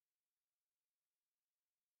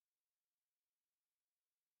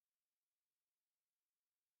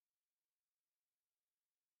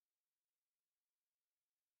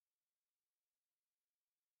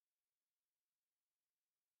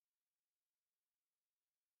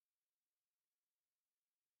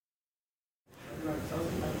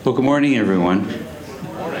Well, good morning, everyone.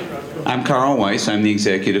 I'm Carl Weiss. I'm the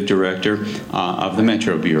Executive Director of the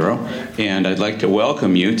Metro Bureau, and I'd like to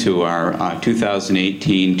welcome you to our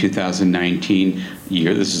 2018-2019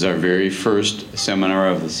 year. This is our very first seminar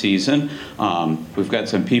of the season. We've got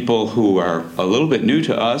some people who are a little bit new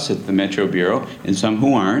to us at the Metro Bureau and some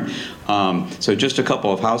who aren't. So just a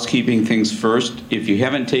couple of housekeeping things first. If you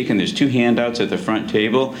haven't taken, there's 2 handouts at the front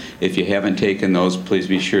table. If you haven't taken those, please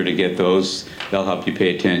be sure to get those. They'll help you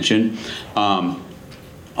pay attention.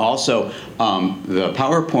 Also, the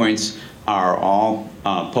PowerPoints are all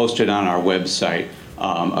posted on our website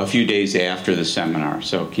a few days after the seminar,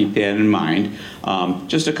 so keep that in mind.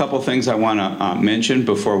 Just a couple things I want to mention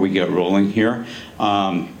before we get rolling here.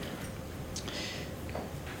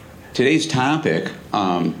 Today's topic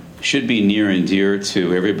should be near and dear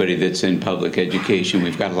to everybody that's in public education.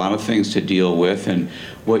 We've got a lot of things to deal with, and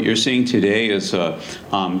what you're seeing today is kind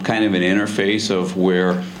of an interface of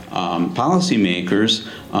where policymakers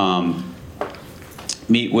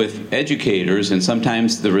meet with educators, and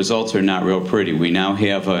sometimes the results are not real pretty. We now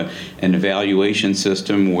have an evaluation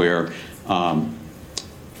system where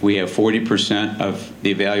we have 40% of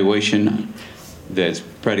the evaluation that's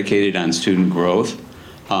predicated on student growth,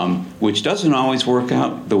 which doesn't always work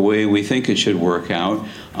out the way we think it should work out.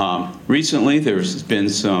 Recently, there's been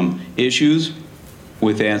some issues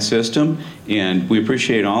with that system, and we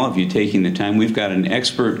appreciate all of you taking the time. We've got an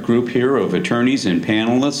expert group here of attorneys and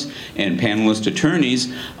panelist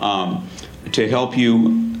attorneys to help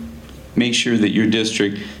you make sure that your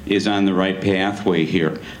district is on the right pathway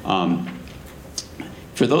here.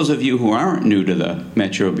 For those of you who aren't new to the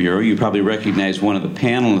Metro Bureau, you probably recognize one of the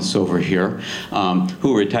panelists over here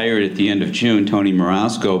who retired at the end of June, Tony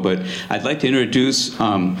Marasco. But I'd like to introduce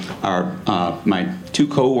my 2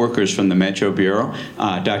 co-workers from the Metro Bureau,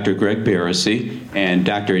 Dr. Greg Barrissey and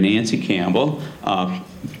Dr. Nancy Campbell.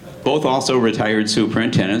 Both also retired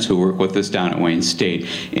superintendents who work with us down at Wayne State.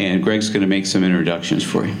 And Greg's going to make some introductions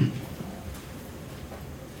for you.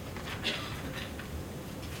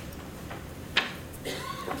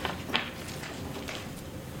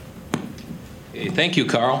 Thank you,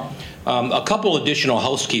 Carl. A couple additional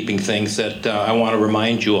housekeeping things that I want to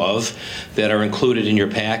remind you of that are included in your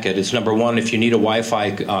packet is, number one, if you need a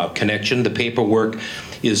Wi-Fi connection, the paperwork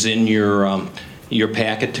is in your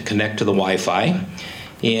packet to connect to the Wi-Fi.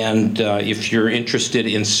 And if you're interested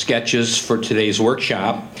in sketches for today's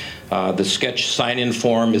workshop, the sketch sign-in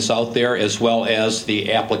form is out there, as well as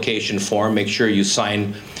the application form. Make sure you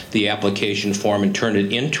sign the application form and turn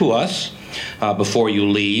it in to us before you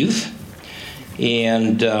leave.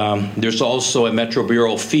 And there's also a Metro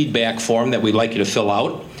Bureau feedback form that we'd like you to fill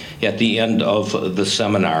out at the end of the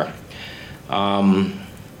seminar.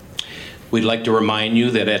 We'd like to remind you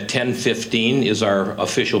that at 10:15 is our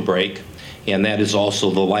official break, and that is also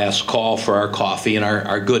the last call for our coffee and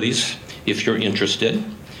our goodies, if you're interested.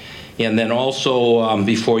 And then also,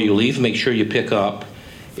 before you leave, make sure you pick up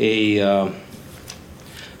a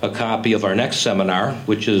copy of our next seminar,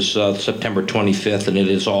 which is September 25th, and it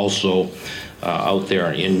is also out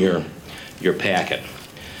there in your packet.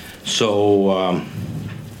 So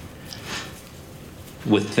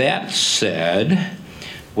with that said,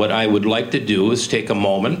 what I would like to do is take a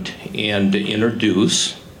moment and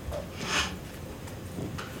introduce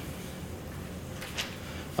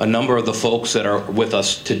a number of the folks that are with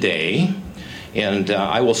us today. And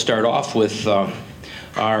I will start off with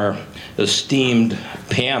our esteemed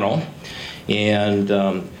panel. And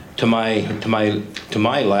to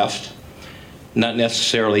my left, not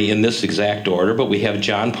necessarily in this exact order, but we have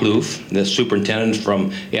John Plouffe, the superintendent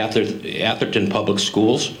from Atherton Public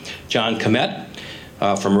Schools. John Comet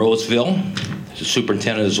from Roseville,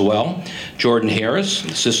 superintendent as well. Jordan Harris,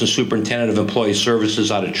 assistant superintendent of employee services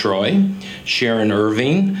out of Troy. Sharon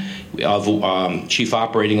Irving, chief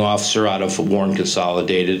operating officer out of Warren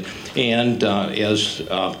Consolidated. And as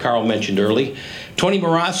Carl mentioned earlier, Tony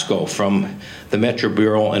Marasco from the Metro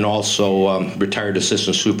Bureau, and also retired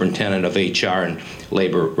assistant superintendent of HR and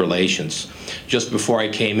labor relations. Just before I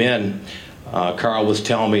came in, Carl was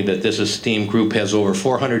telling me that this esteemed group has over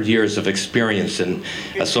 400 years of experience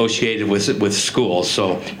associated with schools,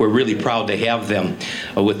 so we're really proud to have them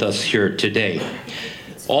with us here today.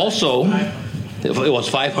 Also, it was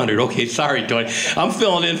 500. Okay, sorry, Tony. I'm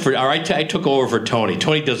filling in for, all right, I took over for Tony.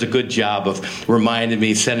 Tony does a good job of reminding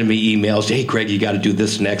me, sending me emails. Hey, Greg, you got to do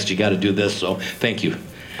this next. You got to do this. So thank you,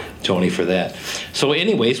 Tony, for that. So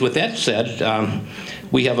anyways, with that said,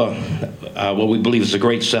 we have what we believe is a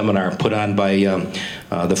great seminar put on by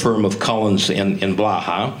the firm of Cullens and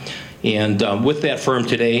Blaha. And with that firm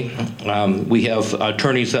today, we have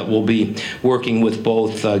attorneys that will be working with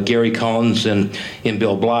both Gary Collins and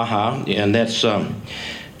Bill Blaha, and that's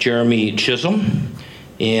Jeremy Chisholm.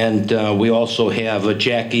 And we also have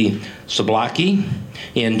Jackie Sablaki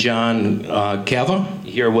and John Cava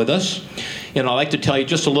here with us. And I'd like to tell you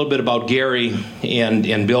just a little bit about Gary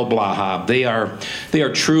and Bill Blaha. They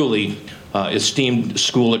are truly esteemed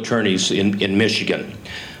school attorneys in Michigan.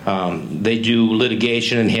 They do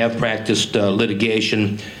litigation and have practiced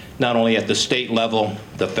litigation not only at the state level,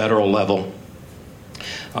 the federal level.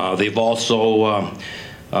 They've also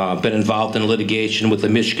been involved in litigation with the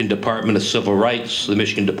Michigan Department of Civil Rights, the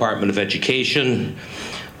Michigan Department of Education,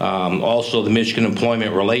 also the Michigan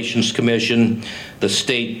Employment Relations Commission, the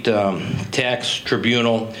State Tax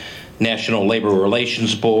Tribunal, National Labor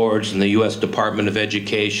Relations Boards, and the U.S. Department of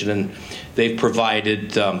Education. And they've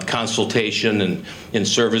provided consultation and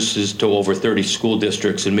services to over 30 school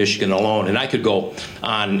districts in Michigan alone. And I could go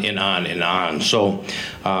on and on and on. So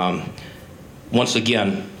once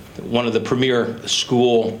again, one of the premier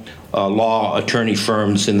school law attorney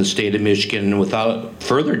firms in the state of Michigan. And without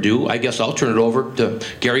further ado, I guess I'll turn it over to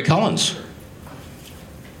Gary Collins.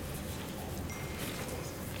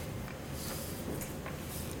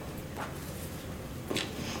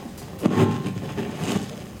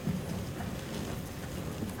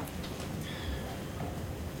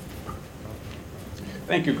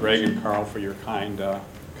 Thank you, Greg and Carl, for your kind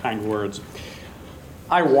words.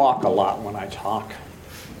 I walk a lot when I talk,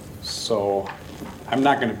 so I'm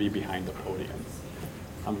not going to be behind the podium.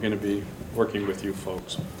 I'm going to be working with you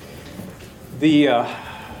folks. The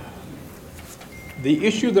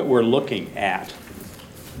issue that we're looking at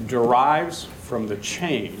derives from the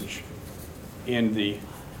change in the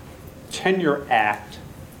Tenure Act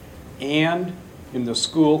and in the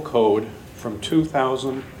school code from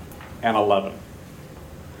 2011.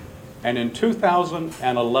 And in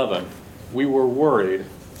 2011, we were worried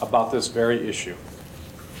about this very issue.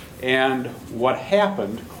 And what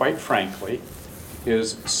happened, quite frankly,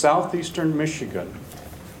 is southeastern Michigan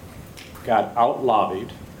got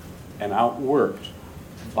out-lobbied and outworked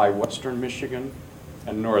by western Michigan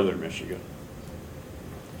and northern Michigan.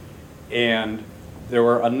 And there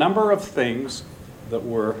were a number of things that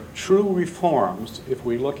were true reforms if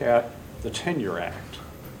we look at the Tenure Act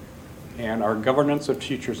and our governance of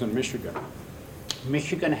teachers in Michigan.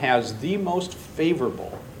 Michigan has the most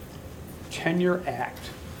favorable Tenure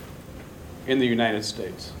Act in the United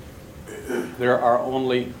States. There are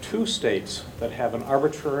only 2 states that have an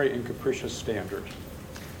arbitrary and capricious standard.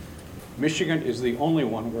 Michigan is the only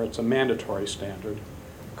one where it's a mandatory standard.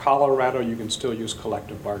 Colorado, you can still use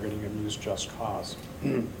collective bargaining and use just cause.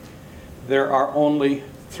 There are only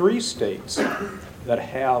 3 states that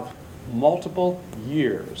have multiple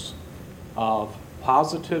years of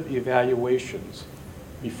positive evaluations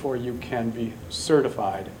before you can be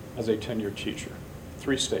certified as a tenured teacher.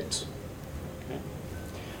 3 states. Okay?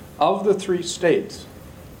 Of the 3 states,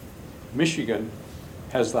 Michigan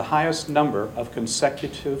has the highest number of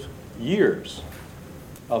consecutive years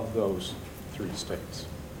of those 3 states.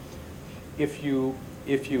 If you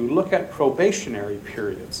look at probationary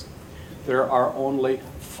periods, there are only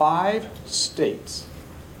 5 states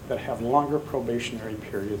that have longer probationary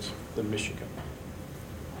periods than Michigan.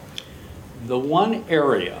 The one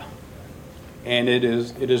area, and it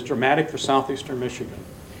is dramatic for southeastern Michigan,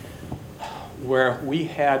 where we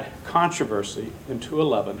had controversy in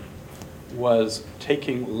 2011 was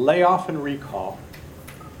taking layoff and recall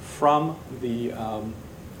from the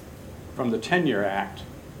Tenure Act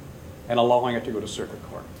and allowing it to go to circuit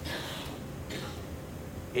court.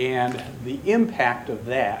 And the impact of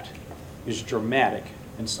that is dramatic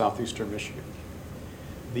in southeastern Michigan.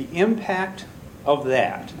 The impact of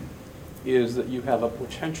that is that you have a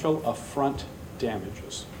potential of front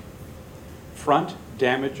damages. Front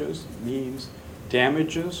damages means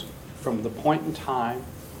damages from the point in time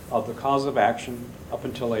of the cause of action up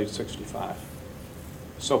until age 65.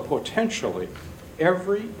 So potentially,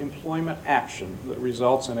 every employment action that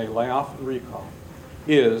results in a layoff and recall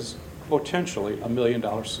is potentially a $1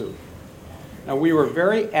 million suit. Now, we were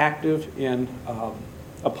very active in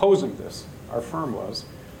opposing this, our firm was,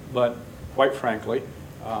 but quite frankly,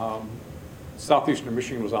 southeastern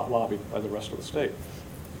Michigan was out-lobbied by the rest of the state.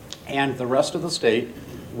 And the rest of the state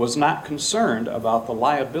was not concerned about the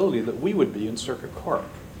liability that we would be in circuit court.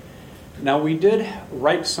 Now, we did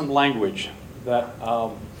write some language that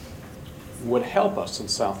would help us in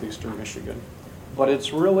southeastern Michigan, but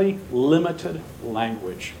it's really limited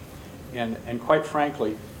language. And quite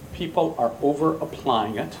frankly, people are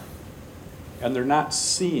over-applying it, and they're not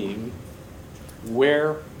seeing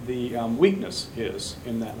where the weakness is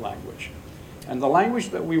in that language. And the language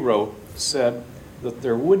that we wrote said that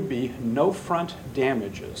there would be no front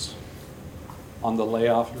damages on the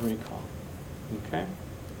layoff and recall. Okay?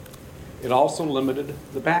 It also limited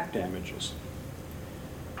the back damages.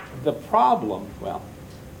 The problem, well,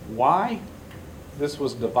 why this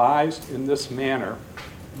was devised in this manner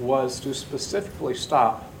was to specifically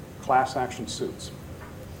stop class action suits.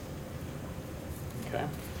 Okay?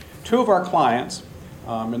 Two of our clients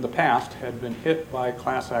in the past had been hit by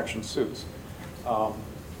class action suits.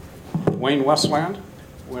 Wayne Westland,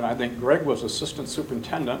 when I think Greg was assistant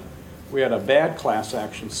superintendent, we had a bad class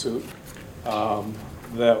action suit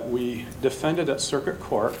that we defended at circuit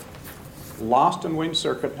court, lost in Wayne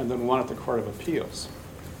Circuit, and then won at the Court of Appeals.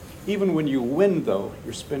 Even when you win, though,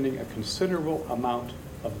 you're spending a considerable amount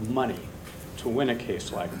of money to win a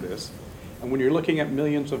case like this. And when you're looking at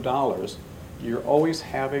millions of dollars, you're always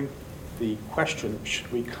having the question,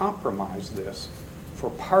 should we compromise this for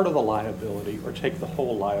part of the liability or take the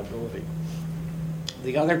whole liability?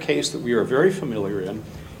 The other case that we are very familiar in,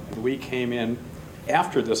 and we came in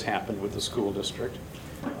after this happened with the school district,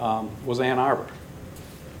 was Ann Arbor.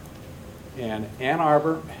 And Ann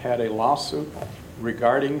Arbor had a lawsuit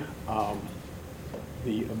regarding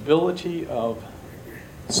the ability of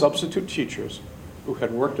substitute teachers who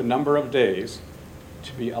had worked a number of days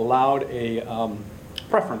to be allowed a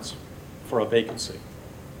preference for a vacancy.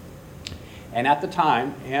 And at the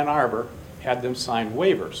time, Ann Arbor had them sign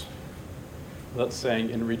waivers that's saying,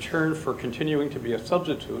 in return for continuing to be a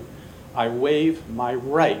substitute, I waive my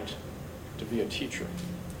right to be a teacher.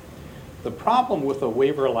 The problem with a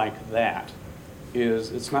waiver like that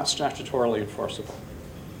is it's not statutorily enforceable.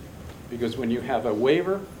 Because when you have a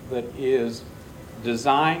waiver that is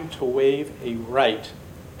designed to waive a right,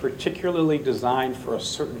 particularly designed for a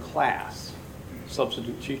certain class,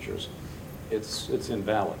 substitute teachers, it's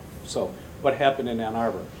invalid. So what happened in Ann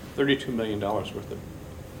Arbor? $32 million worth of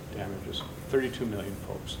damages. 32 million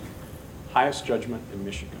folks. Highest judgment in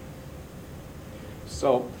Michigan.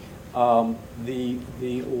 So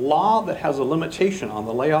the law that has a limitation on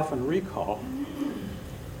the layoff and recall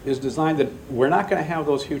is designed that we're not going to have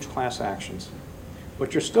those huge class actions,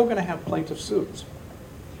 but you're still going to have plaintiff suits.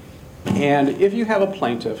 And if you have a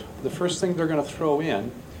plaintiff, the first thing they're going to throw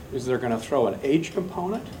in is they're going to throw an age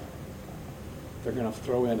component, they're going to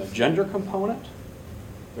throw in a gender component,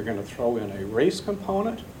 they're going to throw in a race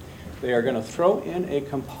component, they are going to throw in a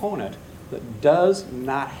component that does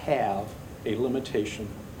not have a limitation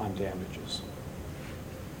on damages.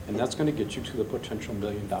 And that's going to get you to the potential $1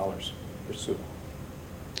 million per suit.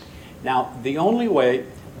 Now, the only way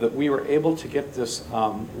that we were able to get this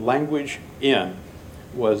language in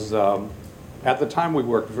was, at the time we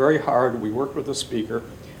worked very hard, we worked with the speaker.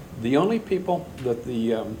 The only people that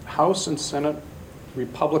the House and Senate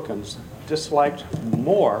Republicans disliked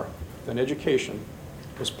more than education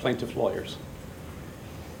was plaintiff lawyers.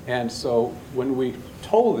 And so when we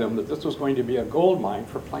told them that this was going to be a gold mine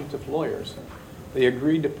for plaintiff lawyers, they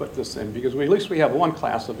agreed to put this in because at least we have one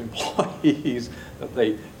class of employees that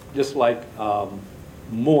they dislike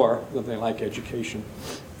more than they like education.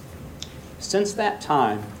 Since that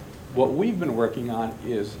time, what we've been working on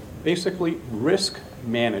is basically risk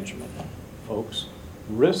management, folks.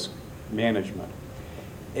 Risk management.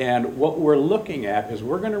 And what we're looking at is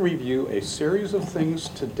we're going to review a series of things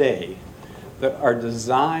today that are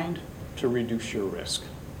designed to reduce your risk.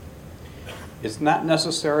 It's not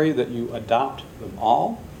necessary that you adopt them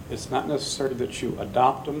all. It's not necessary that you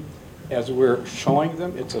adopt them as we're showing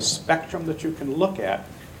them. It's a spectrum that you can look at.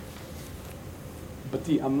 But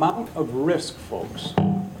the amount of risk, folks,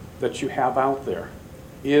 that you have out there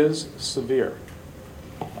is severe.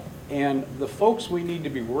 And the folks we need to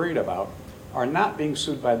be worried about are not being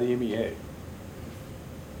sued by the MEA.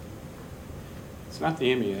 It's not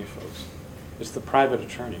the MEA, folks. It's the private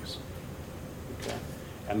attorneys. Okay?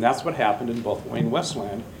 And that's what happened in both Wayne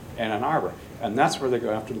Westland and Ann Arbor. And that's where they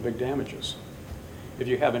go after the big damages. If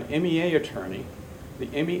you have an MEA attorney, the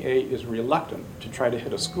MEA is reluctant to try to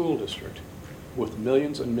hit a school district with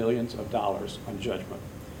millions and millions of dollars on judgment.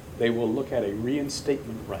 They will look at a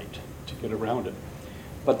reinstatement right to get around it.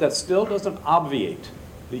 But that still doesn't obviate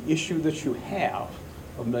the issue that you have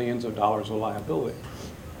of millions of dollars of liability.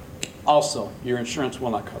 Also, your insurance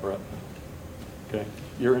will not cover it. Okay?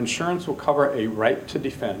 Your insurance will cover a right to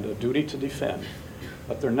defend, a duty to defend,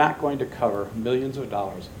 but they're not going to cover millions of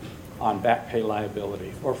dollars on back pay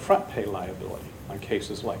liability or front pay liability on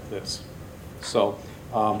cases like this. So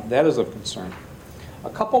that is of concern.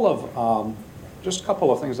 Just a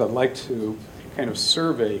couple of things I'd like to kind of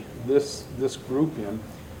survey this group in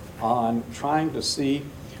on trying to see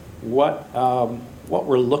what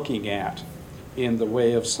we're looking at in the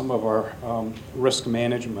way of some of our risk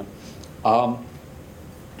management. I'm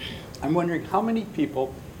wondering how many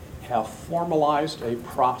people have formalized a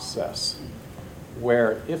process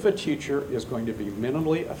where if a teacher is going to be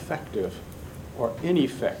minimally effective or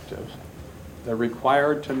ineffective, they're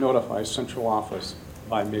required to notify central office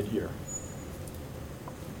by mid-year.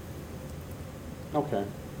 Okay.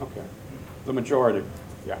 The majority,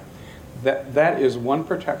 yeah. That is one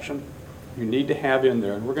protection you need to have in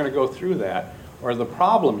there, and we're going to go through that. Or the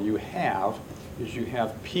problem you have is you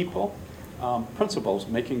have people, principals,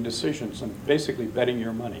 making decisions and basically betting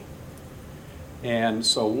your money. And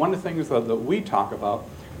so one of the things that we talk about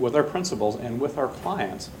with our principals and with our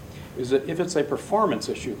clients is that if it's a performance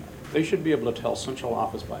issue, they should be able to tell central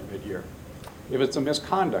office by mid-year. If it's a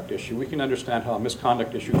misconduct issue, we can understand how a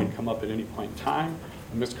misconduct issue can come up at any point in time.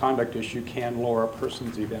 A misconduct issue can lower a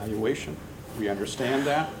person's evaluation. We understand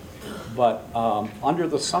that. But under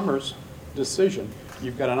the Summers decision,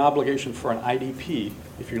 you've got an obligation for an IDP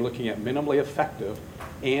if you're looking at minimally effective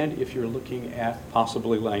and if you're looking at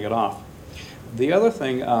possibly laying it off. The other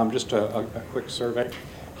thing, just a quick survey,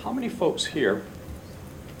 how many folks here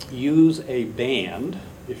use a band,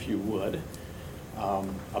 if you would,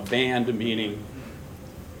 a band meaning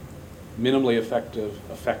minimally effective,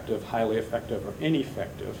 effective, highly effective, or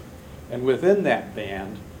ineffective, and within that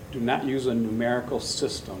band, do not use a numerical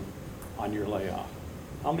system on your layoff?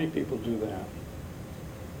 How many people do that?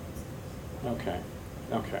 Okay.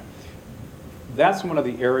 That's one of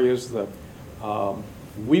the areas that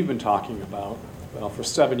we've been talking about, well, for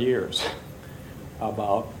 7 years,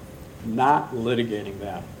 about not litigating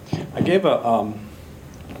that. I gave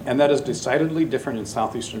and that is decidedly different in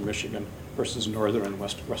southeastern Michigan versus northern and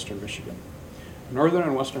western Michigan. Northern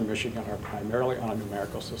and western Michigan are primarily on a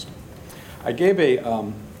numerical system. I gave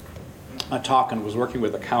a talk and was working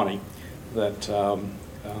with a county that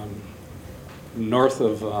north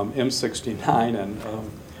of M69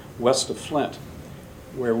 and west of Flint,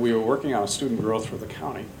 where we were working on a student growth for the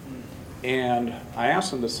county. And I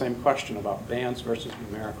asked them the same question about bands versus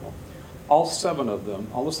numerical. All the seven of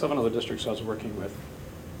the districts I was working with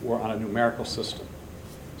were on a numerical system.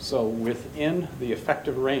 So within the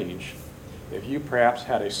effective range, if you perhaps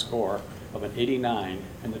had a score of an 89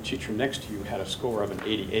 and the teacher next to you had a score of an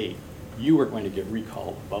 88, you were going to get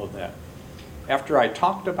recalled above that. After I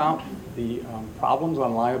talked about the problems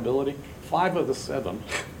on liability, 5 of the 7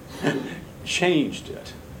 changed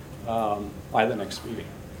it by the next meeting.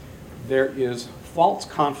 There is false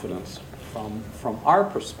confidence from our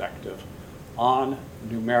perspective on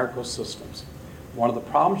numerical systems. One of the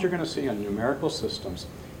problems you're going to see on numerical systems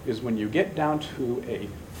is when you get down to a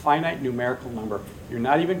finite numerical number, you're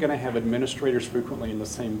not even going to have administrators frequently in the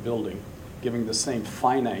same building giving the same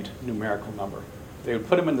finite numerical number. They would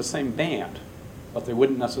put them in the same band, but they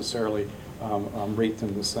wouldn't necessarily rate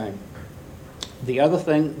them the same. The other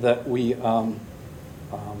thing that we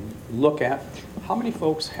look at, how many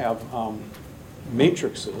folks have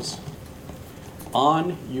matrices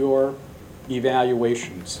on your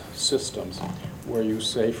evaluations systems where you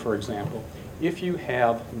say, for example, if you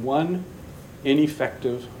have one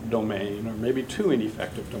ineffective domain or maybe 2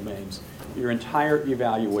 ineffective domains, your entire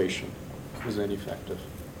evaluation is ineffective.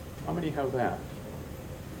 How many have that?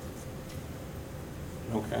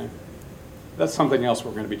 Okay. That's something else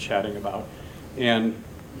we're going to be chatting about. And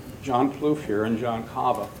John Plouffe here and John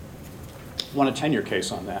Cava won a tenure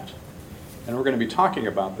case on that. And we're going to be talking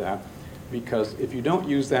about that because if you don't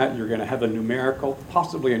use that, you're going to have a numerical,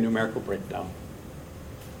 possibly a numerical breakdown.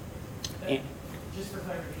 Just for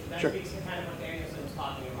clarification, that Sure. speaks to kind of what Danielson was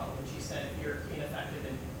talking about when she said if you're ineffective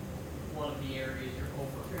in one of the areas, you're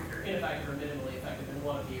ineffective or minimally effective in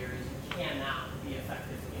one of the areas, you cannot be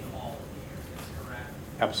effective in all of the areas, correct?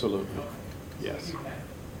 Absolutely. Okay. Yes. So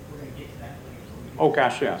we're going to get to that later. Oh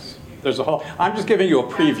gosh, yes. There's a whole, I'm just giving you a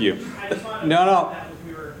preview. I just wanted to No. that as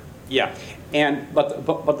we were. Yeah,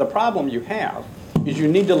 but the problem you have is you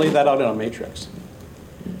need to lay that out in a matrix.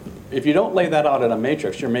 If you don't lay that out in a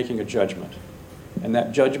matrix, you're making a judgment. And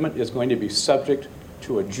that judgment is going to be subject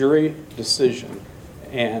to a jury decision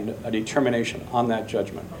and a determination on that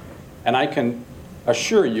judgment. And I can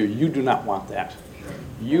assure you, you do not want that.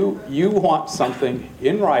 You want something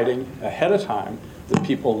in writing ahead of time that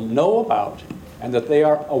people know about and that they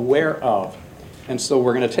are aware of. And so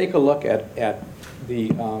we're going to take a look at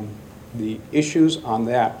the issues on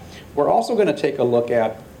that. We're also going to take a look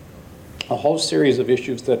at a whole series of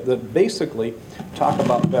issues that basically talk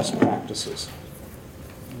about best practices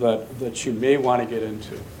that you may want to get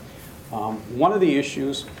into. One of the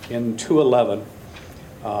issues in 211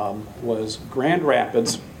 was Grand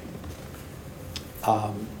Rapids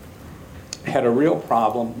had a real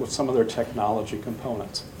problem with some of their technology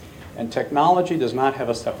components. And technology does not have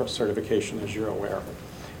a separate certification, as you're aware.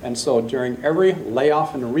 And so during every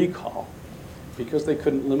layoff and recall, because they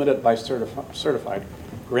couldn't limit it by certified,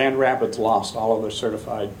 Grand Rapids lost all of their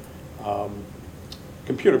certified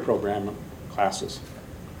computer programming classes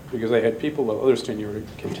because they had people of other tenure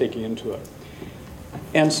taking into it.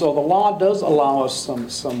 And so the law does allow us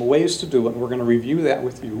some ways to do it. We're going to review that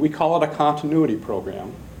with you. We call it a continuity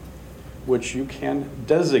program, which you can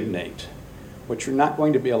designate, but you're not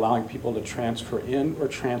going to be allowing people to transfer in or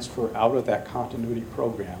transfer out of that continuity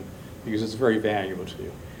program because it's very valuable to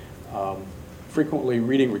you. Frequently,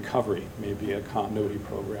 reading recovery may be a continuity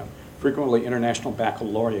program. Frequently, International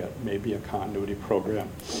Baccalaureate may be a continuity program.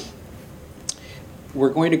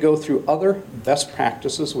 We're going to go through other best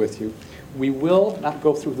practices with you. We will not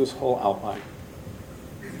go through this whole outline.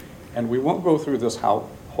 And we won't go through this whole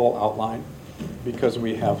outline because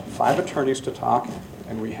we have 5 attorneys to talk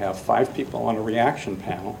and we have 5 people on a reaction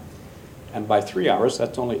panel. And by 3 hours,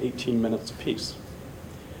 that's only 18 minutes apiece.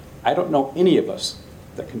 I don't know any of us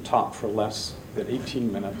that can talk for less than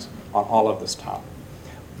 18 minutes on all of this topic.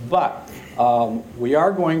 But we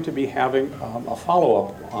are going to be having a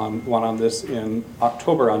follow-up on this in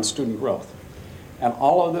October on student growth. And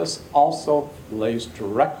all of this also lays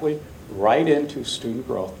directly right into student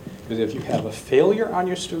growth. Because if you have a failure on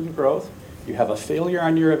your student growth, you have a failure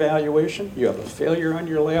on your evaluation, you have a failure on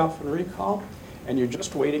your layoff and recall, and you're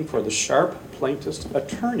just waiting for the sharp plaintiff's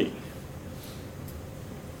attorney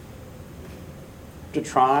to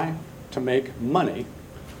try to make money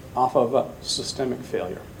off of a systemic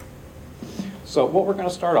failure. So what we're going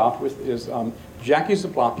to start off with is Jackie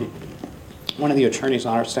Zablocki, one of the attorneys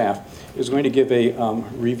on our staff, is going to give a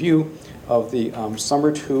review of the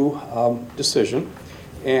Summer 2 decision.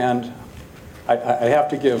 And I have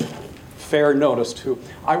to give fair notice to,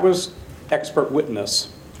 I was expert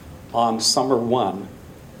witness on Summer 1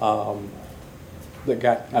 that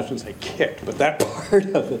got, I shouldn't say kicked, but that part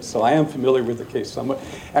of it. So I am familiar with the case somewhat.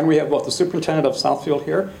 And we have both the superintendent of Southfield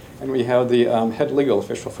here, and we have the head legal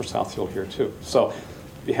official for Southfield here too. So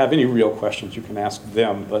if you have any real questions, you can ask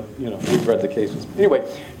them, but you know, we've read the cases. Anyway,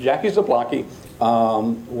 Jackie Zablocki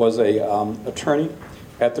was a attorney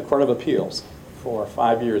at the Court of Appeals for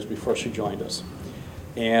 5 years before she joined us.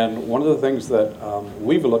 And one of the things that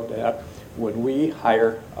we've looked at when we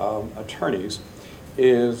hire attorneys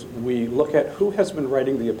is we look at who has been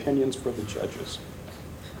writing the opinions for the judges.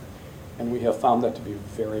 And we have found that to be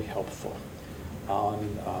very helpful.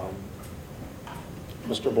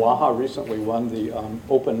 Mr. Blaha recently won the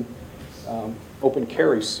open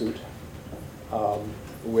carry suit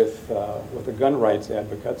with the gun rights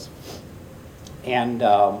advocates. And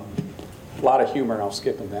a lot of humor, I'll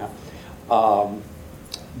skip in that.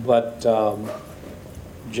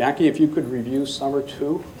 Jackie, if you could review Summer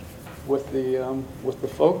 2 with the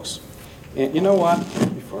folks. And you know what?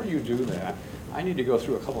 Before you do that, I need to go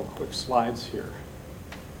through a couple of quick slides here.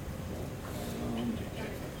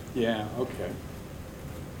 Yeah, okay.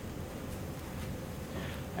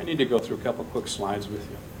 I need to go through a couple of quick slides with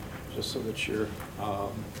you, just so that you're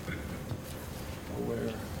aware.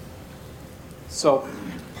 So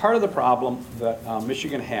part of the problem that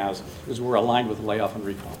Michigan has is we're aligned with layoff and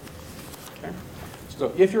recall. Okay?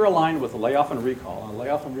 So if you're aligned with a layoff and recall, a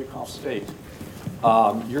layoff and recall state,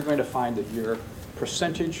 you're going to find that your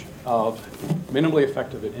percentage of minimally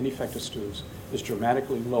effective and ineffective students is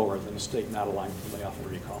dramatically lower than a state not aligned with layoff and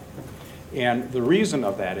recall. And the reason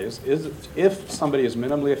of that is if somebody is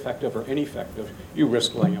minimally effective or ineffective, you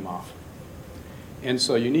risk laying them off. And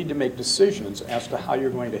so you need to make decisions as to how you're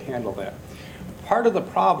going to handle that. Part of the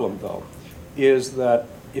problem, though, is that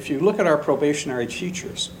if you look at our probationary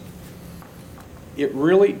teachers, it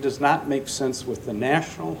really does not make sense with the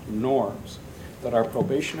national norms that our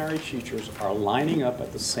probationary teachers are lining up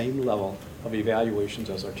at the same level of evaluations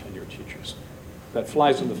as our tenured teachers. That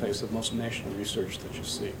flies in the face of most national research that you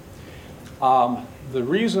see. The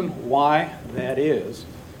reason why that is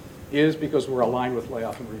because we're aligned with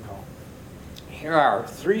layoff and recall. Here are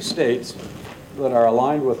 3 states that are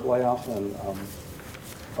aligned with layoff and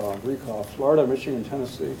recall: Florida, Michigan,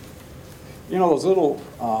 Tennessee. You know, those little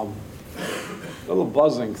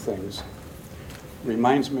buzzing things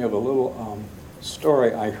reminds me of a little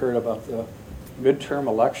story I heard about the midterm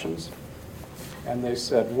elections. And they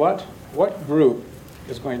said, what group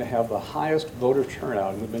is going to have the highest voter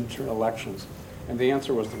turnout in the midterm elections? And the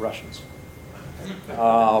answer was the Russians.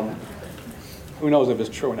 Who knows if it's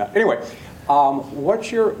true or not. Anyway,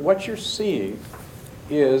 what you're seeing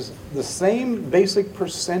is the same basic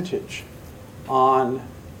percentage on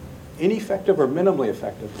ineffective or minimally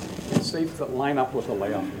effective in states that line up with a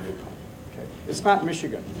layoff and recall. It's not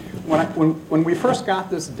Michigan. When we first got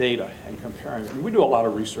this data and comparing, and we do a lot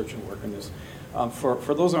of research and work in this.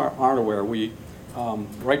 For those who aren't aware, we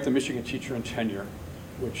write the Michigan Teacher and Tenure,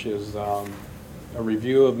 which is a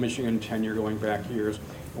review of Michigan tenure going back years.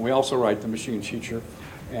 And we also write the Michigan Teacher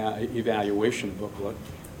Evaluation Booklet.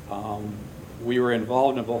 We were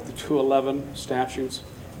involved in both the 211 statutes.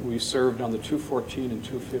 We served on the 214 and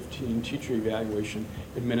 215 teacher evaluation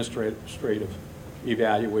administrative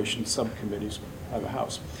evaluation subcommittees of the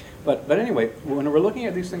House. But anyway, when we're looking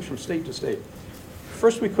at these things from state to state,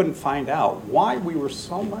 first we couldn't find out why we were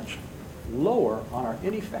so much lower on our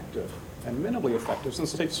ineffective and minimally effective than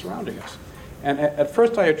states surrounding us. And at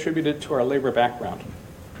first I attributed it to our labor background.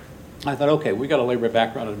 I thought, okay, we got a labor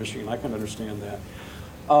background in Michigan, I can understand that.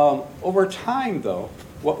 Over time, though,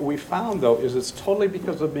 what we found, though, is it's totally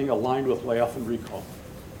because of being aligned with layoff and recall.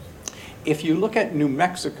 If you look at New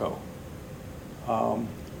Mexico, part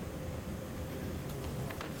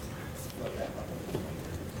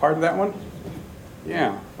of that one?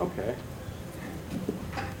 Yeah, okay.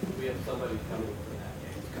 We have somebody coming for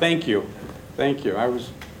that. Thank you. Thank you. I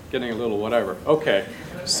was getting a little whatever. Okay.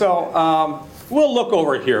 So we'll look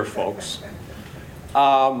over here, folks.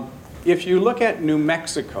 If you look at New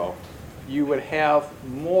Mexico, you would have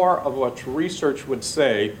more of what research would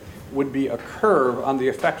say would be a curve on the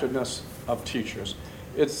effectiveness of teachers.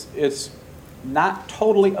 It's not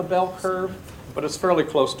totally a bell curve, but it's fairly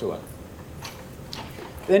close to it.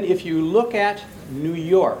 Then if you look at New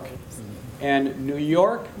York, and New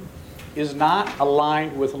York is not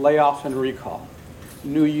aligned with layoff and recall.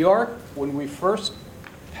 New York, when we first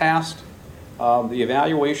passed the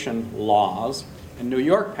evaluation laws, and New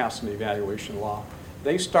York passed an evaluation law,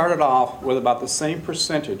 they started off with about the same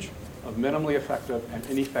percentage of minimally effective and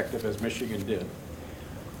ineffective as Michigan did.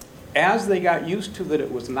 As they got used to that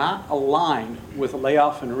it was not aligned with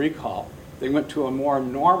layoff and recall, they went to a more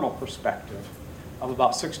normal perspective of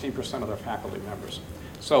about 16% of their faculty members.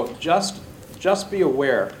 So just be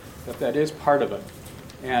aware that that is part of it.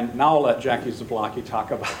 And now I'll let Jackie Zablocki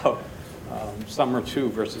talk about Summer 2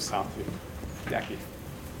 versus Southview. Jackie.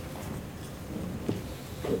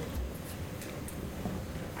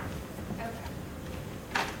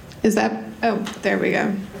 Is that, oh, there we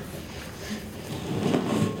go.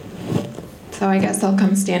 So I guess I'll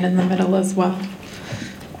come stand in the middle as well.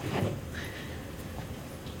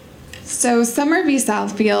 So Summer v.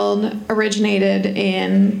 Southfield originated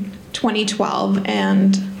in 2012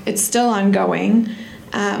 and it's still ongoing.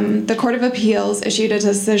 The Court of Appeals issued a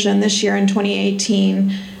decision this year in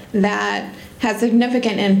 2018 that has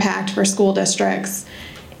significant impact for school districts.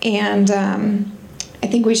 And I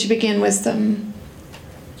think we should begin with some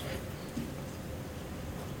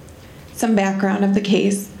background of the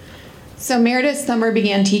case. So Meredith Summer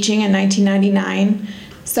began teaching in 1999.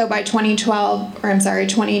 So by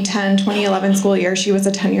 2010-2011 school year, she was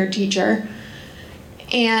a tenured teacher.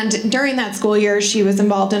 And during that school year, she was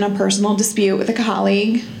involved in a personal dispute with a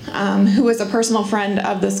colleague who was a personal friend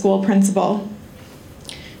of the school principal.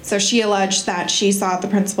 So she alleged that she sought the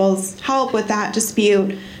principal's help with that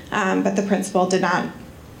dispute, but the principal did not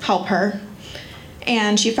help her.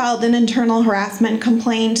 And she filed an internal harassment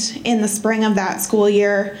complaint in the spring of that school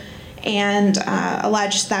year and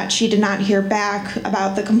alleged that she did not hear back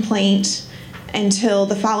about the complaint until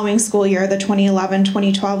the following school year, the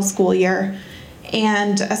 2011-2012 school year.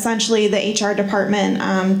 And essentially the HR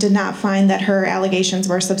department did not find that her allegations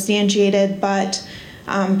were substantiated, but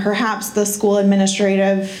perhaps the school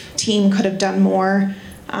administrative team could have done more.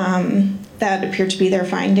 That appeared to be their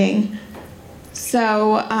finding.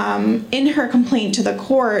 So in her complaint to the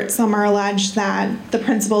court, Summer alleged that the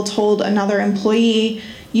principal told another employee,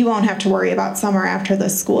 "You won't have to worry about Summer after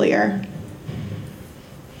this school year."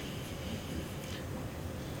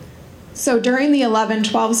 So during the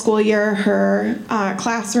 11-12 school year, her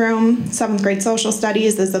classroom, 7th grade social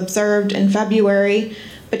studies, is observed in February,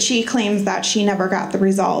 but she claims that she never got the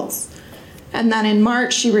results. And then in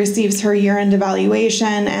March, she receives her year-end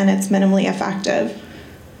evaluation, and it's minimally effective.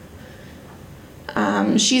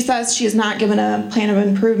 She says she is not given a plan of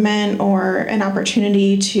improvement or an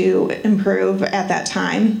opportunity to improve at that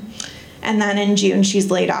time. And then in June,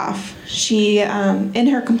 she's laid off. She, in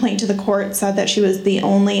her complaint to the court, said that she was the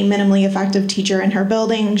only minimally effective teacher in her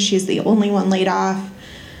building. She's the only one laid off.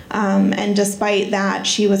 And despite that,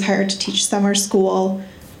 she was hired to teach summer school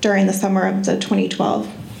during the summer of the 2012.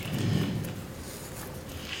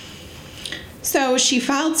 So she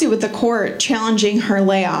filed suit with the court challenging her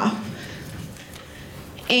layoff.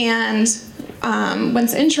 And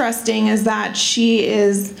what's interesting is that she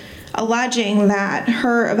is alleging that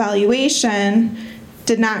her evaluation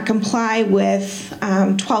did not comply with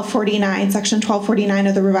 1249, Section 1249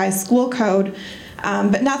 of the Revised School Code,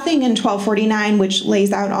 but nothing in 1249, which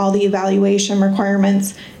lays out all the evaluation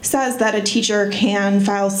requirements, says that a teacher can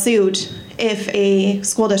file suit if a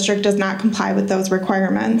school district does not comply with those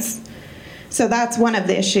requirements. So that's one of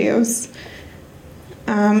the issues.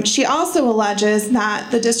 She also alleges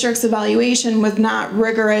that the district's evaluation was not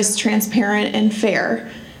rigorous, transparent, and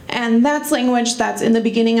fair. And that's language that's in the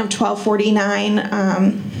beginning of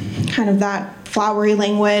 1249, kind of that flowery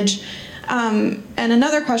language. And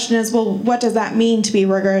another question is, well, what does that mean to be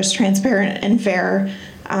rigorous, transparent, and fair?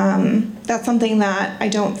 That's something that I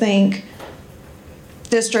don't think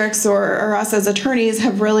districts or us as attorneys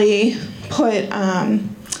have really put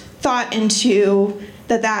thought into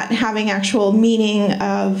that having actual meaning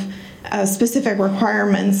of specific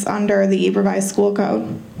requirements under the Revised School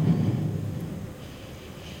Code.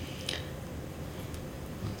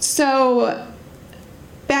 So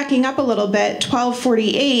backing up a little bit,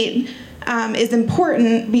 1248 is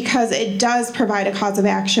important because it does provide a cause of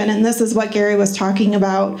action, and this is what Gary was talking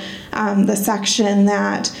about, the section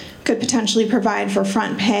that could potentially provide for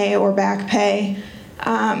front pay or back pay.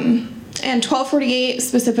 And 1248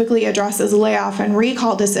 specifically addresses layoff and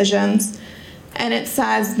recall decisions, and it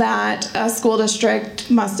says that a school district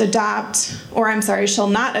shall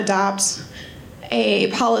not adopt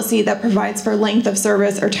a policy that provides for length of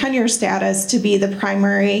service or tenure status to be the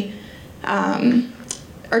primary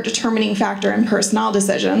or determining factor in personnel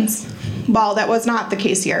decisions. Well, that was not the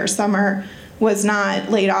case here. Summer was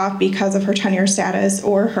not laid off because of her tenure status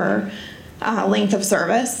or her length of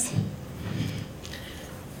service.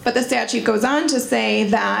 But the statute goes on to say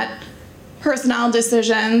that personnel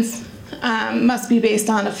decisions must be based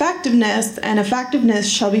on effectiveness, and effectiveness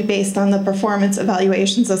shall be based on the performance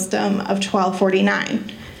evaluation system of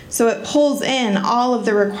 1249. So it pulls in all of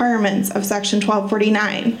the requirements of Section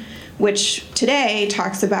 1249, which today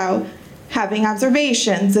talks about having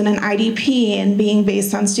observations and an IDP and being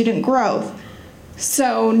based on student growth.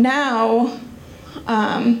 So now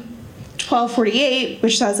 1248,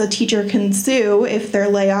 which says a teacher can sue if their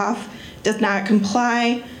layoff does not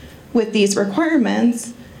comply with these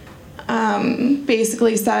requirements,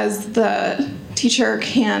 basically says the teacher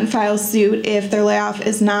can file suit if their layoff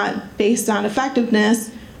is not based on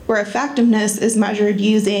effectiveness, where effectiveness is measured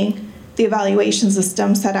using the evaluation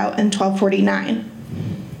system set out in 1249.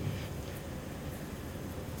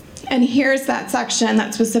 And here's that section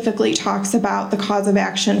that specifically talks about the cause of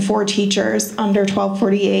action for teachers under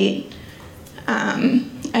 1248.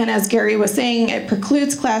 And as Gary was saying, it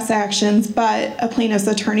precludes class actions, but a plaintiff's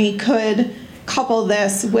attorney could couple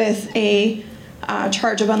this with a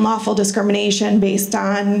charge of unlawful discrimination based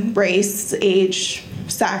on race, age,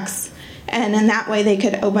 sex, and in that way they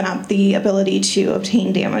could open up the ability to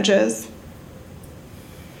obtain damages.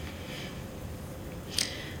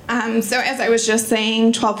 So as I was just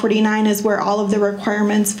saying, 1249 is where all of the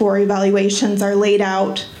requirements for evaluations are laid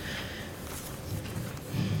out.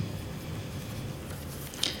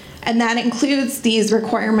 And that includes these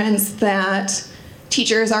requirements that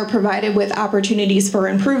teachers are provided with opportunities for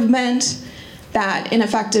improvement, that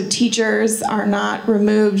ineffective teachers are not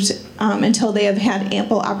removed until they have had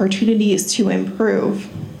ample opportunities to improve.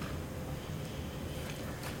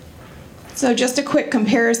 So just a quick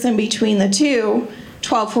comparison between the two,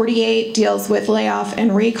 1248 deals with layoff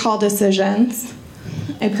and recall decisions.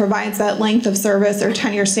 It provides that length of service or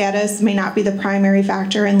tenure status may not be the primary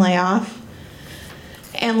factor in layoff.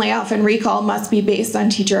 And layoff and recall must be based on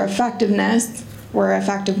teacher effectiveness, where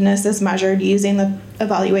effectiveness is measured using the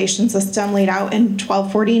evaluation system laid out in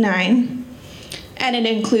 1249. And it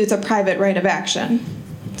includes a private right of action.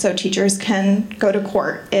 So teachers can go to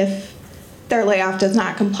court if their layoff does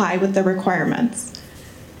not comply with the requirements.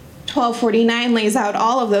 1249 lays out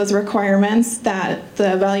all of those requirements, that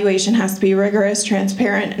the evaluation has to be rigorous,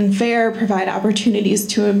 transparent, and fair, provide opportunities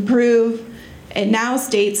to improve. It now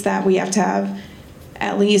states that we have to have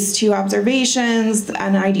at least 2 observations,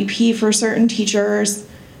 an IDP for certain teachers,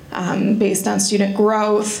 based on student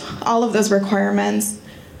growth, all of those requirements.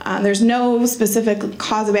 There's no specific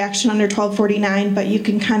cause of action under 1249, but you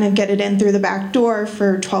can kind of get it in through the back door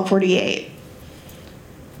for 1248.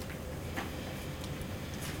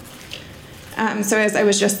 So as I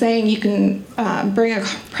was just saying, you can bring a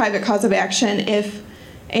private cause of action if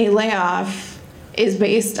a layoff is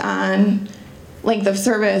based on length of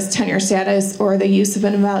service, tenure status, or the use of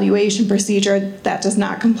an evaluation procedure that does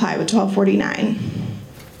not comply with 1249.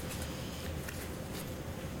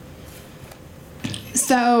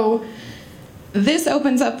 So this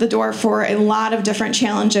opens up the door for a lot of different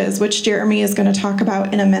challenges, which Jeremy is going to talk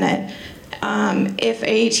about in a minute. If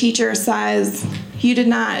a teacher says, you did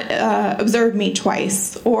not observe me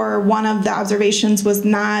twice, or one of the observations was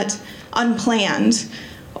not unplanned,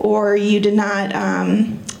 or you did not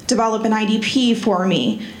develop an IDP for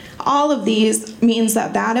me. All of these means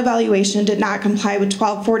that that evaluation did not comply with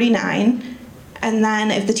 1249, and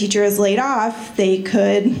then if the teacher is laid off, they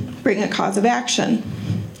could bring a cause of action.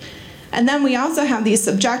 And then we also have these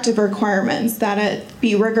subjective requirements that it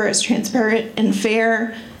be rigorous, transparent, and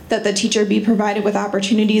fair, that the teacher be provided with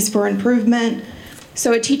opportunities for improvement.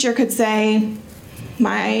 So a teacher could say,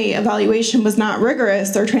 my evaluation was not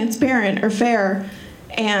rigorous or transparent or fair,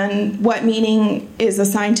 and what meaning is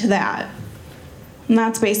assigned to that? And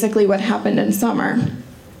that's basically what happened in summer.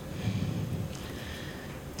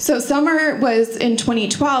 So summer was in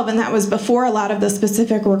 2012, and that was before a lot of the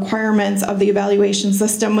specific requirements of the evaluation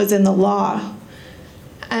system was in the law.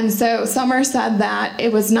 And so Summer said that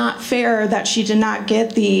it was not fair that she did not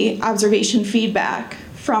get the observation feedback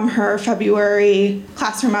from her February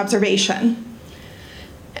classroom observation.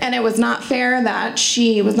 And it was not fair that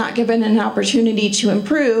she was not given an opportunity to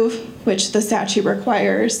improve, which the statute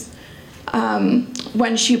requires,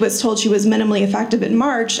 when she was told she was minimally effective in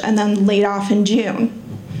March and then laid off in June.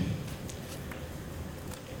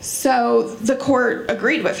 So the court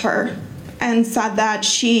agreed with her and said that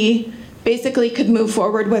she basically could move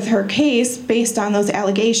forward with her case based on those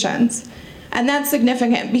allegations. And that's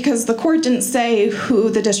significant because the court didn't say who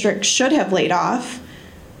the district should have laid off.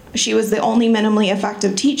 She was the only minimally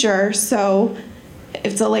effective teacher, so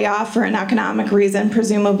it's a layoff for an economic reason,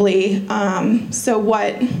 presumably. So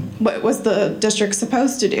what was the district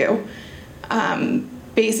supposed to do?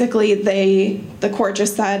 Basically, the court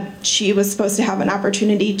just said she was supposed to have an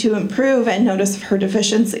opportunity to improve and notice of her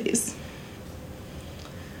deficiencies.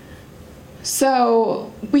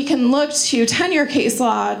 So we can look to tenure case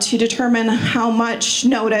law to determine how much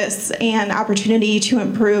notice and opportunity to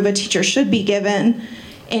improve a teacher should be given.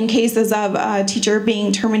 In cases of a teacher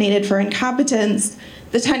being terminated for incompetence,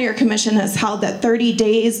 the Tenure Commission has held that 30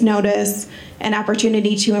 days notice and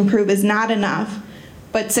opportunity to improve is not enough,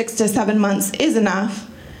 but 6 to 7 months is enough.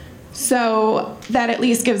 So that at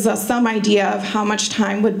least gives us some idea of how much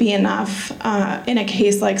time would be enough in a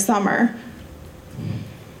case like Summer.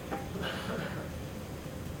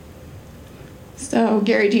 So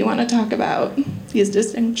Gary, do you want to talk about these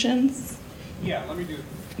distinctions? Yeah, let me do.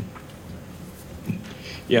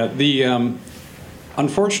 Yeah, the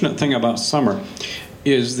unfortunate thing about Summer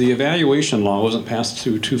is the evaluation law wasn't passed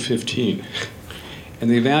to 215. And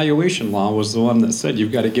the evaluation law was the one that said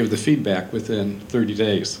you've got to give the feedback within 30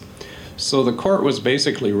 days. So the court was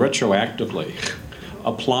basically retroactively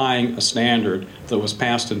applying a standard that was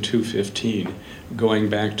passed in 215, going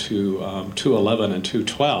back to 211 and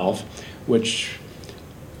 212, which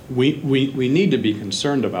we need to be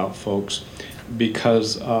concerned about, folks,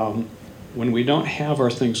 because when we don't have our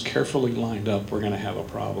things carefully lined up, we're going to have a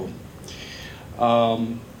problem.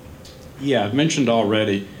 Yeah, I've mentioned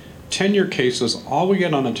already, tenure cases, all we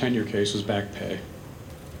get on a tenure case is back pay.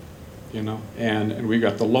 You know, and we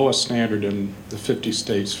got the lowest standard in the 50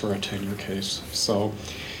 states for a tenure case. So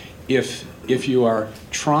if you are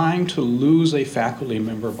trying to lose a faculty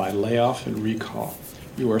member by layoff and recall,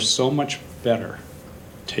 you are so much better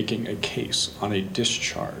taking a case on a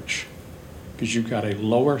discharge, because you've got a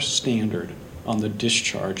lower standard on the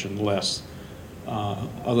discharge and less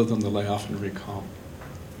other than the layoff and recall.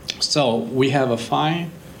 So we have a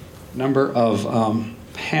fine number of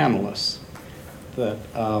panelists that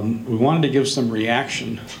we wanted to give some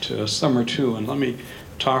reaction to Summer 2, and let me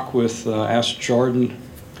talk with, ask Jordan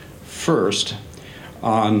first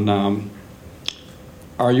on,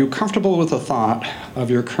 are you comfortable with the thought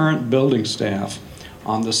of your current building staff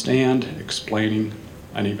on the stand explaining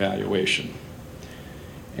an evaluation?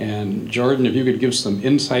 And Jordan, if you could give some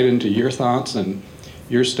insight into your thoughts and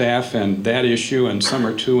your staff and that issue and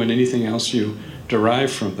Summer 2 and anything else you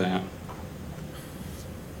derive from that.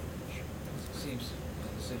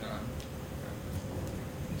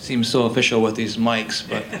 Seems so official with these mics,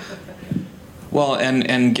 but well,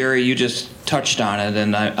 and Gary, you just touched on it,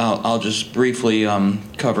 and I'll just briefly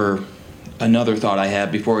cover another thought I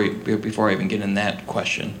had before I even get in that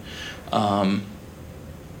question.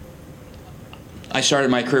 I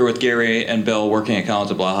started my career with Gary and Bill working at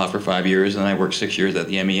Collins of Blaha for 5 years, and I worked 6 years at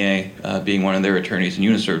the MEA, being one of their attorneys and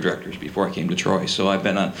UNISERV directors before I came to Troy. So I've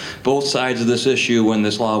been on both sides of this issue when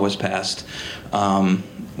this law was passed.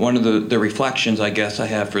 One of the reflections I guess I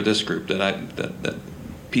have for this group that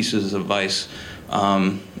pieces of advice,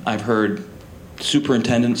 I've heard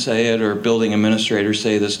superintendents say it or building administrators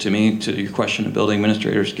say this to me, to your question of building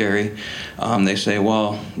administrators, Gary. They say,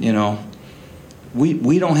 well, you know,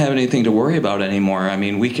 we don't have anything to worry about anymore. I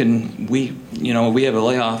mean, we have a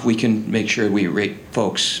layoff, we can make sure we rate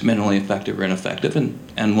folks mentally effective or ineffective,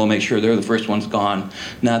 and we'll make sure they're the first ones gone,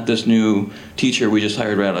 not this new teacher we just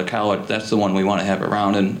hired right out of college. That's the one we want to have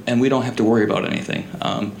around, and we don't have to worry about anything.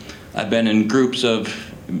 I've been in groups of,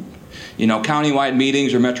 countywide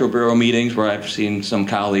meetings or Metro Bureau meetings where I've seen some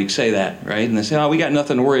colleagues say that, right? And they say, oh, we got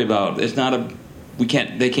nothing to worry about. It's not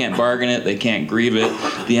they can't bargain it, they can't grieve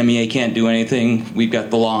it, the MEA can't do anything, we've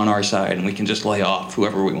got the law on our side and we can just lay off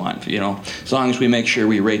whoever we want, as long as we make sure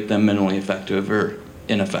we rate them minimally effective or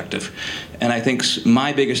ineffective. And I think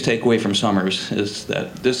my biggest takeaway from Summers is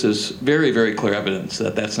that this is very, very clear evidence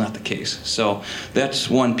that that's not the case. So that's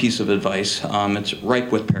one piece of advice. It's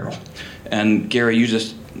ripe with peril. And Gary, you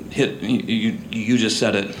just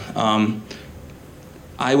said it.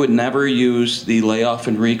 I would never use the layoff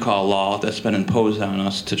and recall law that's been imposed on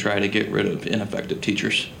us to try to get rid of ineffective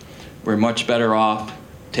teachers. We're much better off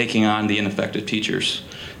taking on the ineffective teachers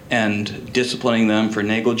and disciplining them for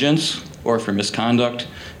negligence or for misconduct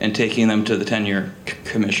and taking them to the tenure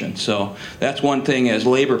commission. So that's one thing as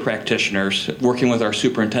labor practitioners, working with our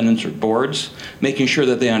superintendents or boards, making sure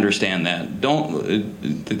that they understand that.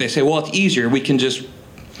 They say, well, it's easier, we can just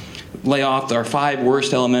lay off our 5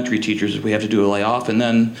 worst elementary teachers if we have to do a layoff, and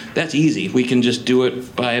then that's easy. We can just do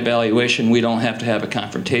it by evaluation. We don't have to have a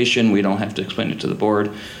confrontation. We don't have to explain it to the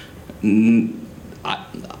board.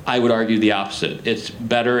 I would argue the opposite. It's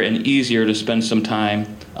better and easier to spend some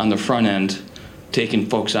time on the front end taking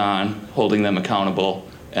folks on, holding them accountable,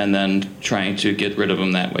 and then trying to get rid of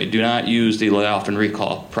them that way. Do not use the layoff and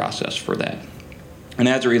recall process for that. And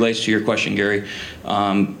as it relates to your question, Gary,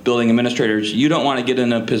 building administrators, you don't want to get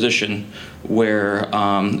in a position where,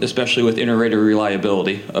 especially with inter-rater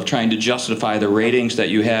reliability, of trying to justify the ratings that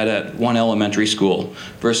you had at one elementary school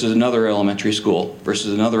versus another elementary school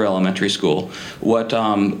versus another elementary school. What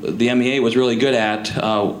the MEA was really good at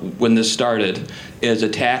when this started is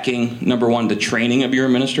attacking, number one, the training of your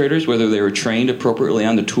administrators, whether they were trained appropriately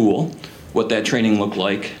on the tool, what that training looked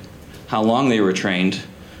like, how long they were trained.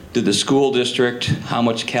 Did the school district, how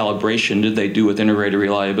much calibration did they do with inter-rater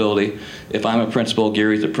reliability? If I'm a principal,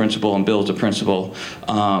 Gary's a principal, and Bill's a principal,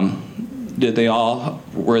 were they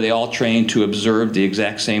all trained to observe the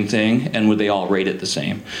exact same thing, and would they all rate it the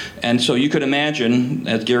same? And so you could imagine,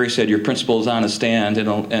 as Gary said, your principal is on a stand in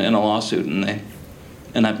a lawsuit,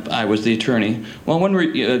 and I was the attorney. Well, when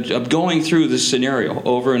we're going through this scenario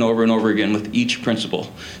over and over and over again with each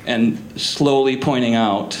principal, and slowly pointing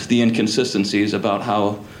out the inconsistencies about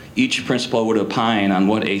how each principal would opine on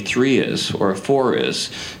what a 3 is or a 4 is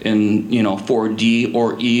in 4D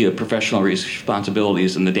or E of professional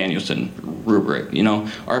responsibilities in the Danielson rubric.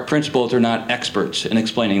 Our principals are not experts in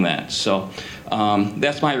explaining that. So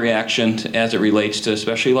that's my reaction as it relates to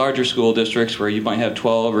especially larger school districts where you might have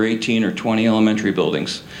 12 or 18 or 20 elementary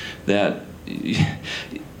buildings, that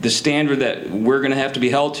the standard that we're going to have to be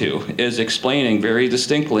held to is explaining very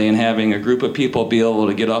distinctly and having a group of people be able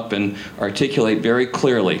to get up and articulate very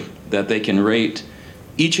clearly that they can rate,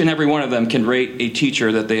 each and every one of them can rate a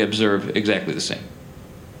teacher that they observe exactly the same.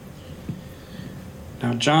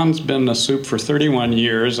 Now, John's been a soup for 31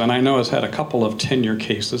 years, and I know has had a couple of tenure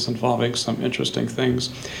cases involving some interesting things.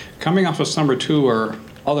 Coming off of summer 2 or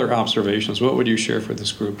other observations, what would you share for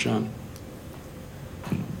this group, John?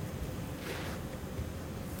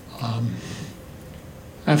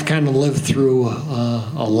 I've kind of lived through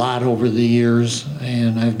a lot over the years,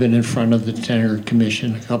 and I've been in front of the tenure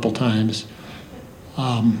commission a couple times.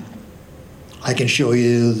 I can show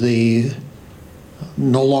you the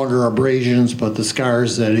no longer abrasions, but the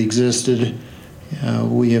scars that existed.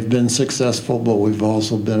 We have been successful, but we've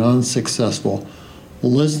also been unsuccessful.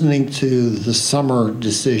 Listening to the summer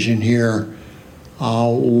decision here,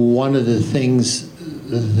 one of the things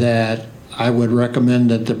that I would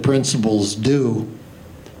recommend that the principals do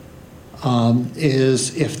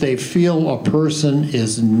is if they feel a person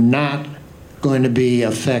is not going to be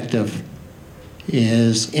effective,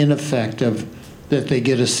 is ineffective, that they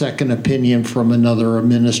get a second opinion from another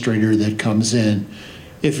administrator that comes in.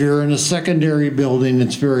 If you're in a secondary building,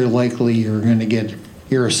 it's very likely you're going to get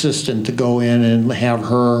your assistant to go in and have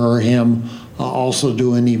her or him also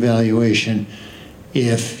do an evaluation.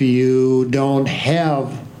 If you don't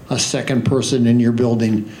have a second person in your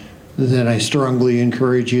building, then I strongly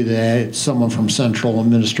encourage you to have someone from central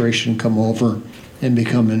administration come over and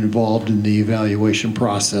become involved in the evaluation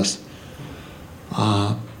process.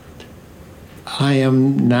 I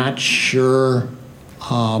am not sure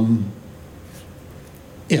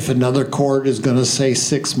if another court is going to say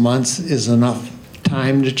 6 months is enough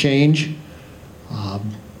time to change.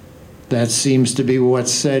 That seems to be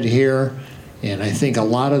what's said here. And I think a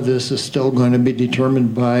lot of this is still going to be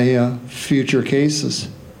determined by future cases.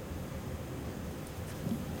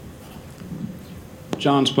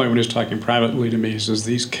 John's point when he was talking privately to me, he says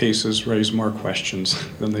these cases raise more questions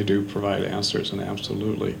than they do provide answers, and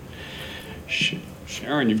absolutely.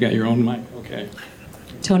 Sharon, you've got your own mic. Okay.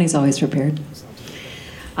 Tony's always prepared.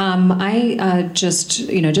 Just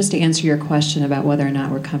to answer your question about whether or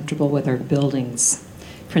not we're comfortable with our buildings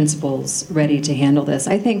principals ready to handle this,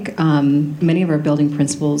 I think many of our building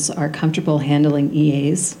principals are comfortable handling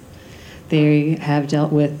EAs. They have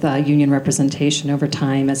dealt with union representation over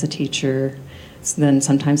time as a teacher, then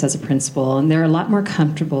sometimes as a principal, and they're a lot more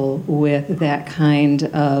comfortable with that kind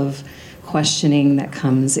of questioning that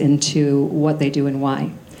comes into what they do and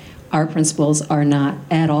why. Our principals are not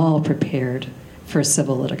at all prepared for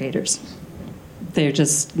civil litigators. They're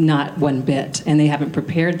just not one bit, and they haven't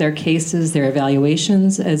prepared their cases, their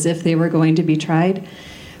evaluations, as if they were going to be tried.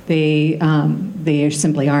 They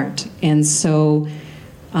simply aren't. And so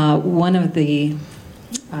one of the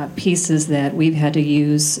pieces that we've had to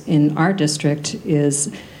use in our district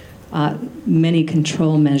is many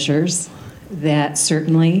control measures that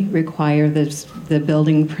certainly require the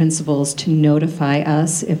building principals to notify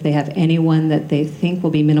us if they have anyone that they think will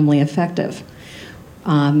be minimally effective.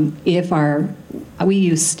 We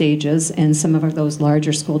use stages, and some of those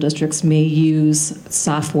larger school districts may use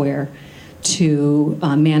software to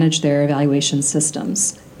manage their evaluation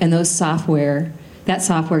systems. And that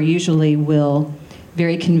software usually will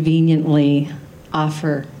very conveniently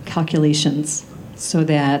offer calculations so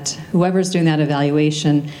that whoever's doing that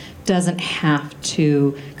evaluation doesn't have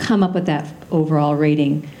to come up with that overall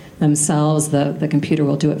rating themselves. The computer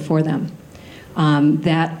will do it for them.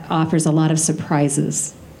 That offers a lot of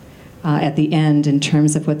surprises at the end in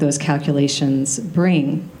terms of what those calculations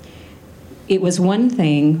bring. It was one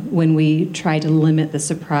thing when we tried to limit the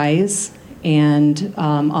surprise and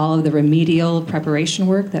all of the remedial preparation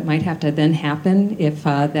work that might have to then happen if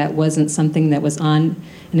that wasn't something that was on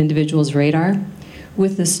an individual's radar.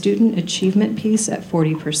 With the student achievement piece at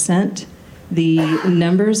 40%, the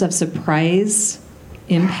numbers of surprise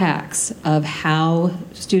impacts of how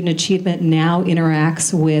student achievement now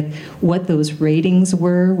interacts with what those ratings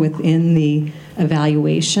were within the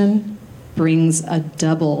evaluation brings a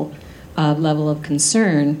double level of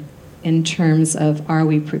concern in terms of, are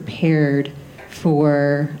we prepared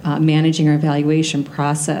for managing our evaluation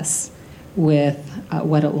process with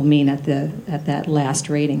what it will mean at that last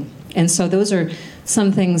rating. And so those are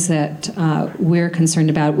some things that we're concerned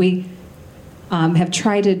about. We have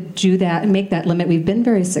tried to do that and make that limit. We've been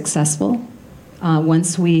very successful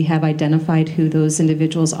once we have identified who those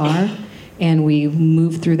individuals are, and we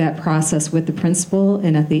move through that process with the principal,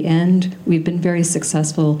 and at the end, we've been very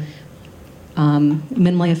successful,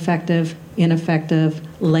 minimally effective, ineffective,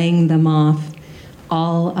 laying them off,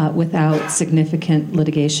 all without significant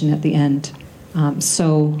litigation at the end.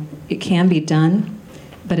 So it can be done,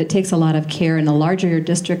 but it takes a lot of care, and the larger your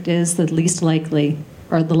district is, the least likely,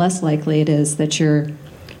 or the less likely it is that you're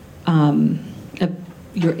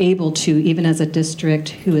able to, even as a district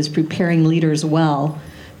who is preparing leaders well,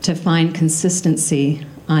 to find consistency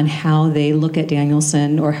on how they look at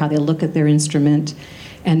Danielson or how they look at their instrument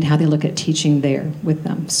and how they look at teaching there with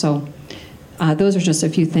them. So those are just a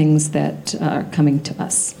few things that are coming to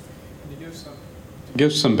us.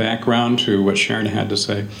 Give some background to what Sharon had to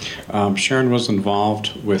say. Sharon was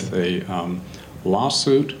involved with a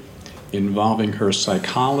lawsuit involving her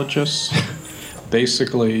psychologists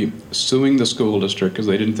basically suing the school district because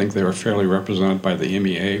they didn't think they were fairly represented by the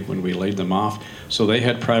MEA when we laid them off. So they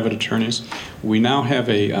had private attorneys. We now have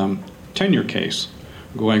a tenure case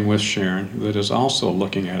going with Sharon that is also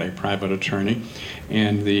looking at a private attorney.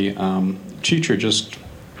 And the teacher just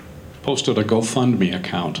posted a GoFundMe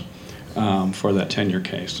account for that tenure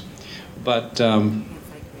case. But,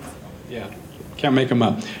 yeah, can't make them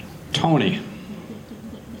up. Tony.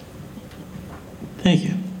 Thank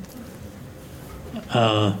you.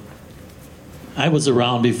 I was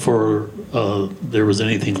around before there was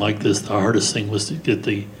anything like this. The hardest thing was to get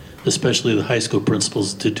especially the high school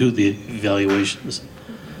principals to do the evaluations.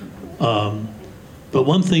 But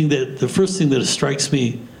the first thing that strikes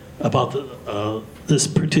me about this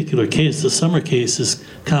particular case, the summer case, is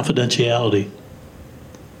confidentiality.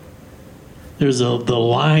 There's the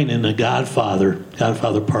line in The Godfather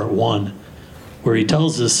Part 1, where he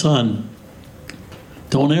tells his son,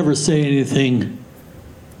 don't ever say anything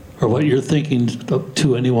or what you're thinking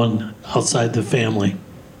to anyone outside the family.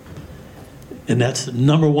 And that's the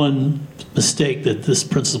number one mistake that this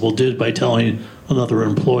principal did by telling another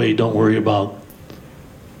employee, don't worry about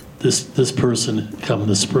this person come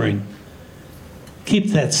the spring. keep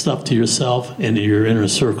that stuff to yourself and to your inner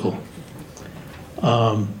circle.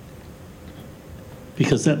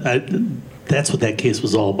 Because that's what that case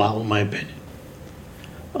was all about, in my opinion.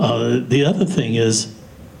 The other thing is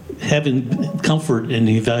having comfort in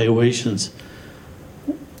evaluations.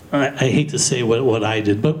 I hate to say what I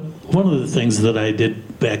did, but one of the things that I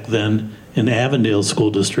did back then in Avondale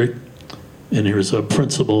School District, and there's a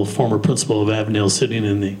principal, former principal of Avondale sitting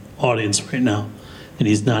in the audience right now, and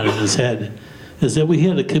he's nodding his head, is that we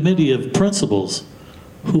had a committee of principals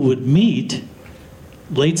who would meet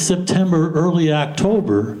late September, early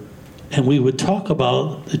October, and we would talk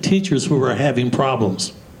about the teachers who were having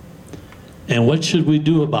problems and what should we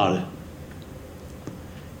do about it.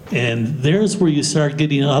 And there's where you start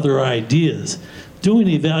getting other ideas. Doing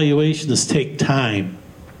evaluations take time.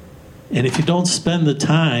 And if you don't spend the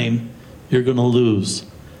time, you're going to lose.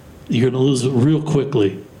 You're going to lose it real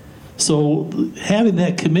quickly. So having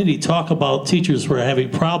that committee talk about teachers who are having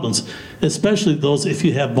problems, especially those if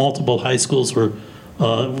you have multiple high schools, where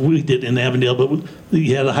we did in Avondale, but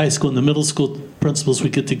you had a high school and the middle school principals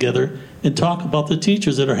would get together and talk about the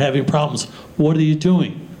teachers that are having problems. What are you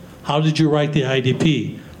doing? How did you write the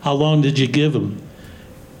IDP? How long did you give them?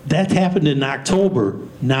 That happened in October,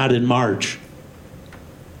 not in March.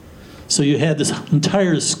 So you had this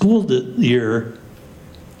entire school year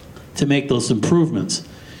to make those improvements.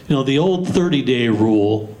 You know, the old 30-day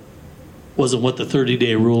rule wasn't what the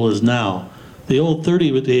 30-day rule is now. The old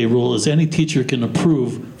 30-day rule is any teacher can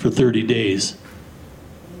approve for 30 days.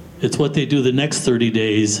 It's what they do the next 30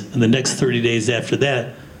 days and the next 30 days after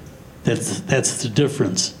that. That's the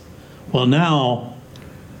difference. Well, now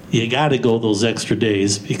you got to go those extra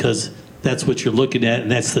days because that's what you're looking at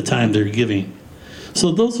and that's the time they're giving.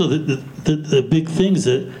 So those are the big things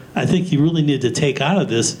that I think you really need to take out of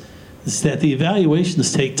this, is that the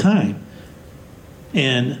evaluations take time.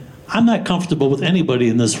 And I'm not comfortable with anybody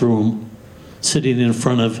in this room sitting in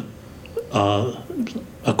front of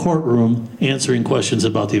a courtroom answering questions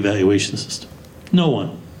about the evaluation system. No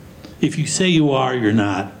one. If you say you are, you're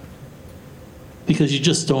not. Because you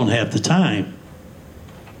just don't have the time.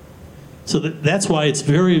 So that's why it's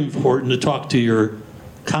very important to talk to your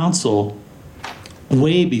counsel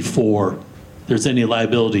way before there's any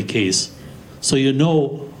liability case, so you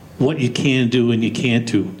know what you can do and you can't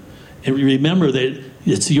do. And remember that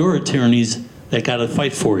it's your attorneys that got to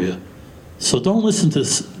fight for you. So don't listen to,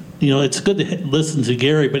 it's good to listen to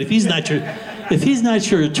Gary, but if he's not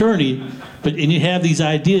your attorney, and you have these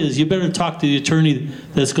ideas, you better talk to the attorney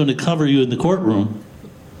that's going to cover you in the courtroom,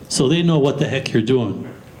 so they know what the heck you're doing.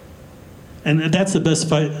 And that's the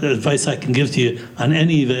best advice I can give to you on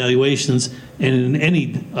any evaluations and in any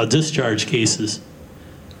discharge cases.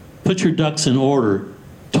 Put your ducks in order.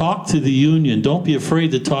 Talk to the union. Don't be afraid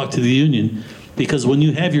to talk to the union, because when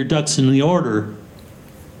you have your ducks in the order,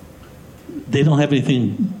 they don't have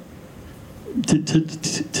anything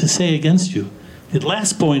to say against you. The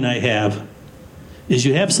last point I have is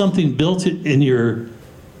you have something built in your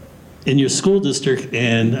school district,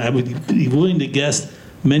 and I would be willing to guess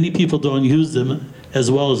many people don't use them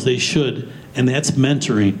as well as they should, and that's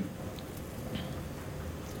mentoring.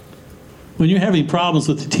 When you're having problems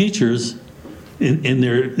with the teachers,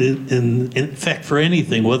 in fact, for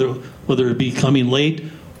anything, whether it be coming late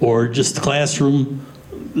or just classroom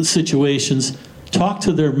situations, talk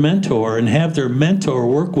to their mentor and have their mentor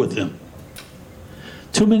work with them.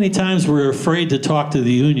 Too many times we're afraid to talk to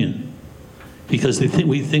the union because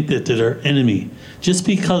we think that they're our enemy. Just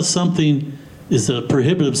because something is a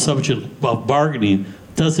prohibitive subject of bargaining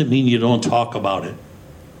doesn't mean you don't talk about it.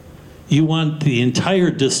 You want the entire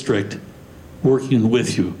district working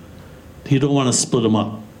with you. You don't want to split them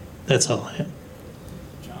up. That's all I have.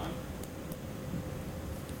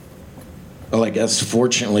 Well, I guess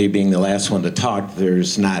fortunately, being the last one to talk,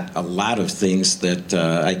 there's not a lot of things that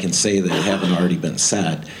I can say that haven't already been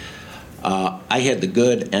said. I had the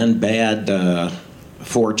good and bad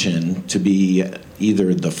fortune to be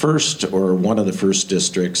either the first or one of the first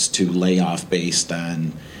districts to lay off based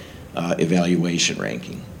on evaluation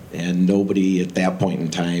ranking. And nobody at that point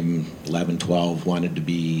in time, 11, 12, wanted to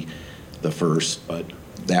be the first, but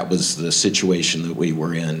that was the situation that we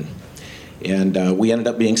were in. And we ended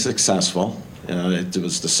up being successful. It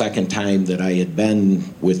was the second time that I had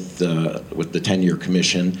been with the tenure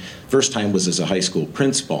commission. First time was as a high school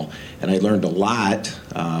principal, and I learned a lot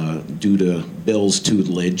due to Bill's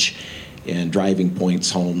tutelage and driving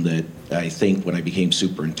points home that I think when I became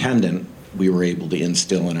superintendent, we were able to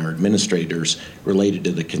instill in our administrators related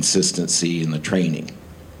to the consistency and the training.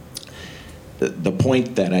 The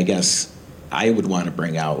point that I guess I would want to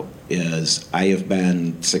bring out is I have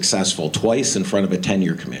been successful twice in front of a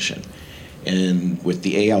tenure commission. And with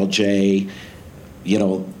the ALJ, you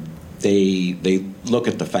know, they look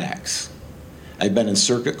at the facts. I've been in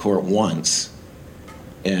circuit court once,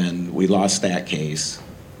 and we lost that case,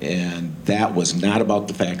 and that was not about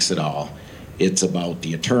the facts at all. It's about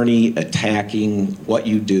the attorney attacking what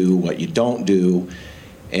you do, what you don't do,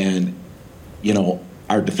 and, you know,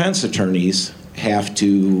 our defense attorneys have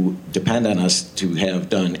to depend on us to have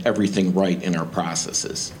done everything right in our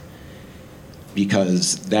processes,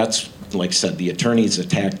 because that's, like I said, the attorneys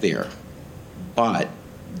attack there. But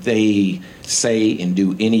they say and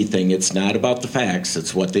do anything. It's not about the facts.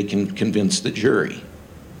 It's what they can convince the jury.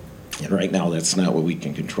 And right now, that's not what we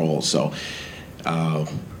can control. So,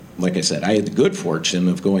 like I said, I had the good fortune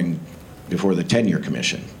of going before the Tenure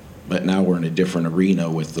Commission. But now we're in a different arena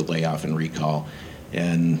with the layoff and recall.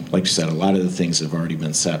 And like I said, a lot of the things have already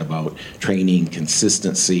been said about training,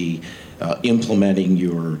 consistency, implementing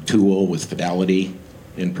your tool with fidelity,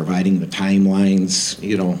 and providing the timelines.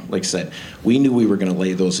 You know, like I said, we knew we were going to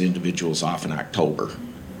lay those individuals off in October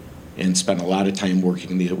and spent a lot of time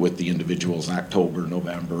working with the individuals October,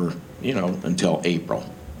 November, you know, until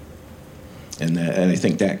April. And I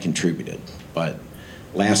think that contributed. But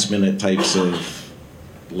last minute types of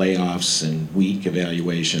layoffs and weak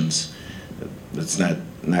evaluations, that's not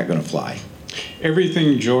going to fly.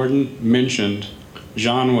 Everything Jordan mentioned,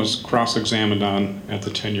 John was cross-examined on at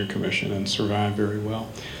the Tenure Commission and survived very well.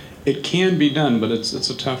 It can be done, but it's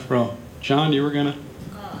a tough road. John, you were going to?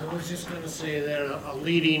 I was just going to say that a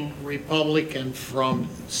leading Republican from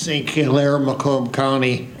St. Clair, Macomb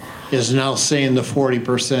County is now saying the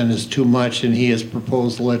 40% is too much, and he has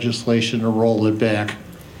proposed legislation to roll it back.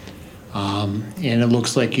 And it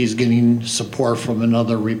looks like he's getting support from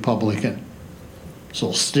another Republican.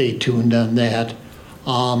 So stay tuned on that.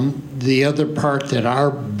 The other part that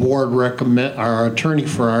our our attorney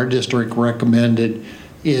for our district recommended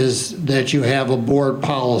is that you have a board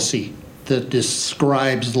policy that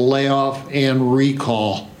describes layoff and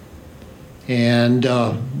recall. And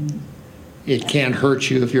it can't hurt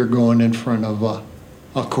you if you're going in front of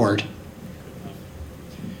a court.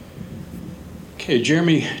 Okay,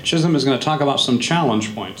 Jeremy Chisholm is going to talk about some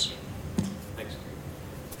challenge points. Thanks.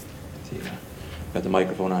 Got the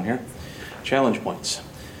microphone on here. Challenge points.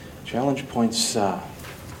 Challenge points sound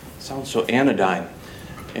so anodyne.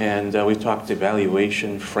 And we've talked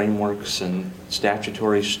evaluation frameworks and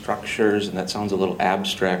statutory structures, and that sounds a little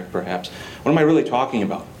abstract perhaps. What am I really talking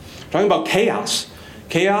about? I'm talking about chaos.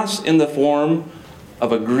 Chaos in the form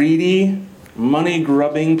of a greedy,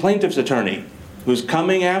 money-grubbing plaintiff's attorney who's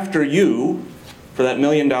coming after you for that $1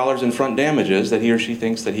 million in front damages that he or she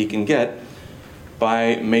thinks that he can get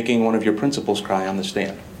by making one of your principals cry on the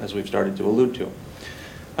stand, as we've started to allude to.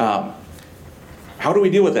 How do we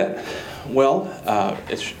deal with that? Well,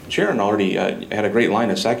 Sharon already had a great line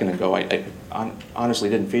a second ago. I honestly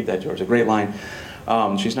didn't feed that to her. It's a great line.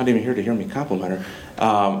 She's not even here to hear me compliment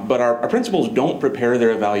her. But our principals don't prepare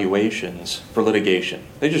their evaluations for litigation.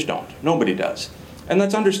 They just don't. Nobody does. And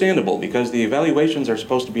that's understandable, because the evaluations are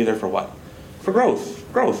supposed to be there for what? For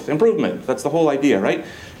growth, improvement. That's the whole idea, right?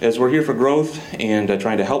 As we're here for growth and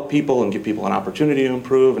trying to help people and give people an opportunity to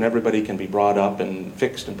improve, and everybody can be brought up and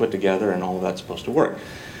fixed and put together, and all of that's supposed to work.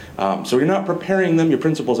 So you're not preparing them, your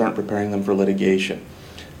principals aren't preparing them for litigation.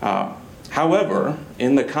 However,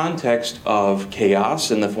 in the context of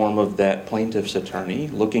chaos in the form of that plaintiff's attorney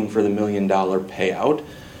looking for the $1 million payout,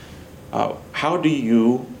 how do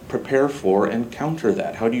you prepare for and counter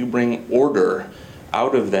that? How do you bring order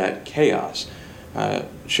out of that chaos?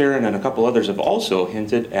 Sharon and a couple others have also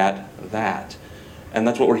hinted at that. And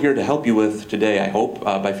that's what we're here to help you with today, I hope,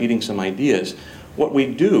 by feeding some ideas. What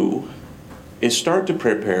we do is start to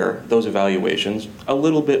prepare those evaluations a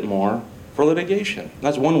little bit more for litigation.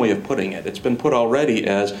 That's one way of putting it. It's been put already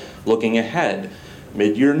as looking ahead,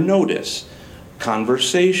 mid-year notice,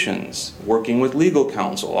 conversations, working with legal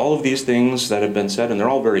counsel, all of these things that have been said, and they're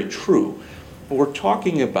all very true. What we're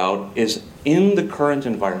talking about is in the current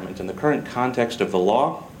environment, in the current context of the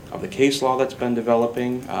law, of the case law that's been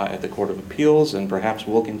developing at the Court of Appeals, and perhaps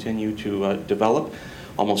will continue to develop,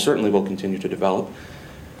 almost certainly will continue to develop.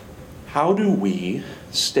 How do we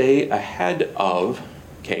stay ahead of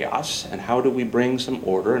chaos, and how do we bring some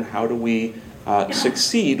order, and how do we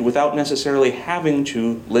succeed without necessarily having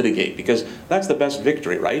to litigate? Because that's the best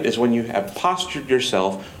victory, right? Is when you have postured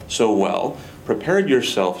yourself so well, prepared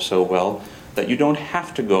yourself so well, that you don't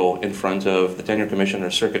have to go in front of the Tenure Commission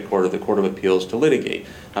or Circuit Court or the Court of Appeals to litigate.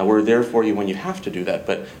 We're there for you when you have to do that.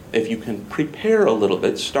 But if you can prepare a little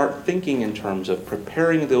bit, start thinking in terms of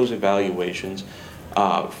preparing those evaluations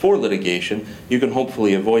for litigation, you can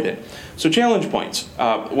hopefully avoid it. So challenge points.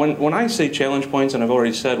 When I say challenge points, and I've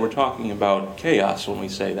already said we're talking about chaos when we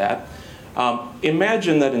say that,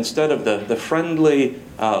 imagine that instead of the friendly,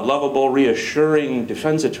 lovable, reassuring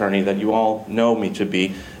defense attorney that you all know me to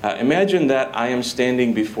be, imagine that I am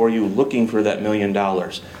standing before you looking for that $1 million.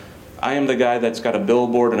 I am the guy that's got a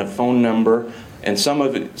billboard and a phone number, and some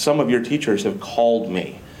of your teachers have called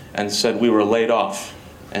me and said we were laid off,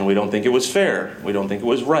 and we don't think it was fair, we don't think it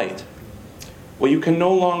was right. Well, you can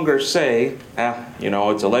no longer say,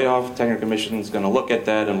 it's a layoff, tenure commission is going to look at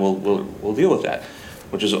that, and we'll deal with that,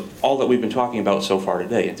 which is all that we've been talking about so far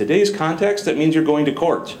today. In today's context, that means you're going to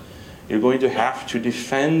court. You're going to have to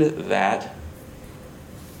defend that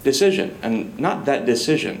decision, and not that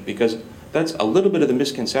decision, because that's a little bit of the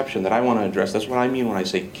misconception that I want to address. That's what I mean when I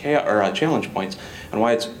say challenge points, and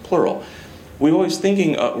why it's plural. We're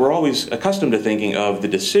always accustomed to thinking of the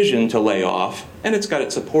decision to lay off, and it's got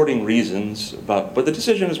its supporting reasons, but the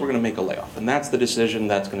decision is we're going to make a layoff, and that's the decision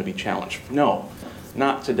that's going to be challenged. No,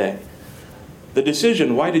 not today. The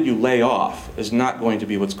decision, why did you lay off, is not going to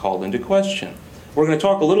be what's called into question. We're going to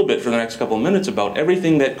talk a little bit for the next couple of minutes about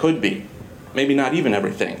everything that could be. Maybe not even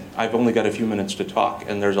everything. I've only got a few minutes to talk,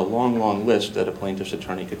 and there's a long, long list that a plaintiff's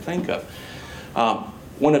attorney could think of.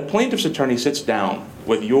 When a plaintiff's attorney sits down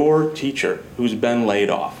with your teacher who's been laid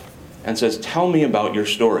off and says, tell me about your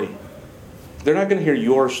story, they're not going to hear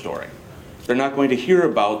your story. They're not going to hear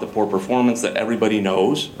about the poor performance that everybody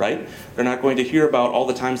knows, right? They're not going to hear about all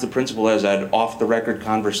the times the principal has had off-the-record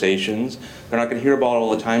conversations. They're not going to hear about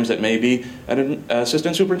all the times that maybe an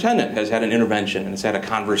assistant superintendent has had an intervention and has had a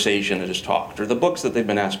conversation and has talked, or the books that they've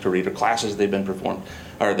been asked to read, or classes they've been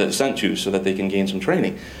sent to so that they can gain some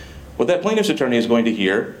training. What that plaintiff's attorney is going to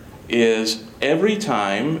hear is every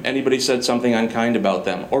time anybody said something unkind about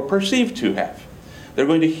them, or perceived to have, they're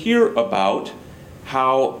going to hear about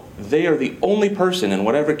how they are the only person in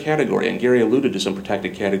whatever category, and Gary alluded to some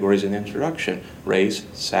protected categories in the introduction: race,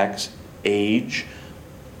 sex, age,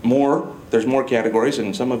 there's more categories,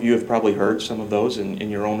 and some of you have probably heard some of those in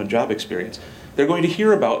your own job experience. They're going to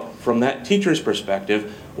hear about, from that teacher's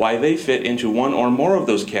perspective, why they fit into one or more of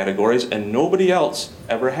those categories and nobody else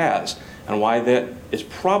ever has, and why that is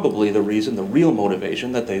probably the reason, the real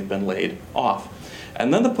motivation, that they've been laid off.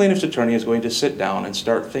 And then the plaintiff's attorney is going to sit down and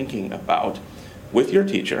start thinking about, with your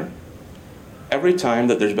teacher, every time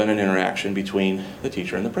that there's been an interaction between the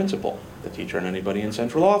teacher and the principal, the teacher and anybody in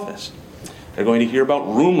central office. They're going to hear about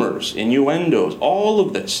rumors, innuendos, all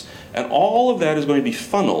of this. And all of that is going to be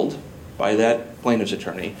funneled by that plaintiff's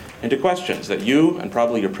attorney into questions that you and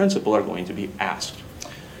probably your principal are going to be asked.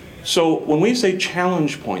 So when we say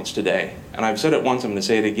challenge points today, and I've said it once, I'm going to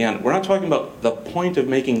say it again, we're not talking about the point of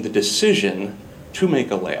making the decision to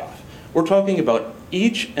make a layoff. We're talking about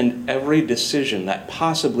each and every decision that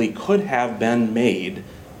possibly could have been made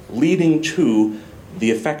leading to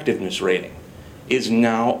the effectiveness rating is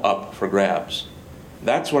now up for grabs.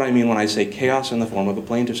 That's what I mean when I say chaos in the form of a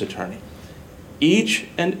plaintiff's attorney. Each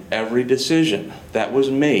and every decision that was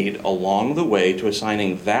made along the way to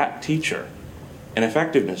assigning that teacher an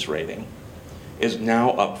effectiveness rating is now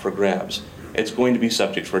up for grabs. It's going to be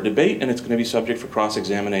subject for debate, and it's going to be subject for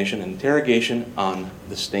cross-examination and interrogation on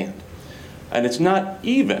the stand. And it's not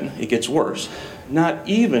even, it gets worse, not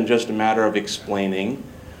even just a matter of explaining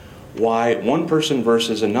why one person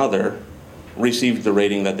versus another received the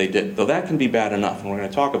rating that they did, though that can be bad enough, and we're going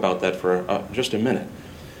to talk about that for just a minute.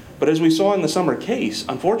 But as we saw in the summer case,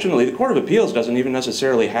 unfortunately, the Court of Appeals doesn't even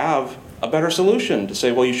necessarily have a better solution to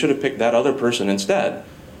say, well, you should have picked that other person instead.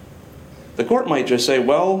 The court might just say,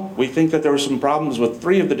 well, we think that there were some problems with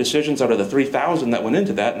 3 of the decisions out of the 3,000 that went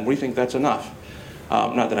into that, and we think that's enough.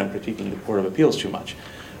 Not that I'm critiquing the Court of Appeals too much.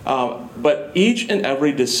 But each and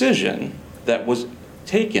every decision that was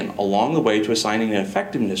taken along the way to assigning an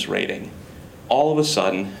effectiveness rating all of a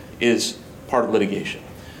sudden is part of litigation.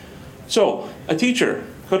 So a teacher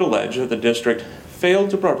could allege that the district failed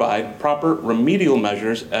to provide proper remedial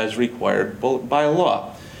measures as required by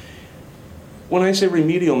law. When I say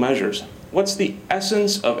remedial measures, what's the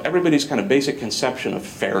essence of everybody's kind of basic conception of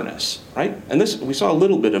fairness, right? And this, we saw a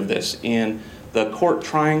little bit of this in the court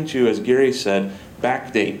trying to, as Gary said,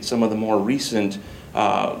 backdate some of the more recent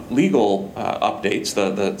legal updates,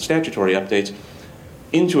 the statutory updates,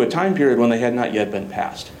 into a time period when they had not yet been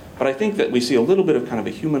passed. But I think that we see a little bit of kind of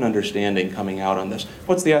a human understanding coming out on this.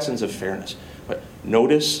 What's the essence of fairness? But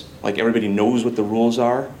notice, like everybody knows what the rules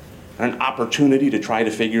are, and an opportunity to try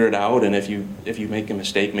to figure it out, and if you make a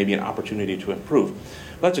mistake, maybe an opportunity to improve.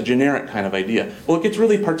 Well, that's a generic kind of idea. Well, it gets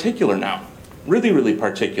really particular now, really, really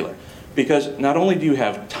particular, because not only do you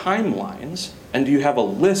have timelines, and do you have a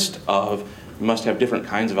list of You must have different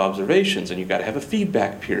kinds of observations, and you've got to have a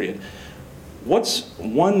feedback period. What's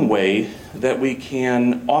one way that we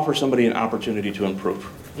can offer somebody an opportunity to improve?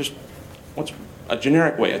 Just what's a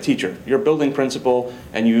generic way? A teacher, you're a building principal,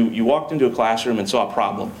 and you walked into a classroom and saw a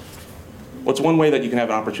problem. What's one way that you can have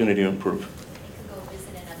an opportunity to improve? Go visit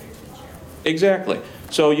another teacher. Exactly.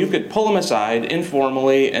 So you could pull them aside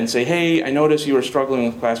informally and say, hey, I noticed you were struggling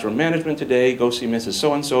with classroom management today. Go see Mrs.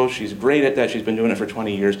 So-and-so. She's great at that. She's been doing it for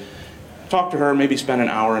 20 years. Talk to her, maybe spend an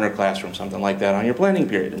hour in her classroom, something like that, on your planning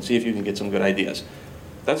period, and see if you can get some good ideas.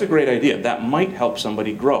 That's a great idea. That might help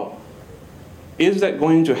somebody grow. Is that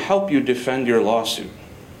going to help you defend your lawsuit?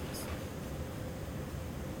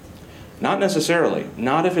 Not necessarily.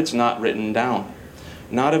 Not if it's not written down.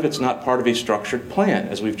 Not if it's not part of a structured plan,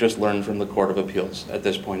 as we've just learned from the Court of Appeals at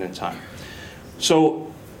this point in time.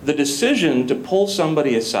 So the decision to pull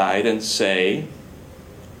somebody aside and say,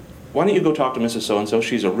 why don't you go talk to Mrs. So-and-so?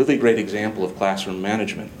 She's a really great example of classroom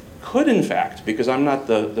management. Could, in fact, because I'm not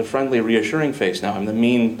the friendly, reassuring face now, I'm the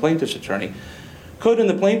mean plaintiff's attorney, could, in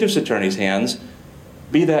the plaintiff's attorney's hands,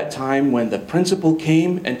 be that time when the principal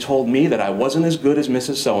came and told me that I wasn't as good as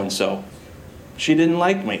Mrs. So-and-so. She didn't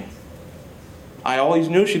like me. I always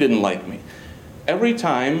knew she didn't like me. Every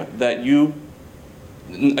time that you,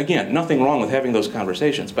 again, nothing wrong with having those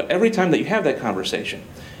conversations, but every time that you have that conversation,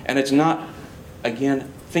 and it's not, again,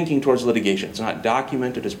 thinking towards litigation, it's not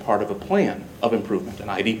documented as part of a plan of improvement, an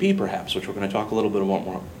IDP perhaps, which we're going to talk a little bit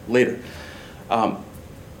more later,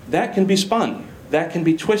 that can be spun. That can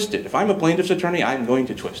be twisted. If I'm a plaintiff's attorney, I'm going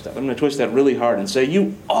to twist that. I'm going to twist that really hard and say,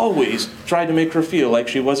 you always tried to make her feel like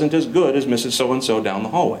she wasn't as good as Mrs. So-and-so down the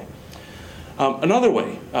hallway. Another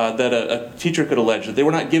way that a teacher could allege that they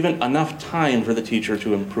were not given enough time for the teacher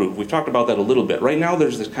to improve. We've talked about that a little bit. Right now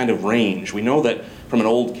there's this kind of range. We know that from an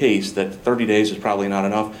old case that 30 days is probably not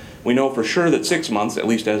enough. We know for sure that 6 months, at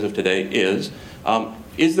least as of today, is.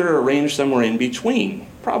 Is there a range somewhere in between?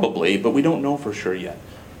 Probably, but we don't know for sure yet.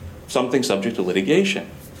 Something subject to litigation.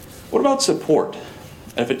 What about support?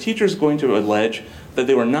 If a teacher is going to allege that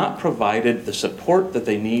they were not provided the support that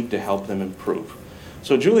they need to help them improve.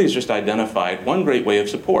 So Julie has just identified one great way of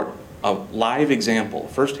support, a live example, a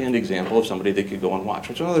first-hand example of somebody they could go and watch,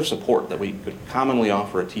 which is another support that we could commonly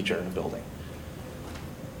offer a teacher in a building.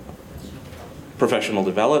 Professional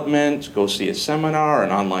development, go see a seminar, an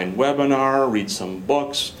online webinar, read some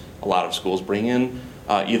books. A lot of schools bring in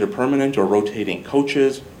either permanent or rotating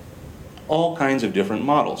coaches, all kinds of different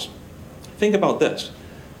models. Think about this.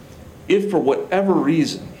 If for whatever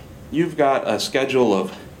reason you've got a schedule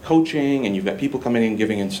of coaching and you've got people coming in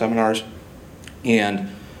giving in seminars, and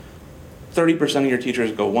 30% of your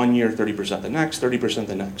teachers go 1 year, 30% the next, 30%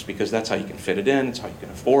 the next, because that's how you can fit it in, it's how you can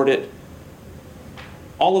afford it.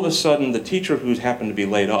 All of a sudden, the teacher who's happened to be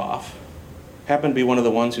laid off happened to be one of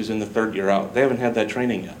the ones who's in the third year out. They haven't had that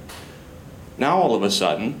training yet. Now all of a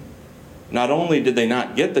sudden, not only did they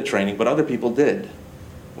not get the training, but other people did.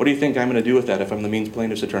 What do you think I'm going to do with that if I'm the means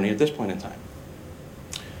plaintiff's attorney at this point in time?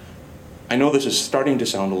 I know this is starting to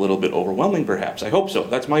sound a little bit overwhelming, perhaps. I hope so.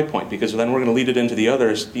 That's my point, because then we're going to lead it into the other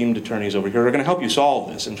esteemed attorneys over here who are going to help you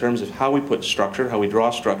solve this in terms of how we put structure, how we draw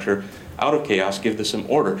structure out of chaos, give this some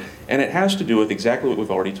order. And it has to do with exactly what we've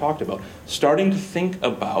already talked about. Starting to think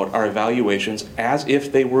about our evaluations as if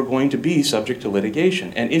they were going to be subject to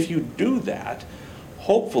litigation. And if you do that,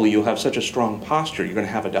 hopefully you'll have such a strong posture. You're going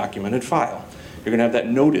to have a documented file. You're going to have that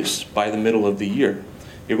notice by the middle of the year.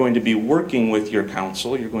 You're going to be working with your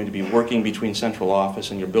counsel. You're going to be working between central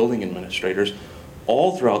office and your building administrators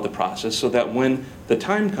all throughout the process so that when the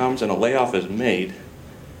time comes and a layoff is made,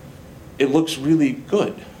 it looks really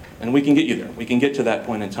good. And we can get you there. We can get to that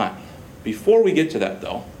point in time. Before we get to that,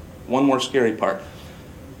 though, one more scary part.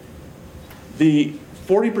 The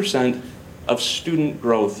 40% of student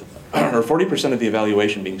growth, or 40% of the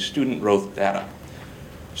evaluation being student growth data.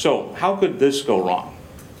 So how could this go wrong?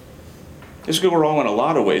 This could go wrong in a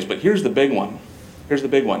lot of ways, but here's the big one. Here's the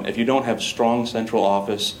big one. If you don't have strong central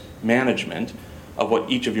office management of what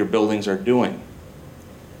each of your buildings are doing.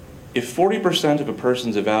 If 40% of a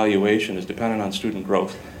person's evaluation is dependent on student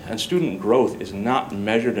growth, and student growth is not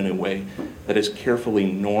measured in a way that is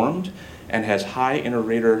carefully normed and has high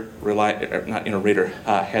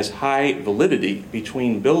has high validity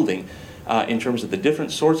between building in terms of the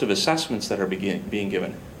different sorts of assessments that are being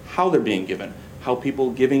given, how they're being given, how people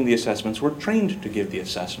giving the assessments were trained to give the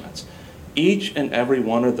assessments. Each and every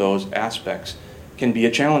one of those aspects can be a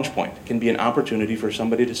challenge point, can be an opportunity for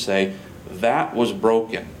somebody to say, that was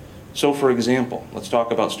broken. So for example, let's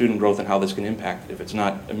talk about student growth and how this can impact it if it's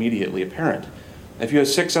not immediately apparent. If you have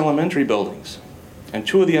 6 elementary buildings, and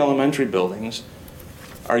 2 of the elementary buildings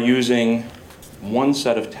are using one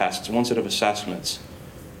set of tests, one set of assessments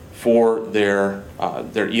for their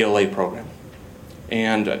ELA program.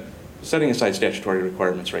 And setting aside statutory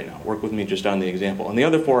requirements right now, work with me just on the example. And the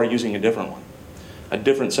other 4 are using a different one, a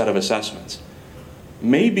different set of assessments.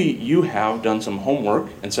 Maybe you have done some homework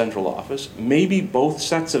in central office. Maybe both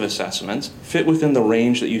sets of assessments fit within the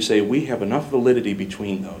range that you say we have enough validity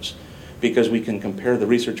between those, because we can compare the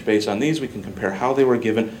research based on these, we can compare how they were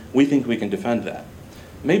given, we think we can defend that.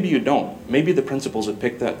 Maybe you don't. Maybe the principals have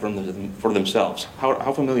picked that for themselves.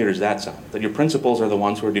 How familiar does that sound? That your principals are the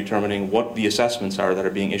ones who are determining what the assessments are that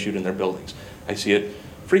are being issued in their buildings. I see it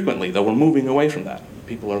frequently, though we're moving away from that.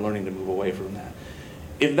 People are learning to move away from that.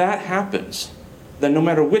 If that happens, then no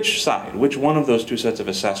matter which side, which one of those 2 sets of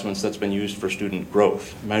assessments that's been used for student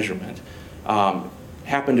growth measurement,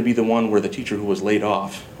 happened to be the one where the teacher who was laid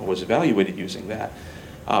off was evaluated using that,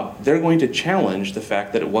 they're going to challenge the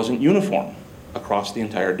fact that it wasn't uniform across the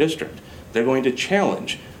entire district. They're going to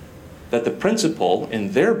challenge that the principal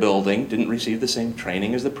in their building didn't receive the same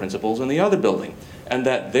training as the principals in the other building, and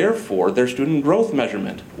that therefore their student growth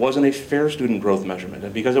measurement wasn't a fair student growth measurement.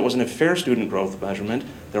 And because it wasn't a fair student growth measurement,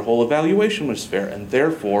 their whole evaluation was fair, and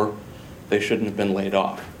therefore they shouldn't have been laid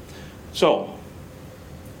off. So,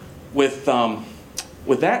 with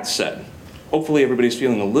that said, hopefully everybody's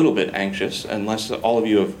feeling a little bit anxious, unless all of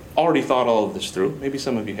you have already thought all of this through. Maybe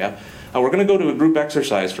some of you have. We're going to go to a group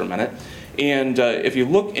exercise for a minute. And if you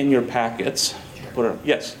look in your packets,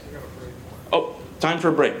 yes? Oh, time for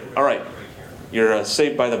a break. All right. You're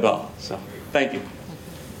saved by the bell. So, thank you.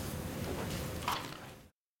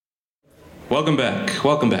 Welcome back.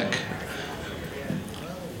 Welcome back.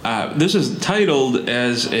 This is titled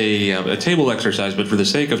as a table exercise, but for the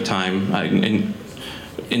sake of time,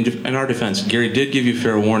 in our defense, Gary did give you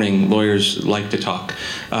fair warning. Lawyers like to talk.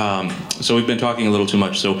 So we've been talking a little too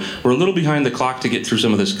much. So we're a little behind the clock to get through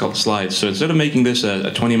some of this slides. So instead of making this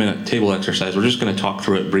a 20-minute table exercise, we're just going to talk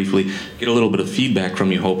through it briefly, get a little bit of feedback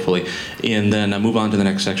from you, hopefully, and then move on to the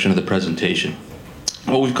next section of the presentation.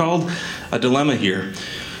 What we've called a dilemma here.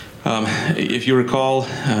 If you recall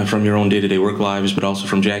from your own day-to-day work lives, but also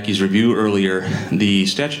from Jackie's review earlier, the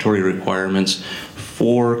statutory requirements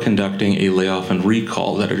for conducting a layoff and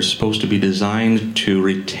recall that are supposed to be designed to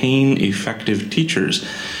retain effective teachers,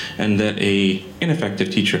 and that an ineffective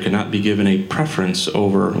teacher cannot be given a preference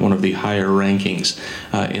over one of the higher rankings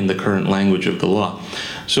in the current language of the law.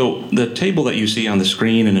 So the table that you see on the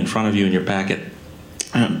screen and in front of you in your packet,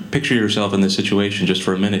 picture yourself in this situation just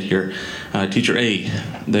for a minute here. Teacher A,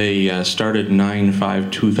 they started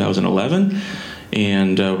 9/5/2011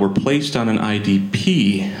 and were placed on an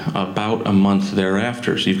IDP about a month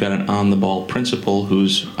thereafter. So you've got an on-the-ball principal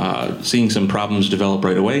who's seeing some problems develop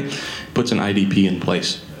right away, puts an IDP in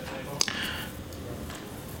place.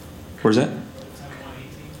 Where's that?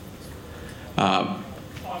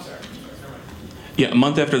 Yeah, a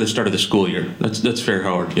month after the start of the school year. That's fair,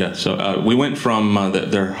 Howard. Yeah. So we went from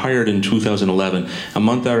they're hired in 2011. A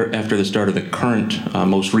month after the start of the current,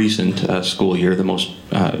 most recent school year,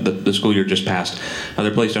 the school year just passed,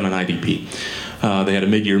 they're placed on an IDP. They had a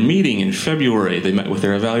mid-year meeting in February. They met with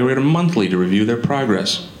their evaluator monthly to review their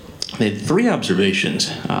progress. They had 3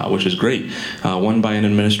 observations, which is great. One by an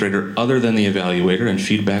administrator other than the evaluator, and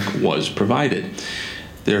feedback was provided.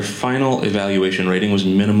 Their final evaluation rating was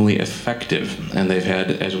minimally effective, and they've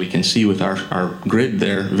had, as we can see with our grid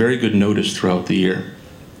there, very good notice throughout the year.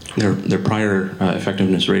 Their prior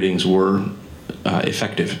effectiveness ratings were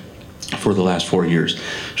effective for the last 4 years,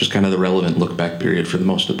 which is kind of the relevant look-back period for the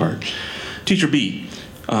most part. Teacher B,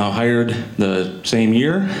 hired the same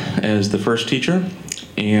year as the first teacher,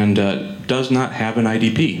 and does not have an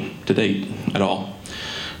IDP to date at all.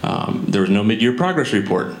 There was no mid-year progress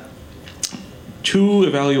report. 2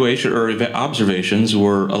 evaluation or observations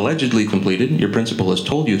were allegedly completed. Your principal has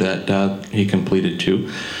told you that he completed 2,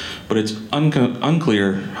 but it's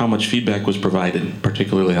unclear how much feedback was provided,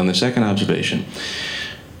 particularly on the second observation.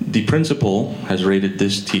 The principal has rated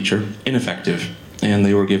this teacher ineffective, and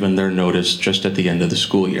they were given their notice just at the end of the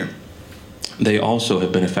school year. They also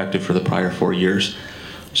have been effective for the prior 4 years.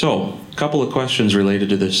 So, a couple of questions related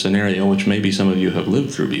to this scenario, which maybe some of you have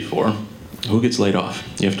lived through before. Who gets laid off?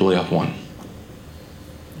 You have to lay off one.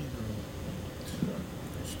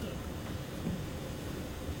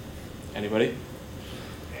 Anybody?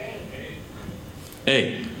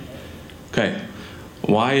 A. Okay.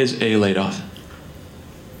 Why is A laid off?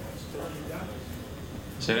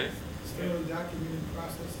 Say it.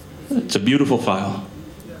 It's a beautiful file.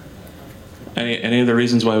 Any other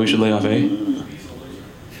reasons why we should lay off A?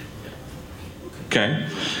 Okay.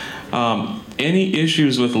 Any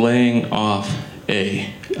issues with laying off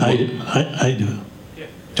A? I do.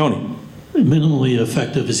 Tony? minimally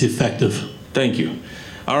effective is effective. Thank you.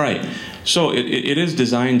 All right. So it is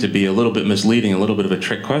designed to be a little bit misleading, a little bit of a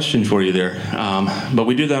trick question for you there. But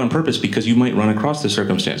we do that on purpose because you might run across the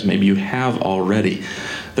circumstance. Maybe you have already.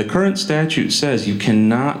 The current statute says you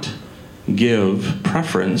cannot give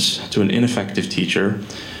preference to an ineffective teacher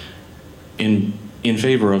in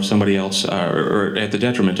favor of somebody else, or at the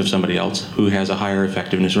detriment of somebody else who has a higher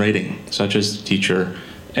effectiveness rating, such as teacher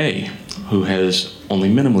A, who has only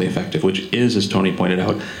minimally effective, which is, as Tony pointed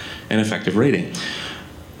out, an effective rating.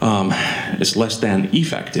 It's less than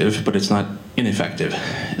effective, but it's not ineffective.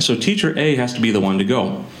 So teacher A has to be the one to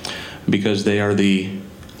go because they are the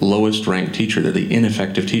lowest ranked teacher. They're the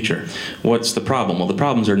ineffective teacher. What's the problem? Well, the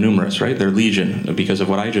problems are numerous, right? They're legion because of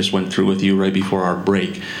what I just went through with you right before our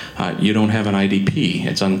break. You don't have an IDP.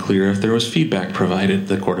 It's unclear if there was feedback provided.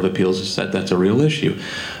 The Court of Appeals has said that's a real issue.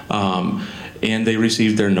 And they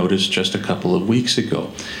received their notice just a couple of weeks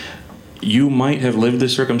ago. You might have lived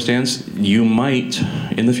this circumstance. You might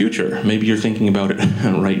in the future. Maybe you're thinking about it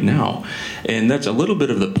right now. And that's a little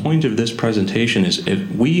bit of the point of this presentation is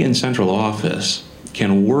if we in central office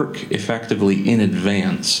can work effectively in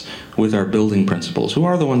advance with our building principals, who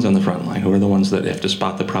are the ones on the front line, who are the ones that have to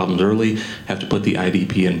spot the problems early, have to put the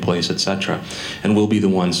IDP in place, etc. And we'll be the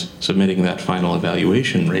ones submitting that final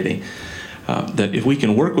evaluation rating. That if we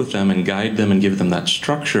can work with them and guide them and give them that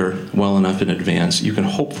structure well enough in advance, you can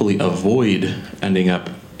hopefully avoid ending up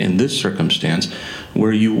in this circumstance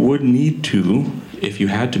where you would need to, if you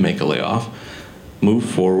had to make a layoff, move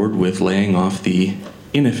forward with laying off the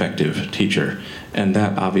ineffective teacher. And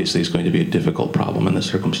that obviously is going to be a difficult problem in this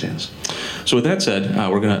circumstance. So with that said,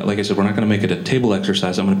 we're going to, like I said, we're not going to make it a table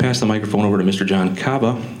exercise. I'm going to pass the microphone over to Mr. John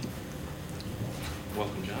Cava.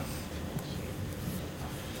 Welcome, John.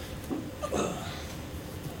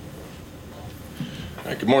 All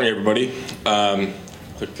right, good morning, everybody.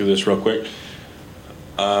 Click through this real quick.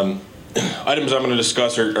 Items I'm going to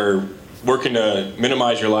discuss are working to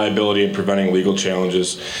minimize your liability and preventing legal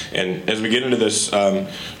challenges. And as we get into this,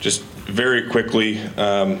 just very quickly,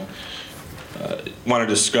 want to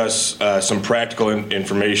discuss some practical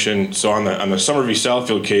information. So on the Summer v.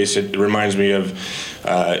 Southfield case, it reminds me of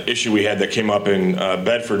issue we had that came up in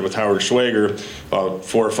Bedford with Howard Schwager about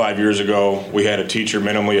 4 or 5 years ago. We had a teacher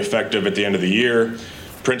minimally effective at the end of the year.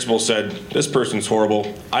 Principal said, this person's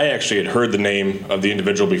horrible. I actually had heard the name of the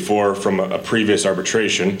individual before from a previous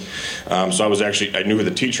arbitration. So I knew who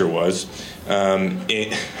the teacher was.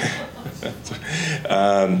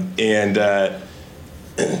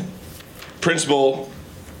 Principal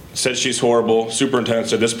said she's horrible. Superintendent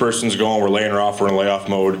said this person's going, we're laying her off, we're in layoff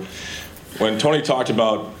mode. When Tony talked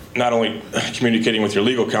about not only communicating with your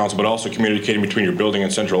legal counsel, but also communicating between your building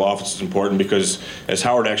and central office is important because as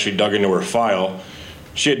Howard actually dug into her file,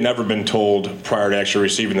 she had never been told prior to actually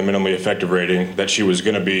receiving the minimally effective rating that she was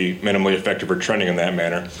going to be minimally effective or trending in that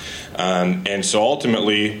manner. And so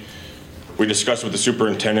ultimately, we discussed with the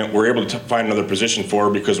superintendent, we're able to find another position for her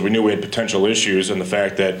because we knew we had potential issues and the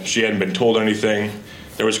fact that she hadn't been told anything.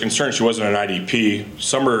 There was concern she wasn't an IDP.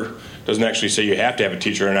 Summer doesn't actually say you have to have a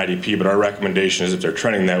teacher on an IDP, but our recommendation is if they're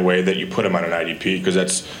trending that way that you put them on an IDP because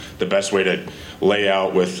that's the best way to lay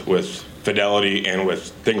out with fidelity and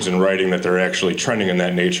with things in writing that they're actually trending in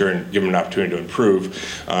that nature and give them an opportunity to improve.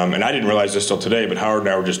 And I didn't realize this till today, but Howard and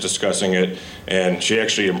I were just discussing it, and she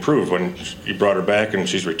actually improved when you brought her back, and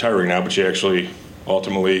she's retiring now, but she actually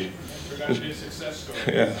ultimately... We're going to be a success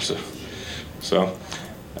story. Yeah, so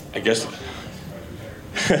I guess...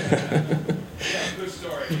 Yeah, good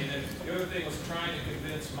story. And the other thing was trying to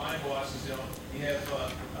convince my bosses, you have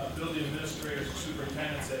building administrators and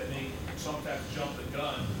superintendents that may sometimes jump the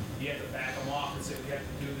gun. You have to back them off and say, we have to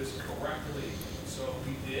do this correctly. So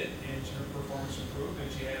we did, and her performance improved,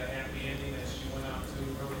 and she had a happy ending as she went out to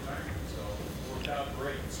her retirement. So it worked out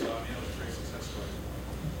great. So, it was a great success story.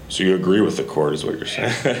 So you agree with the court is what you're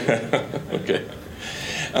saying? Okay.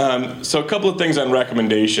 So a couple of things on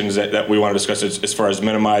recommendations that we want to discuss as far as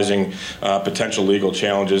minimizing potential legal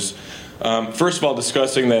challenges. First of all,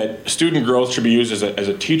 discussing that student growth should be used as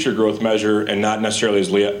a teacher growth measure and not necessarily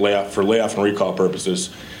as layoff and recall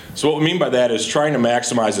purposes. So what we mean by that is trying to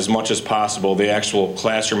maximize as much as possible the actual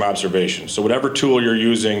classroom observation. So whatever tool you're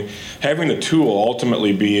using, having the tool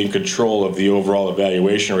ultimately be in control of the overall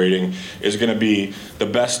evaluation rating is going to be the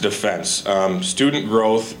best defense. Student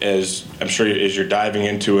growth, as I'm sure as you're diving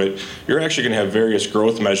into it, you're actually going to have various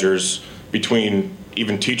growth measures between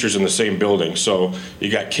even teachers in the same building. So you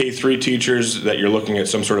got K-3 teachers that you're looking at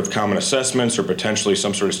some sort of common assessments or potentially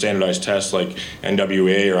some sort of standardized tests like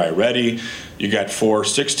NWA or iReady. You got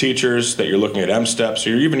 4-6 teachers that you're looking at M-STEP. So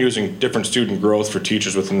you're even using different student growth for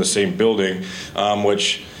teachers within the same building,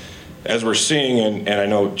 which as we're seeing, and I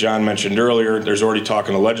know John mentioned earlier, there's already talk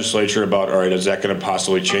in the legislature about, all right, is that going to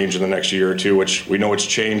possibly change in the next year or two, which we know it's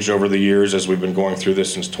changed over the years as we've been going through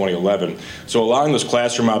this since 2011. So allowing those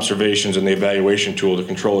classroom observations and the evaluation tool to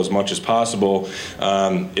control as much as possible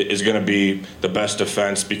is going to be the best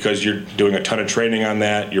defense, because you're doing a ton of training on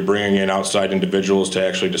that. You're bringing in outside individuals to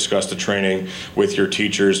actually discuss the training with your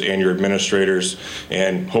teachers and your administrators,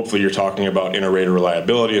 and hopefully you're talking about inter-rater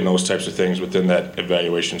reliability and those types of things within that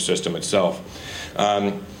evaluation system itself.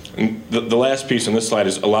 The last piece on this slide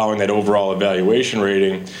is allowing that overall evaluation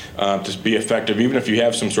rating to be effective, even if you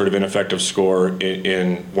have some sort of ineffective score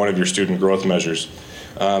in one of your student growth measures.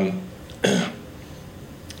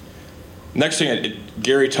 Next thing,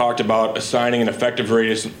 Gary talked about assigning an effective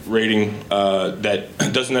rating that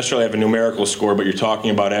doesn't necessarily have a numerical score, but you're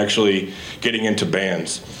talking about actually getting into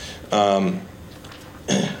bands.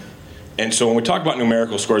 And so when we talk about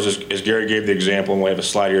numerical scores, as Gary gave the example, and we'll have a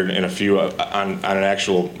slide here in a few on an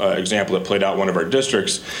actual example that played out in one of our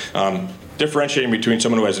districts, differentiating between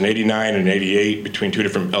someone who has an 89 and an 88 between two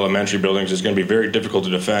different elementary buildings is going to be very difficult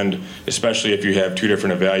to defend, especially if you have two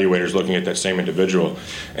different evaluators looking at that same individual.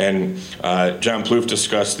 And John Plouffe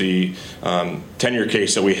discussed the tenure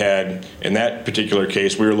case that we had. In that particular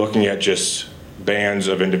case, we were looking at just bands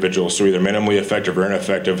of individuals, so either minimally effective or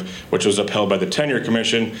ineffective, which was upheld by the Tenure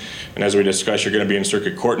Commission. And as we discussed, you're going to be in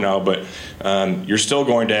circuit court now, but you're still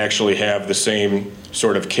going to actually have the same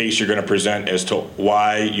sort of case you're going to present as to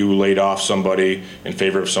why you laid off somebody in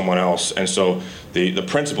favor of someone else. And so the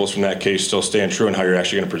principles from that case still stand true in how you're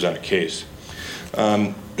actually going to present a case.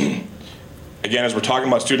 Again, as we're talking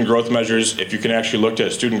about student growth measures, if you can actually look at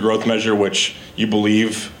a student growth measure which you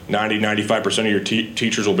believe 90-95% of your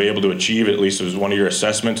teachers will be able to achieve, at least as one of your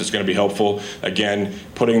assessments, it's going to be helpful. Again,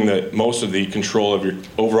 putting most of the control of your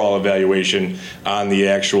overall evaluation on the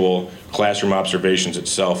actual classroom observations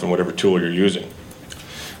itself and whatever tool you're using.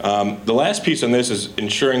 The last piece on this is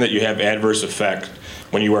ensuring that you have adverse effect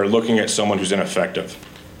when you are looking at someone who's ineffective.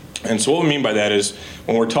 And so what we mean by that is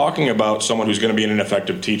when we're talking about someone who's going to be an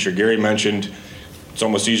ineffective teacher, Gary mentioned it's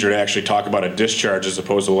almost easier to actually talk about a discharge as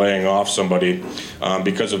opposed to laying off somebody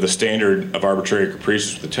because of the standard of arbitrary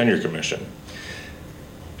caprices with the Tenure Commission.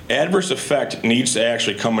 Adverse effect needs to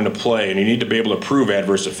actually come into play, and you need to be able to prove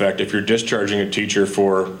adverse effect if you're discharging a teacher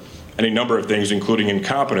for any number of things, including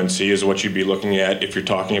incompetency is what you'd be looking at if you're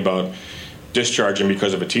talking about discharging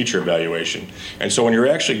because of a teacher evaluation. And so when you're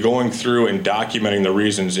actually going through and documenting the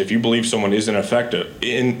reasons, if you believe someone is ineffective,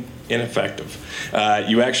 you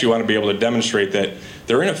actually want to be able to demonstrate that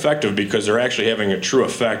they're ineffective because they're actually having a true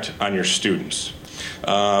effect on your students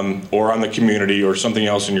or on the community or something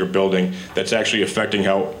else in your building that's actually affecting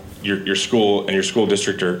how your school and your school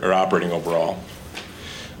district are operating overall.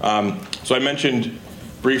 So I mentioned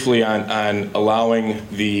briefly on allowing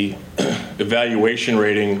the evaluation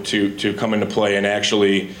rating to come into play and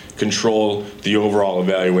actually control the overall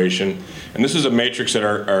evaluation. And this is a matrix that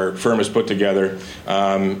our firm has put together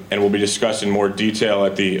and will be discussed in more detail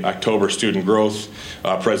at the October student growth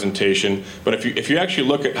presentation. But if you actually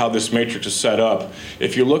look at how this matrix is set up,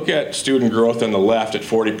 if you look at student growth on the left at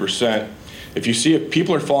 40%, if you see if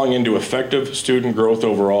people are falling into effective student growth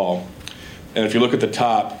overall, and if you look at the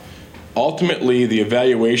top, ultimately, the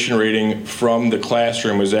evaluation rating from the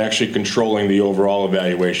classroom is actually controlling the overall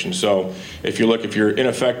evaluation. So, if you're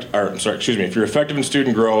effective in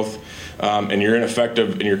student growth and you're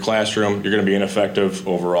ineffective in your classroom, you're going to be ineffective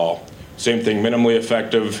overall. Same thing, minimally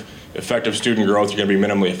effective student growth, you're going to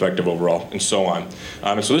be minimally effective overall, and so on.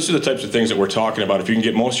 And so, this is the types of things that we're talking about. If you can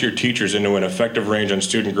get most of your teachers into an effective range on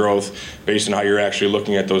student growth based on how you're actually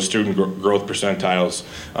looking at those student growth percentiles,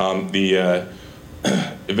 the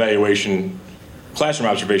evaluation, classroom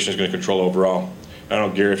observation is going to control overall. I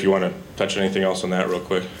don't know, Gary, if you want to touch on anything else on that real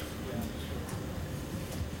quick.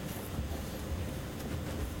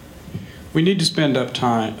 We need to spend up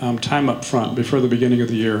time up front before the beginning of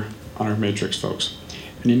the year on our matrix, folks.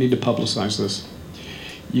 And you need to publicize this.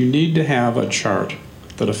 You need to have a chart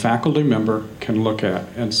that a faculty member can look at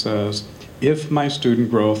and says, if my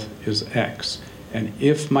student growth is X, and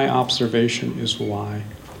if my observation is Y,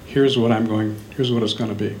 here's what it's going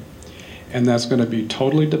to be. And that's going to be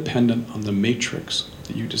totally dependent on the matrix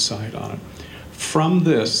that you decide on it. From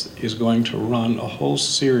this is going to run a whole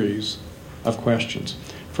series of questions.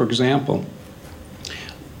 For example,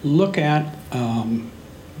 look at,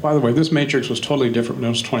 by the way, this matrix was totally different when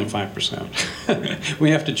it was 25%.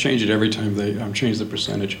 We have to change it every time they change the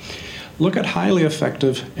percentage. Look at highly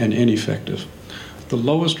effective and ineffective. The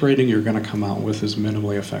lowest rating you're going to come out with is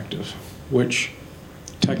minimally effective, which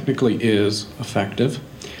technically is effective.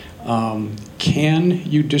 Can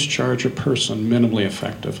you discharge a person minimally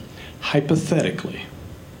effective? Hypothetically,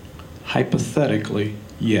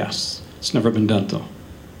 yes. It's never been done though,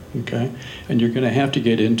 okay? And you're going to have to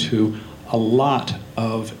get into a lot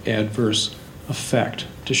of adverse effect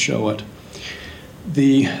to show it.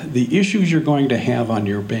 The issues you're going to have on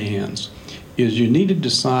your bands is you need to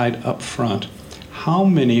decide up front how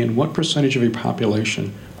many and what percentage of your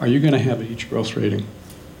population are you going to have at each growth rating,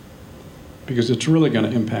 because it's really going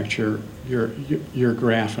to impact your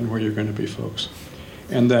graph and where you're going to be, folks.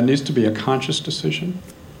 And that needs to be a conscious decision.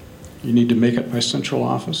 You need to make it by central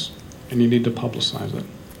office, and you need to publicize it.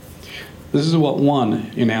 This is what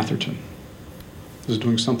won in Atherton. This is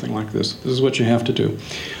doing something like this. This is what you have to do.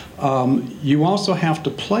 You also have to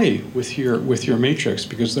play with your matrix,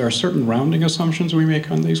 because there are certain rounding assumptions we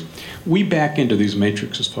make on these. We back into these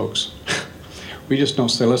matrices, folks. We just don't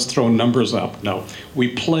say, let's throw numbers up. No, we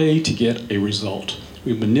play to get a result.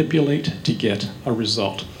 We manipulate to get a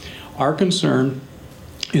result. Our concern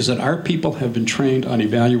is that our people have been trained on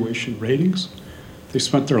evaluation ratings. They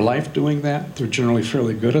spent their life doing that. They're generally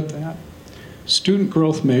fairly good at that. Student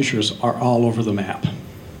growth measures are all over the map.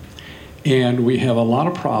 And we have a lot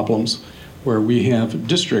of problems where we have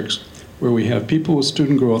districts where we have people with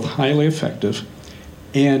student growth highly effective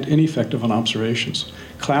and ineffective on observations.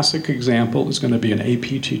 Classic example is going to be an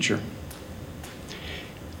AP teacher.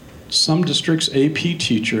 Some districts' AP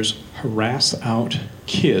teachers harass out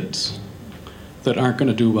kids that aren't going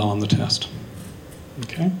to do well on the test.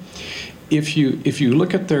 Okay? If you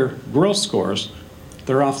look at their growth scores,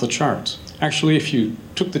 they're off the charts. Actually, if you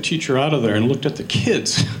took the teacher out of there and looked at the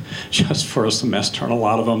kids just for a semester, and a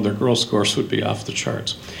lot of them, their growth scores would be off the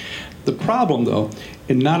charts. The problem, though,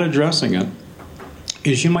 in not addressing it,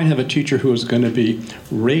 is you might have a teacher who is going to be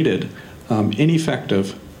rated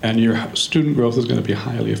ineffective, and your student growth is going to be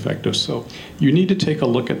highly effective. So you need to take a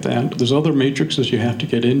look at that. There's other matrices you have to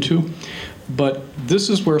get into, but this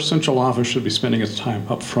is where central office should be spending its time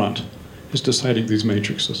up front, is deciding these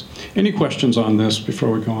matrices. Any questions on this before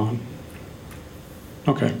we go on?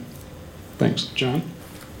 Okay, thanks. John?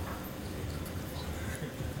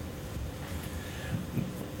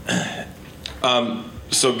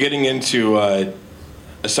 So getting into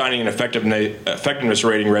assigning an effectiveness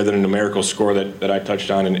rating rather than a numerical score that I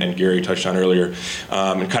touched on and Gary touched on earlier,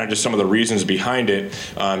 and kind of just some of the reasons behind it,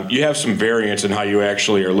 you have some variance in how you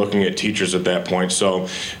actually are looking at teachers at that point. So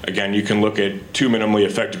again, you can look at 2 minimally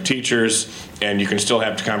effective teachers, and you can still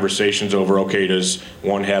have conversations over, okay, does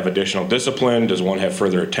one have additional discipline? Does one have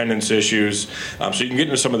further attendance issues? So you can get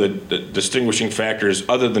into some of the distinguishing factors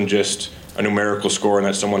other than just a numerical score and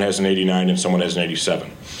that someone has an 89 and someone has an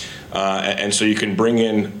 87. And so you can bring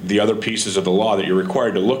in the other pieces of the law that you're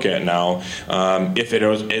required to look at now, if it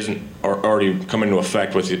isn't already come into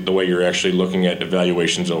effect with the way you're actually looking at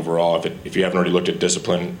evaluations overall, if you haven't already looked at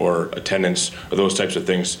discipline or attendance or those types of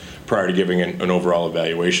things prior to giving an overall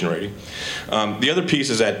evaluation rating. The other piece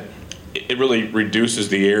is that it really reduces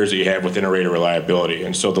the errors that you have within a rate of reliability.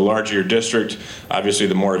 And so the larger your district, obviously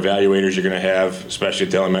the more evaluators you're going to have, especially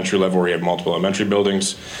at the elementary level where you have multiple elementary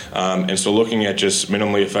buildings. And so looking at just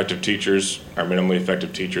minimally effective teachers, are minimally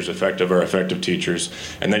effective teachers effective or effective teachers,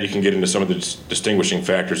 and then you can get into some of the distinguishing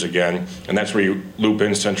factors again. And that's where you loop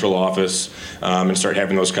in central office and start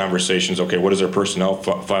having those conversations. Okay, what does our personnel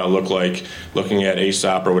file look like? Looking at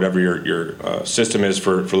ASOP or whatever your system is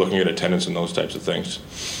for looking at attendance and those types of things.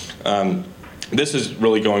 This is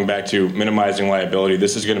really going back to minimizing liability.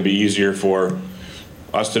 This is going to be easier for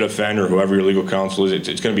us to defend, or whoever your legal counsel is.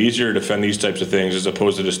 It's going to be easier to defend these types of things as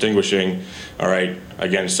opposed to distinguishing, all right,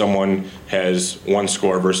 again, someone has one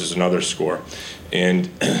score versus another score. And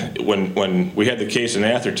when we had the case in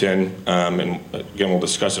Atherton, and again, we'll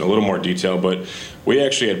discuss it in a little more detail, but we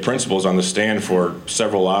actually had principals on the stand for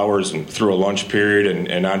several hours and through a lunch period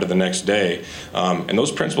and on to the next day. And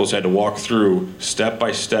those principals had to walk through step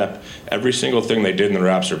by step every single thing they did in their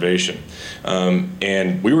observation.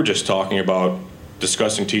 And we were just talking about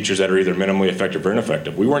discussing teachers that are either minimally effective or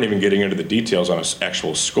ineffective. We weren't even getting into the details on an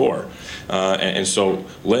actual score. And so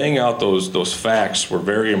laying out those facts were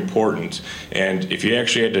very important. And if you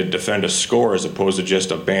actually had to defend a score as opposed to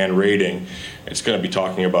just a band rating, it's going to be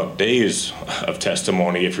talking about days of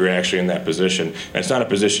testimony if you're actually in that position. And it's not a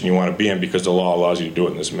position you want to be in because the law allows you to do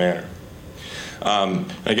it in this manner.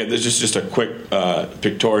 Again, this is just a quick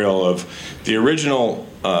pictorial of the original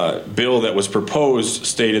bill that was proposed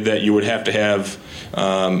stated that you would have to have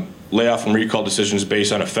layoff and recall decisions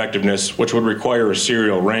based on effectiveness, which would require a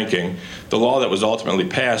serial ranking. The law that was ultimately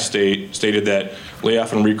passed stated that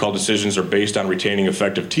layoff and recall decisions are based on retaining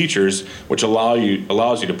effective teachers, which allows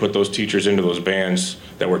you to put those teachers into those bands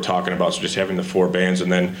that we're talking about. So just having the 4 bands and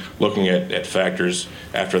then looking at factors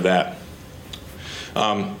after that.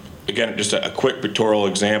 again, just a quick pictorial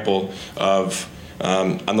example of,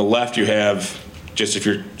 on the left you have, just if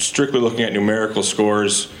you're strictly looking at numerical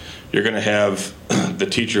scores, you're going to have the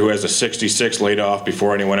teacher who has a 66 laid off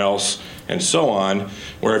before anyone else, and so on.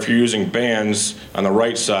 Where if you're using bands on the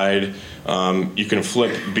right side, you can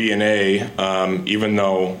flip B and A, even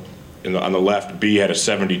though on the left B had a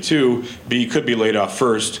 72, B could be laid off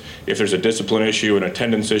first if there's a discipline issue, an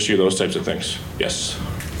attendance issue, those types of things. Yes?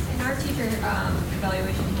 In our teacher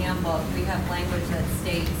evaluation handbook, we have language that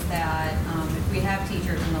states that if we have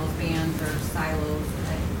teachers in those bands or silos,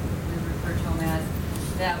 that we refer to them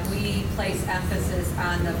as, that we place emphasis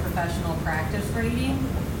on the professional practice rating.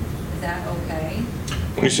 Is that okay?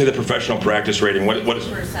 When you say the professional practice rating, what is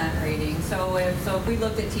 50% rating. So if we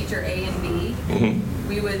looked at teacher A and B,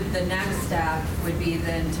 the next step would be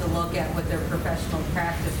then to look at what their professional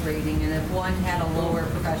practice rating, and if one had a lower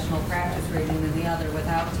professional practice rating than the other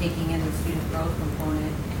without taking in the student growth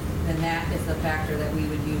component, then that is the factor that we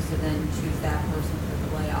would use to then choose that person for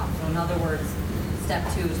the layoff. So in other words, step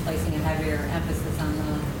 2 is placing a heavier emphasis on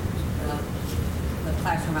the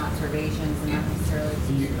classroom observations and not necessarily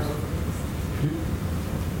student growth.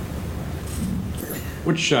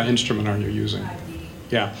 Which instrument are you using?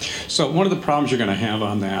 Yeah. So one of the problems you're going to have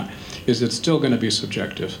on that is it's still going to be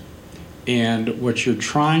subjective. And what you're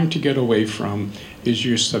trying to get away from is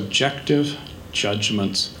your subjective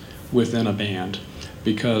judgments within a band.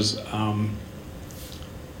 Because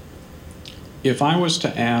if I was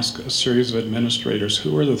to ask a series of administrators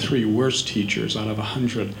who are the 3 worst teachers out of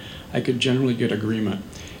 100, I could generally get agreement.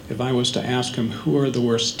 If I was to ask them who are the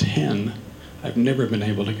worst 10, I've never been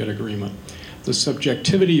able to get agreement. The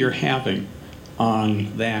subjectivity you're having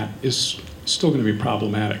on that is still going to be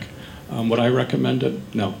problematic. Would I recommend it?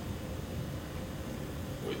 No.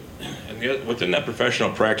 And within that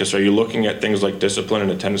professional practice, are you looking at things like discipline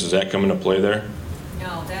and attendance? Does that come into play there?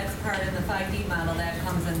 No, that's part of the 5D model. That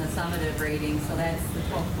comes in the summative rating, so that's the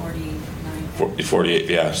 1249. 48,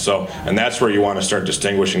 yeah. So, and that's where you want to start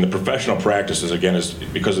distinguishing. The professional practices, again, is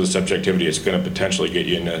because of the subjectivity, it's going to potentially get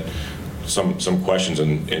you into some questions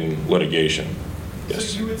in litigation. Yes.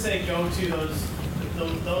 So you would say go to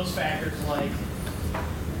those factors like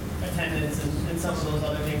attendance and some of those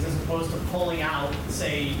other things, as opposed to pulling out,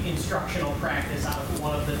 say, instructional practice out of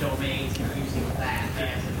one of the domains and using that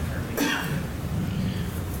as a determining factor.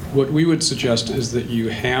 What we would suggest is that you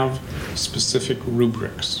have specific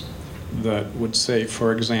rubrics that would say,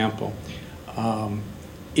 for example,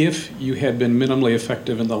 if you had been minimally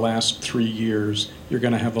effective in the last 3 years, you're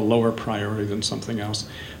going to have a lower priority than something else.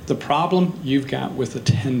 The problem you've got with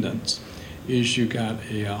attendance is you got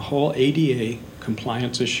a whole ADA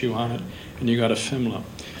compliance issue on it, and you got a FMLA.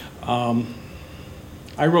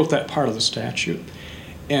 I wrote that part of the statute,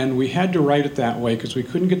 and we had to write it that way because we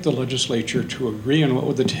couldn't get the legislature to agree on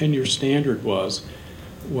what the 10-year standard was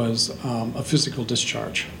a physical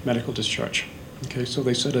discharge, medical discharge. Okay, so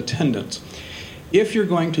they said attendance. If you're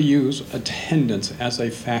going to use attendance as a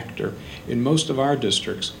factor, in most of our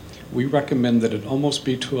districts, we recommend that it almost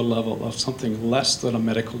be to a level of something less than a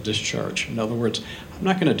medical discharge. In other words, I'm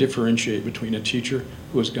not going to differentiate between a teacher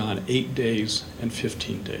who has gone 8 days and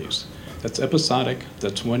 15 days. That's episodic,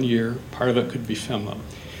 that's 1 year, part of it could be FMLA.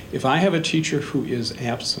 If I have a teacher who is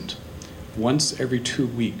absent once every 2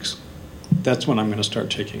 weeks, that's when I'm going to start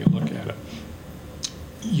taking a look at it.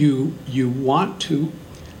 You want to,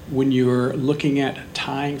 when you're looking at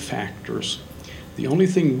tying factors, the only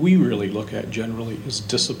thing we really look at generally is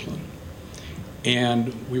discipline.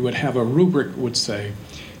 And we would have a rubric would say,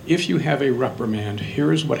 if you have a reprimand,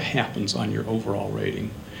 here is what happens on your overall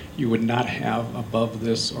rating. You would not have above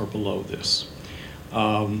this or below this.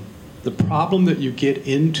 The problem that you get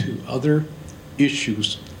into other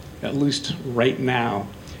issues, at least right now,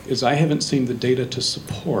 is I haven't seen the data to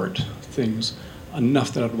support things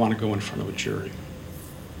enough that I'd want to go in front of a jury.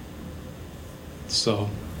 So,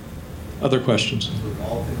 other questions?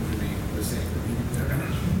 All things remain the same.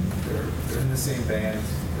 They're in the same bands.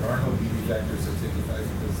 There are no BB factors that take effect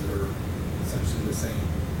because they're essentially the same.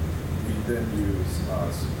 We then use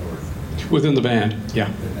support. Within the band, yeah.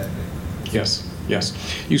 Within that band. Yes, yes.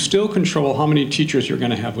 You still control how many teachers you're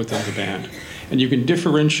going to have within the band. And you can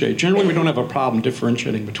differentiate. Generally, we don't have a problem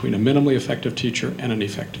differentiating between a minimally effective teacher and an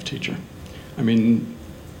effective teacher. I mean,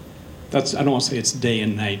 I don't want to say it's day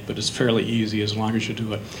and night, but it's fairly easy as long as you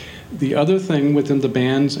do it. The other thing within the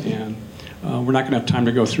bands, and we're not going to have time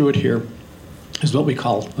to go through it here, is what we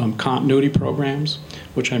call continuity programs,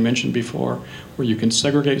 which I mentioned before, where you can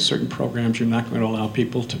segregate certain programs you're not going to allow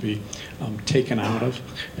people to be taken out of.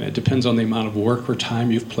 And it depends on the amount of work or time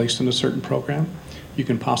you've placed in a certain program. You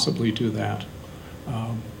can possibly do that.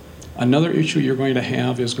 Another issue you're going to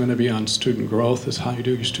have is going to be on student growth, is how you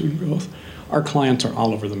do your student growth. Our clients are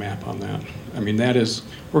all over the map on that. I mean, that is,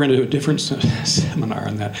 we're going to do a different seminar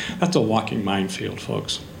on that. That's a walking minefield,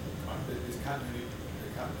 folks. Is continuity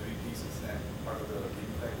piece, is that part of the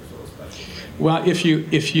leading factors or special training? Well,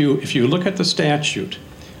 if you look at the statute,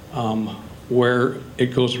 where it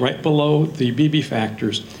goes right below the BB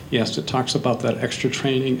factors, yes, it talks about that extra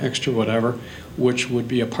training, extra whatever, which would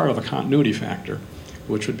be a part of a continuity factor,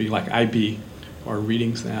 which would be like IB or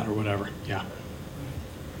readings that or whatever. Yeah.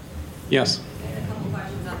 Yes. I had a couple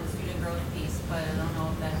questions on the student growth piece, but I don't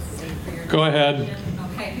know if that's safe for your. Go ahead.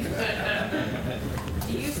 Okay.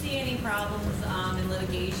 Do you see any problems in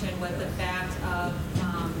litigation with the fact of,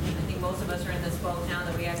 I think most of us are in this boat now,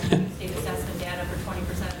 that we have to use state assessment data for 20%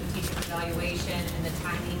 of the teacher's evaluation, and the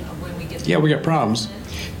timing of when we get. Yeah, we got problems.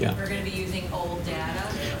 Yeah. We're going to be using old data.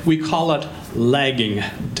 We call it lagging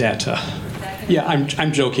data. Yeah,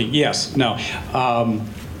 I'm joking. Yes, no.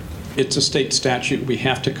 It's a state statute. We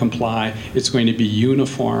have to comply. It's going to be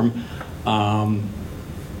uniform.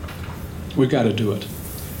 We've got to do it.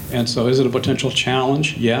 And so is it a potential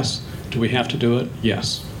challenge? Yes. Do we have to do it?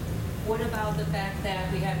 Yes. What about the fact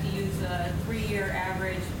that we have to use a 3-year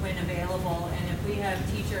average when available, and if we have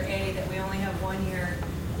teacher A that we only have 1 year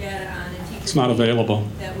data on, and teacher It's not B available.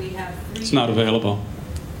 that we have 3 It's not available.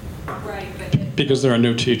 Right, but Because they're a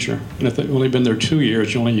new teacher. And if they've only been there 2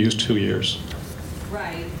 years, you only use 2 years.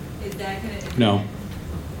 right, is that going to? No.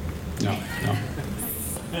 No, no.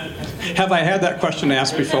 Have I had that question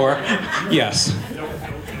asked before? Yes.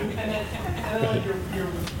 And then your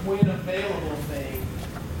when available thing,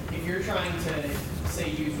 if you're trying to, say,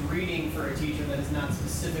 use reading for a teacher that is not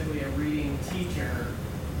specifically a reading teacher,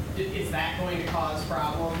 is that going to cause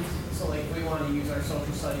problems? So, like, if we want to use our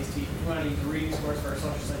social studies teacher, we want to use the reading scores for our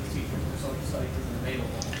social studies teachers, where social studies isn't available.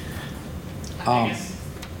 I guess.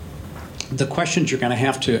 The questions you're going to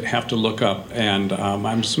have to look up, and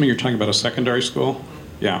I'm assuming you're talking about a secondary school?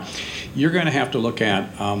 Yeah. You're going to have to look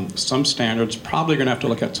at some standards, probably going to have to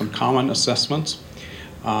look at some common assessments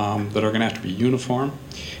that are going to have to be uniform.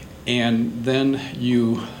 And then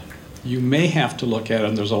you may have to look at,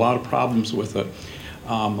 and there's a lot of problems with it,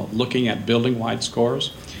 looking at building-wide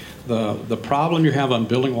scores. The problem you have on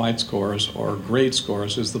building-wide scores or grade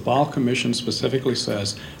scores is the Ball Commission specifically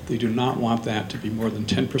says they do not want that to be more than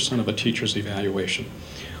 10% of a teacher's evaluation.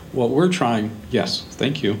 What we're trying, yes,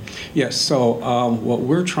 thank you. Yes, so what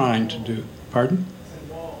we're trying to do, pardon?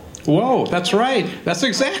 Whoa, that's right. That's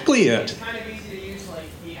exactly it. It's kind of easy to use like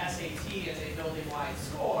the SAT as a building-wide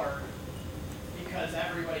score because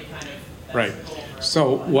everybody kind of. Right.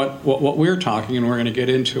 So what we're talking, and we're going to get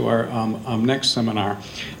into our next seminar,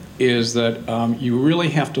 is that you really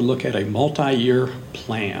have to look at a multi-year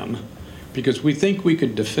plan, because we think we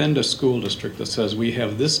could defend a school district that says we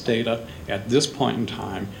have this data at this point in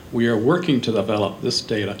time. We are working to develop this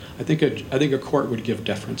data. I think a court would give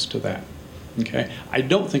deference to that. Okay. I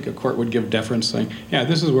don't think a court would give deference saying, yeah,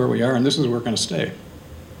 this is where we are and this is where we're going to stay.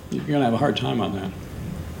 You're going to have a hard time on that.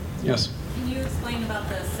 Yes. Can you explain about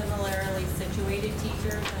the similarly situated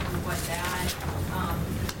teachers and what that?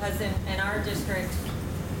 Because in our district,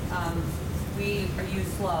 we use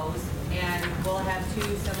SLOs, and we'll have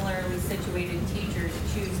 2 similarly situated teachers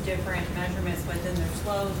choose different measurements within their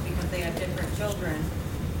SLOs because they have different children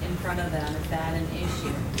in front of them. Is that an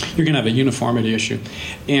issue? You're going to have a uniformity issue.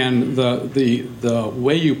 And the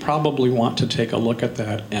way you probably want to take a look at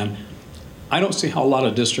that, and I don't see how a lot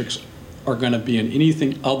of districts are going to be in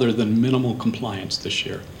anything other than minimal compliance this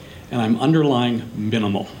year. And I'm underlying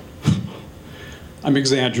minimal. I'm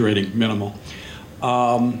exaggerating, minimal.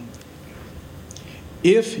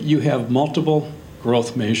 If you have multiple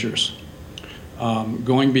growth measures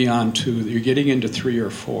going beyond 2, you're getting into 3 or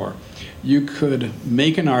 4, you could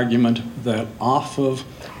make an argument that off of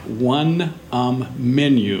one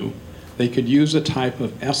menu, they could use a type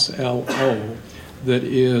of SLO that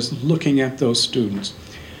is looking at those students.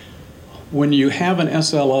 When you have an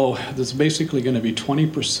SLO that's basically going to be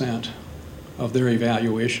 20% of their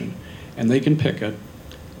evaluation, and they can pick it,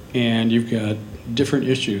 and you've got different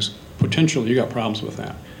issues, potentially you got problems with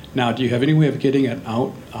that. Now, do you have any way of getting it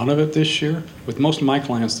out of it this year? With most of my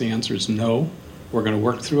clients, the answer is no. We're going to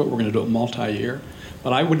work through it. We're going to do it multi-year.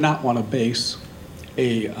 But I would not want to base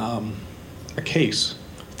a case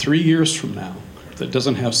 3 years from now that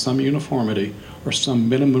doesn't have some uniformity or some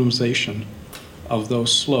minimization of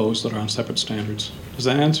those SLOs that are on separate standards. Does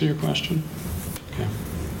that answer your question? Okay.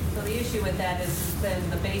 So the issue with that is then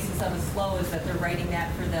the basis of a SLO is that they're writing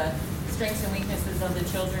that for the strengths and weaknesses of the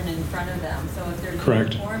children in front of them. So if there's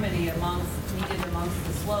uniformity needed amongst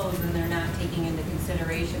the SLOs, then they're not taking into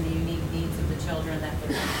consideration the unique needs of the children that they're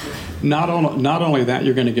Not only that,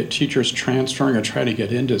 you're going to get teachers transferring or trying to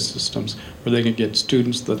get into systems where they can get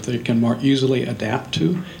students that they can more easily adapt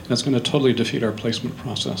to, and it's going to totally defeat our placement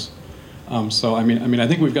process. So I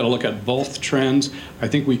think we've got to look at both trends. I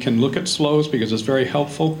think we can look at slows because it's very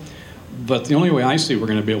helpful, but the only way I see we're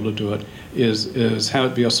going to be able to do it is have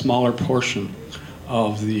it be a smaller portion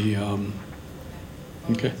of the.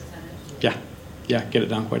 Okay. Yeah, get it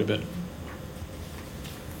down quite a bit.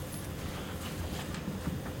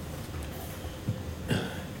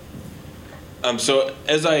 So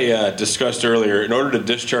as I discussed earlier, in order to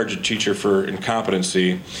discharge a teacher for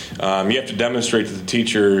incompetency, you have to demonstrate that the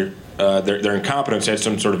teacher, their incompetence had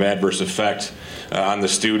some sort of adverse effect on the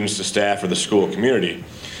students, the staff, or the school community.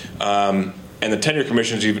 And the Tenure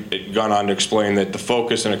Commission's even gone on to explain that the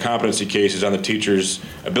focus in a competency case is on the teacher's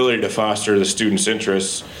ability to foster the student's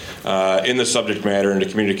interests in the subject matter and to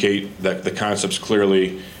communicate the concepts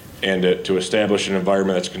clearly and to establish an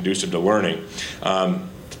environment that's conducive to learning.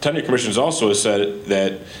 Tenure Commission also has said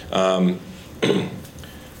that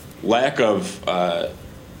lack of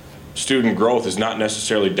student growth does not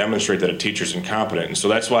necessarily demonstrate that a teacher's incompetent. And so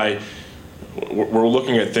that's why we're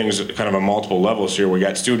looking at things at kind of on multiple levels here. We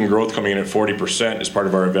got student growth coming in at 40% as part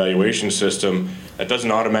of our evaluation system. That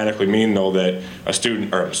doesn't automatically mean, though, that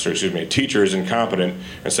a teacher is incompetent.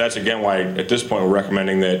 And so that's, again, why at this point we're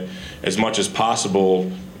recommending that as much as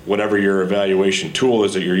possible, whatever your evaluation tool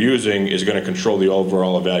is that you're using is going to control the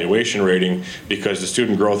overall evaluation rating, because the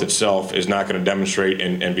student growth itself is not going to demonstrate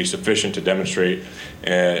and be sufficient to demonstrate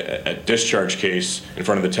a discharge case in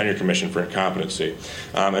front of the Tenure Commission for incompetency.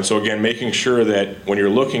 And so again, making sure that when you're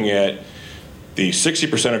looking at the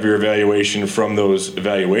 60% of your evaluation from those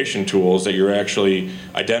evaluation tools, that you're actually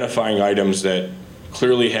identifying items that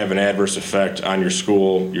clearly have an adverse effect on your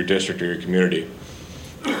school, your district, or your community.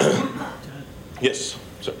 Yes.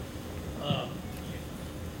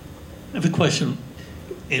 I have a question,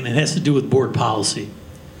 and it has to do with board policy.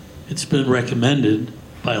 It's been recommended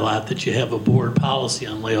by a lot that you have a board policy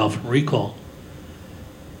on layoff and recall.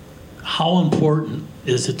 How important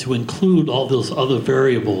is it to include all those other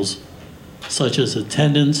variables, such as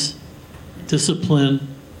attendance, discipline,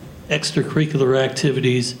 extracurricular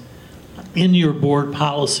activities, in your board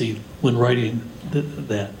policy when writing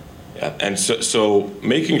that? Yeah, and so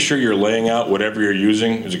making sure you're laying out whatever you're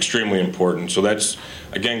using is extremely important. So that's,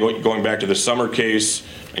 again, going back to the summer case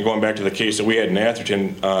and going back to the case that we had in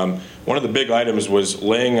Atherton, one of the big items was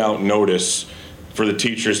laying out notice for the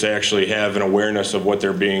teachers to actually have an awareness of what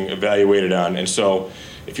they're being evaluated on. And so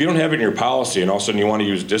if you don't have it in your policy and all of a sudden you want to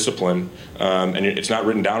use discipline and it's not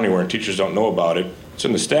written down anywhere and teachers don't know about it, it's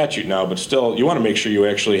in the statute now, but still you want to make sure you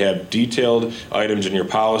actually have detailed items in your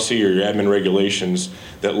policy or your admin regulations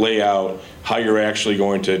that lay out how you're actually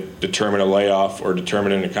going to determine a layoff or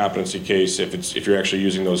determine an incompetency case if you're actually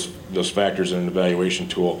using those factors in an evaluation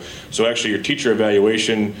tool. So actually your teacher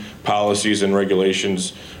evaluation policies and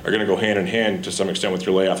regulations are going to go hand in hand to some extent with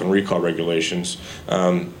your layoff and recall regulations.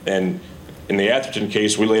 And in the Atherton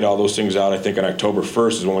case, we laid all those things out, I think, on October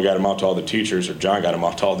 1st is when we got them out to all the teachers, or John got them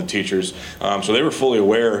out to all the teachers. So they were fully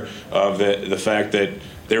aware of the fact that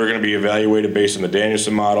they were going to be evaluated based on the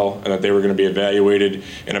Danielson model, and that they were going to be evaluated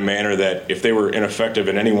in a manner that if they were ineffective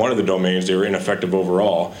in any one of the domains, they were ineffective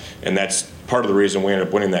overall. And that's part of the reason we ended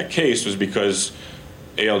up winning that case, was because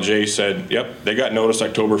ALJ said, yep, they got notice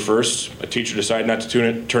October 1st. A teacher decided not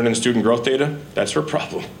to turn in student growth data. That's her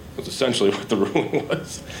problem. That's essentially what the ruling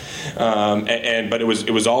was. But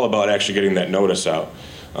it was all about actually getting that notice out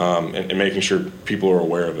and making sure people are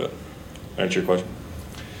aware of it. Answer your question?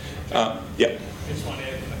 Yeah. I just want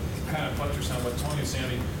to add, kind of buttress on what Tony was saying. I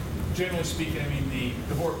mean, generally speaking,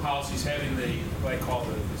 the board policies having what I call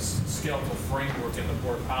the skeletal framework in the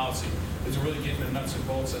board policy is really getting the nuts and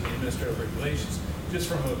bolts of the administrative regulations, just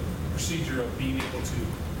from a procedure of being able to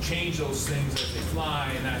change those things as they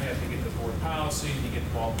fly and not have to get the board policy and you get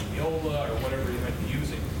involved in Neola or whatever you might be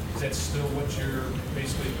using. Is that still what you're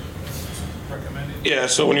basically recommending? Yeah,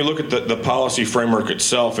 so when you look at the policy framework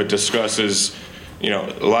itself, it discusses,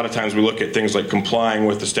 a lot of times we look at things like complying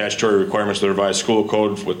with the statutory requirements of the revised school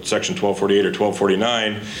code with section 1248 or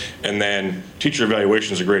 1249, and then teacher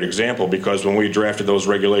evaluation is a great example, because when we drafted those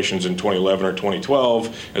regulations in 2011 or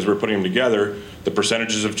 2012, as we're putting them together, the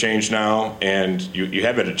percentages have changed now, and you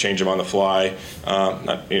have had to change them on the fly,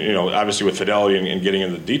 obviously with fidelity and getting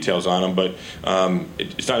into the details on them, but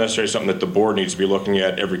it's not necessarily something that the board needs to be looking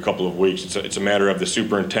at every couple of weeks. It's a matter of the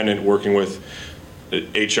superintendent working with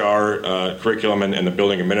HR, curriculum, and the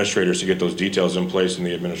building administrators to get those details in place in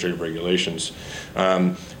the administrative regulations.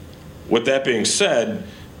 With that being said,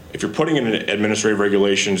 if you're putting in administrative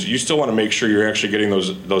regulations, you still want to make sure you're actually getting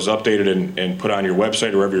those updated and put on your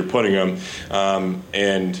website or wherever you're putting them.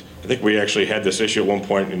 And I think we actually had this issue at one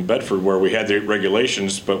point in Bedford where we had the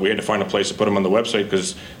regulations, but we had to find a place to put them on the website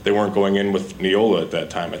because they weren't going in with Neola at that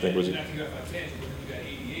time. I think was it.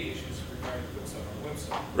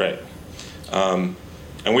 Right.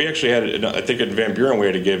 And we actually had, I think at Van Buren, we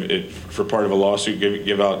had to give it, for part of a lawsuit,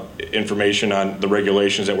 give out information on the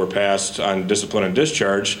regulations that were passed on discipline and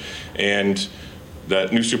discharge, and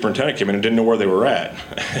that new superintendent came in and didn't know where they were at.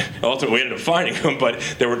 Ultimately, we ended up finding them, but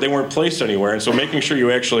they weren't placed anywhere. And so making sure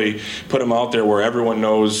you actually put them out there where everyone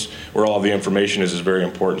knows where all the information is very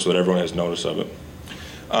important so that everyone has notice of it.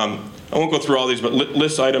 I won't go through all these, but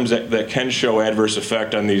list items that can show adverse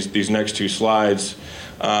effect on these next two slides.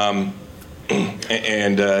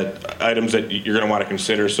 And items that you're going to want to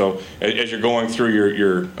consider. So as you're going through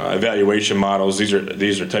your evaluation models, these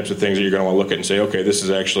are types of things that you're going to want to look at and say, okay, this is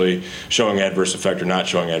actually showing adverse effect or not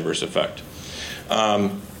showing adverse effect.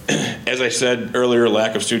 As I said earlier,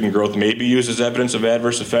 lack of student growth may be used as evidence of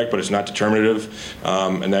adverse effect, but it's not determinative,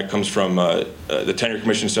 and that comes from the Tenure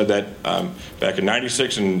Commission said that back in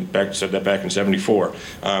 '96 and said that back in '74.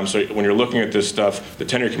 So when you're looking at this stuff, the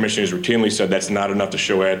Tenure Commission has routinely said that's not enough to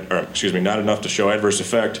show not enough to show adverse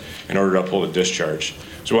effect in order to uphold a discharge.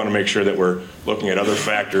 So we want to make sure that we're looking at other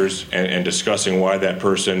factors and discussing why that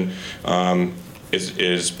person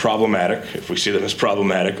is problematic, if we see them as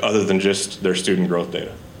problematic, other than just their student growth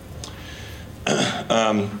data.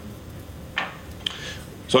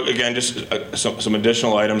 So again, just some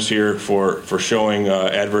additional items here for showing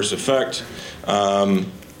adverse effect.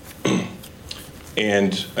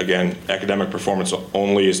 And again, academic performance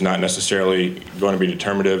only is not necessarily going to be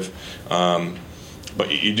determinative,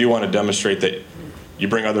 but you do want to demonstrate that you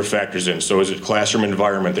bring other factors in. So is it classroom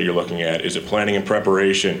environment that you're looking at? Is it planning and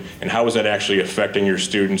preparation? And how is that actually affecting your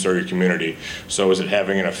students or your community? So is it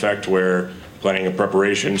having an effect where planning and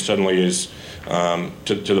preparation suddenly is to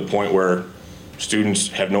the point where students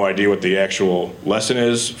have no idea what the actual lesson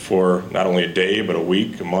is for not only a day, but a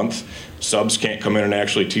week, a month. Subs can't come in and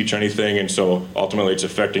actually teach anything, and so ultimately it's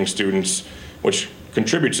affecting students, which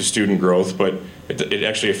contributes to student growth, but it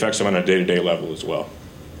actually affects them on a day-to-day level as well.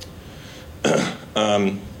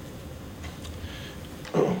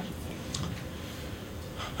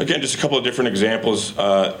 Again, just a couple of different examples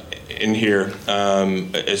in here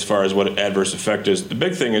as far as what adverse effect is. The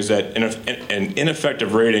big thing is that an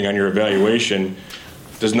ineffective rating on your evaluation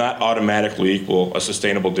does not automatically equal a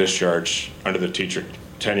sustainable discharge under the Teacher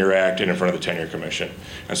Tenure Act and in front of the Tenure Commission.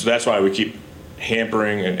 And so that's why we keep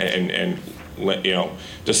hampering and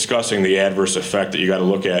discussing the adverse effect that you got to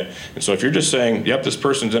look at. And so if you're just saying, yep, this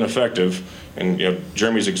person's ineffective, and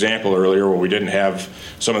Jeremy's example earlier where we didn't have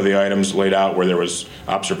some of the items laid out where there was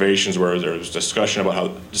observations, where there was discussion about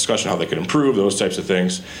how they could improve, those types of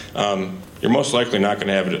things, you're most likely not going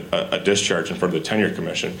to have a discharge in front of the Tenure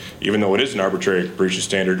Commission. Even though it is an arbitrary breach of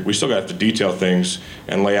standard, we still got to detail things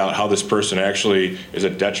and lay out how this person actually is a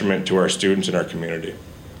detriment to our students and our community.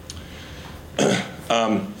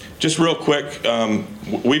 Just real quick,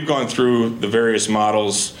 we've gone through the various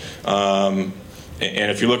models, and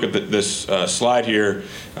if you look at this slide here,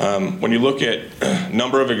 when you look at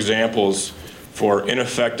number of examples for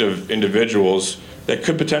ineffective individuals that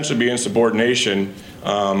could potentially be insubordination,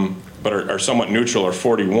 but are somewhat neutral, are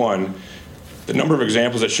 41, the number of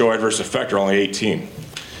examples that show adverse effect are only 18.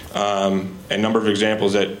 And number of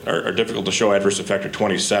examples that are difficult to show adverse effect are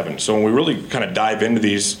 27. So when we really kind of dive into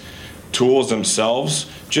these tools themselves,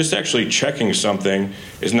 just actually checking something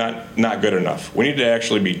is not good enough. We need to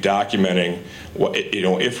actually be documenting what,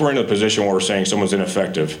 if we're in a position where we're saying someone's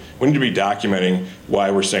ineffective, we need to be documenting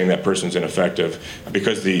why we're saying that person's ineffective,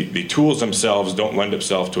 because the tools themselves don't lend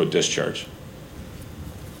itself to a discharge.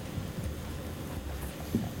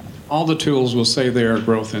 All the tools will say they are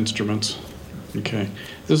growth instruments. Okay,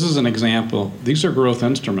 this is an example. These are growth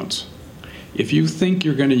instruments. If you think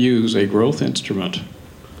you're going to use a growth instrument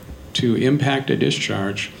to impact a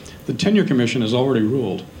discharge, the Tenure Commission has already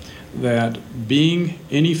ruled that being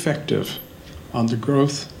ineffective on the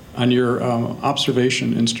growth, on your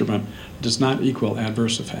observation instrument does not equal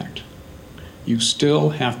adverse effect. You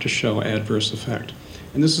still have to show adverse effect.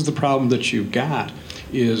 And this is the problem that you've got,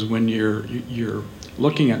 is when you're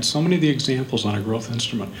looking at so many of the examples on a growth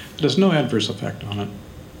instrument, there's no adverse effect on it.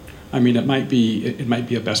 I mean, it might be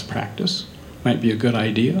a best practice, might be a good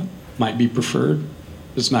idea, might be preferred.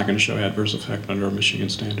 It's not going to show adverse effect under a Michigan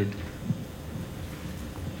standard.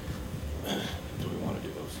 Do we want to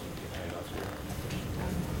do those handouts here?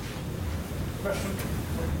 Question?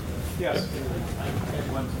 Yes.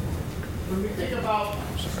 When we think about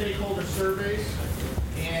stakeholder surveys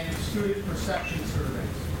and student perception surveys.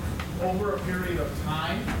 Over a period of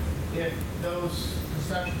time, if those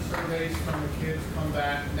perception surveys from the kids come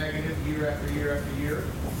back negative year after year after year,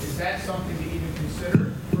 is that something to even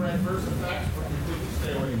consider for adverse effects, or completely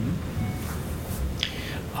stay away?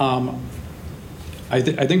 I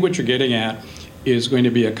think what you're getting at is going to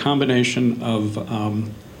be a combination of,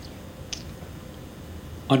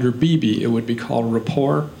 under BB, it would be called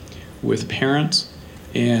rapport with parents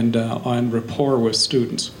and on rapport with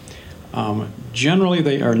students. Generally,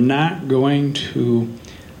 they are not going to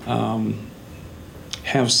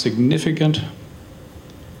have significant,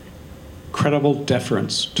 credible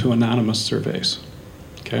deference to anonymous surveys.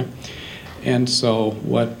 Okay, and so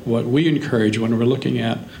what we encourage when we're looking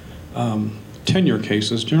at tenure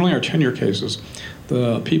cases, generally our tenure cases,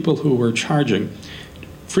 the people who we're charging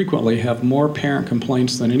frequently have more parent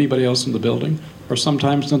complaints than anybody else in the building, or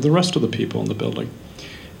sometimes than the rest of the people in the building.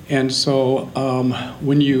 And so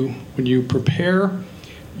when you prepare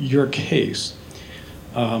your case,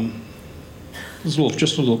 there's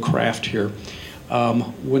just a little craft here.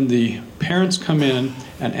 When the parents come in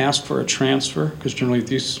and ask for a transfer, because generally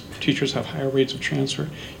these teachers have higher rates of transfer,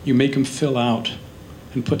 you make them fill out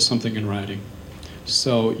and put something in writing.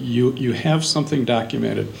 So you have something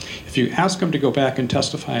documented. If you ask them to go back and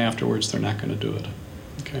testify afterwards, they're not going to do it.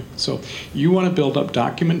 Okay? So you want to build up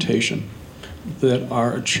documentation that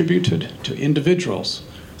are attributed to individuals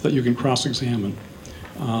that you can cross-examine.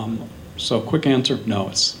 So quick answer,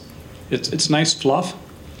 no. It's nice fluff.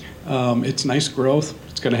 It's nice growth.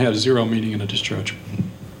 It's going to have zero meaning in a discharge.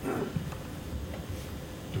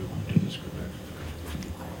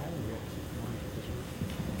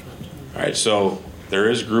 All right, so there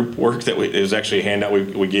is group work that is actually a handout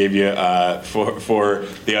we gave you for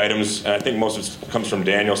the items. I think most of it comes from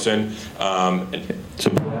Danielson.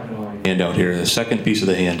 So handout here, the second piece of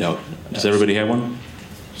the handout. Does everybody have one?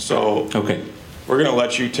 So okay. We're going to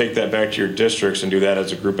let you take that back to your districts and do that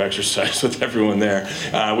as a group exercise with everyone there,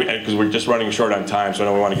 because we're just running short on time. So I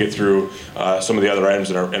know we want to get through some of the other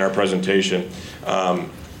items in our presentation.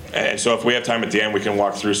 And so if we have time at the end, we can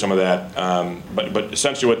walk through some of that. But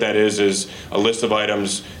essentially what that is a list of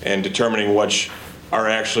items and determining which are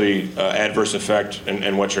actually adverse effect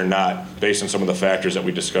and which are not, based on some of the factors that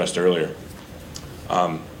we discussed earlier.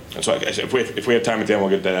 And so if we have time at the end, we'll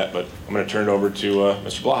get to that. But I'm going to turn it over to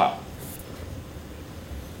Mr. Blaha.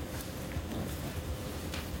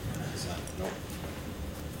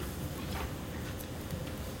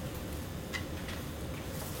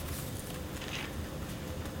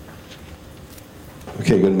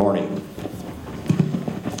 Okay, good morning.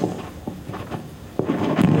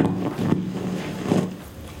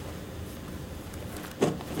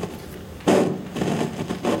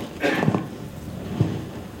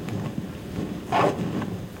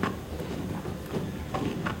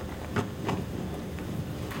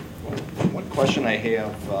 One question I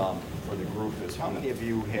have for the group is, how many of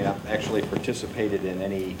you have actually participated in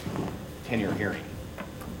any tenure hearing?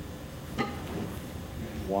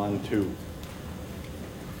 1, 2.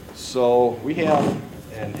 So we have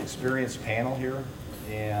an experienced panel here,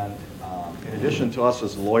 and in addition to us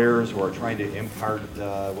as lawyers who are trying to impart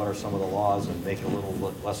what are some of the laws and make it a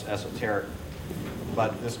little less esoteric,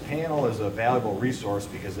 but this panel is a valuable resource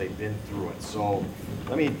because they've been through it. So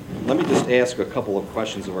let me just ask a couple of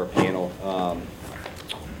questions of our panel.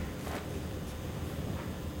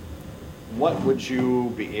 What would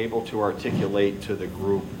you be able to articulate to the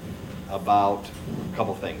group about a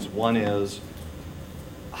couple things? One is,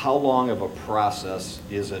 how long of a process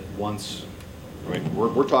is it once, I mean,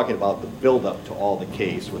 we're talking about the buildup to all the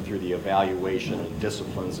case, through the evaluation and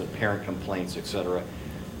disciplines and parent complaints, et cetera.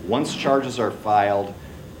 Once charges are filed,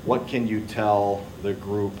 what can you tell the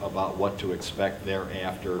group about what to expect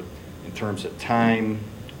thereafter in terms of time,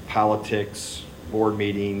 politics, board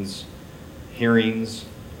meetings, hearings?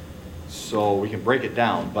 So we can break it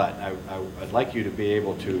down, but I'd like you to be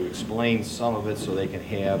able to explain some of it so they can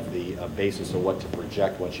have the basis of what to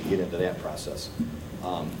project once you get into that process.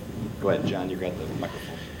 Go ahead, John, you got the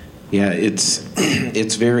microphone. Yeah,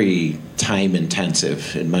 it's very time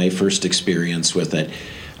intensive. In my first experience with it,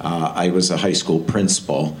 I was a high school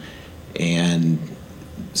principal, and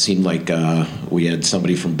seemed like we had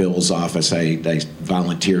somebody from Bill's office. I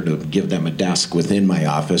volunteered to give them a desk within my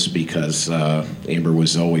office because Amber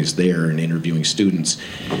was always there and interviewing students.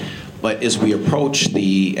 But as we approached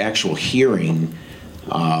the actual hearing,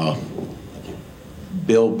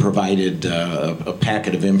 Bill provided a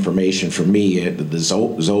packet of information for me, the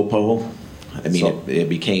Zopo. I mean, it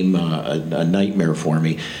became a nightmare for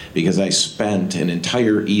me because I spent an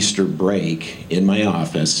entire Easter break in my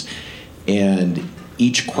office, and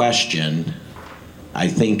each question I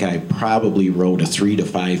think I probably wrote a 3 to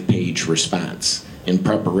 5 page response in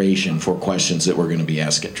preparation for questions that were going to be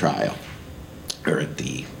asked at trial, or at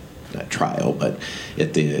the, not trial, but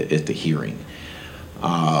at the hearing.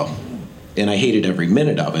 And I hated every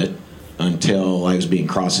minute of it until I was being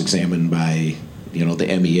cross-examined by,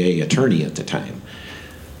 the MEA attorney at the time.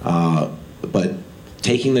 But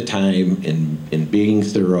taking the time and being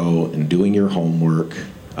thorough and doing your homework,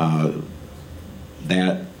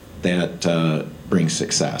 that brings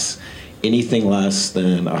success. Anything less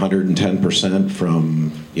than 110%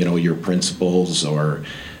 from your principals or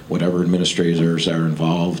whatever administrators are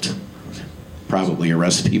involved, probably a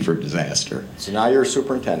recipe for disaster. So now you're a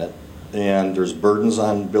superintendent, and there's burdens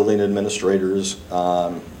on building administrators,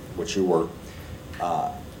 which you were.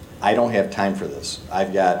 I don't have time for this.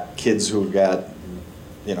 I've got kids who've got,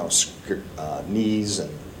 knees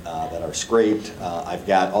and that are scraped. I've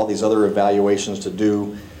got all these other evaluations to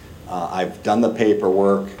do. I've done the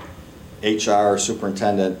paperwork. HR,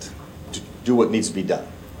 superintendent, do what needs to be done.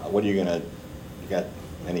 What are you got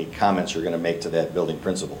any comments you're gonna make to that building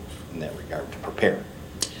principal in that regard to prepare?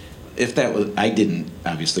 If that was, I didn't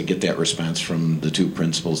obviously get that response from the two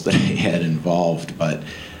principals that I had involved, but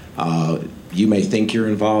you may think you're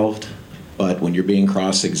involved, but when you're being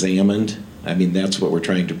cross-examined, that's what we're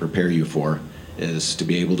trying to prepare you for, is to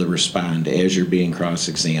be able to respond as you're being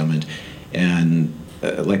cross-examined. And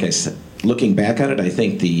like I said, looking back at it, I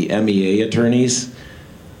think the MEA attorneys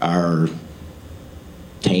are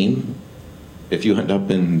tame. If you end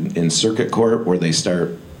up in circuit court where they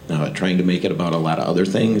start trying to make it about a lot of other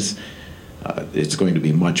things, it's going to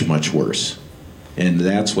be much, much worse. And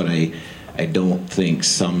that's what I don't think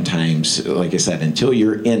sometimes, like I said, until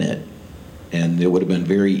you're in it, and it would have been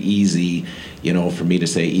very easy, for me to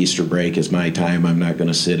say Easter break is my time. I'm not going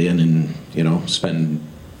to sit in and, spend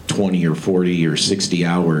 20 or 40 or 60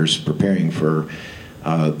 hours preparing for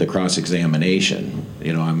the cross-examination.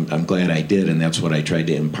 I'm glad I did, and that's what I tried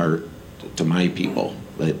to impart to my people.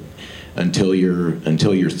 But until you're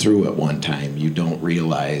through it one time, you don't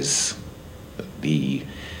realize the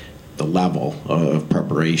level of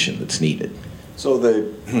preparation that's needed. So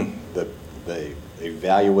the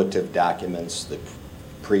evaluative documents, the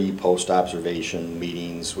pre-post observation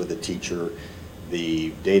meetings with the teacher, the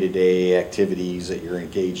day-to-day activities that you're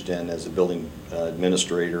engaged in as a building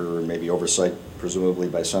administrator, or maybe oversight presumably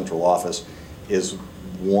by central office, is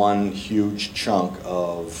one huge chunk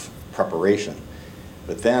of preparation.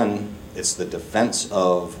 But then it's the defense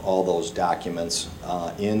of all those documents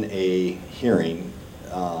in a hearing,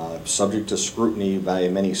 subject to scrutiny by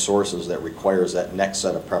many sources, that requires that next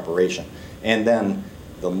set of preparation. And then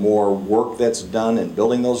the more work that's done in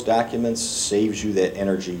building those documents saves you that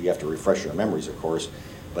energy. You have to refresh your memories, of course,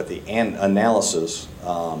 but the analysis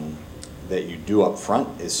that you do up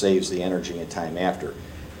front, it saves the energy and time after.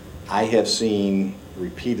 I have seen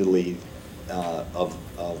repeatedly of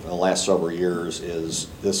the last several years is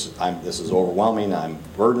this is overwhelming. I'm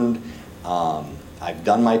burdened. I've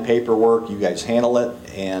done my paperwork. You guys handle it,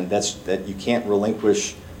 and that you can't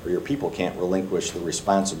relinquish, or your people can't relinquish the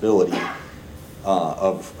responsibility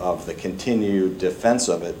of the continued defense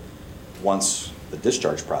of it once the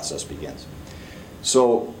discharge process begins.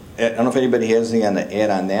 So I don't know if anybody has anything to add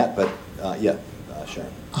on that, but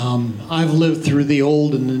Sharon. I've lived through the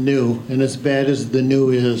old and the new, and as bad as the new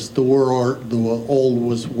is, the old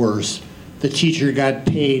was worse. The teacher got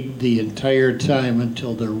paid the entire time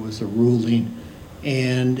until there was a ruling,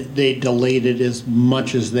 and they delayed it as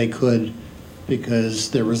much as they could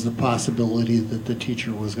because there was the possibility that the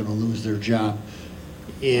teacher was going to lose their job.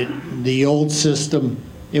 The old system,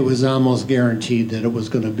 it was almost guaranteed that it was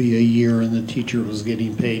going to be a year and the teacher was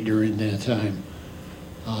getting paid during that time.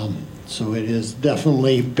 So it is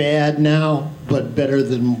definitely bad now, but better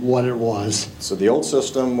than what it was. So the old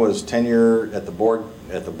system was tenure at the board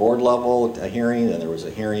level, a hearing, and there was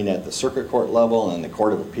a hearing at the circuit court level, and the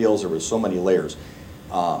Court of Appeals. There was so many layers.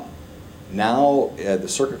 Now the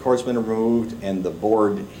circuit court's been removed and the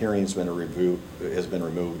board hearing's been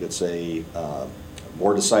removed. It's a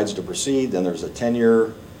board decides to proceed, then there's a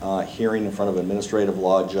tenure hearing in front of an administrative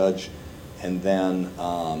law judge, and then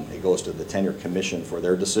it goes to the tenure commission for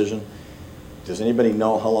their decision. Does anybody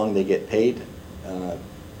know how long they get paid?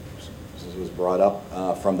 This was brought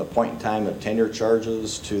up from the point in time of tenure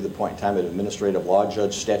charges to the point in time of administrative law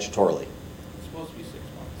judge statutorily. It's supposed to be 6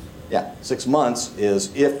 months. Yeah, 6 months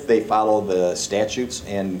is if they follow the statutes,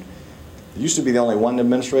 and there used to be the only one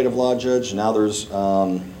administrative law judge. Now there's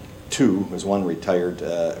two, as one retired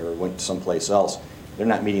or went someplace else. They're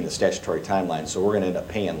not meeting the statutory timeline, so we're going to end up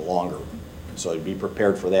paying longer. So be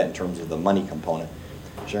prepared for that in terms of the money component.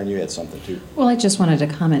 Sharon, you had something too. Well, I just wanted to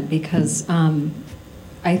comment because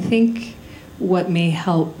I think what may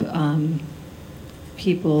help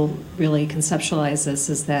people really conceptualize this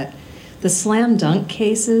is that the slam dunk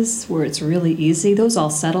cases where it's really easy, those all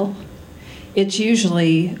settle. It's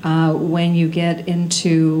usually when you get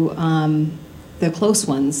into the close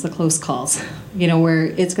ones, the close calls, where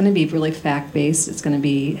it's going to be really fact-based, it's going to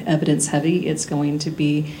be evidence-heavy, it's going to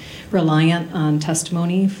be reliant on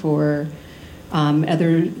testimony for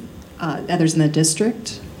others in the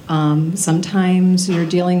district. Sometimes you're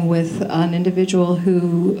dealing with an individual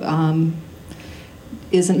who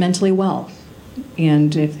isn't mentally well.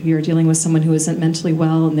 And if you're dealing with someone who isn't mentally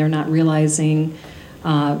well and they're not realizing,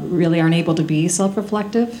 really aren't able to be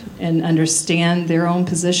self-reflective and understand their own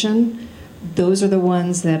position, those are the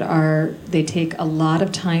ones that they take a lot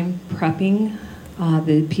of time prepping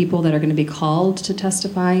the people that are going to be called to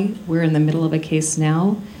testify. We're in the middle of a case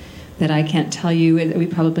now that I can't tell you, we've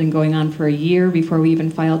probably been going on for a year before we even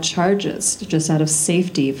filed charges, just out of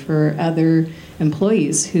safety for other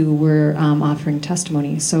employees who were offering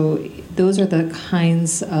testimony. So those are the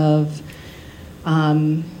kinds of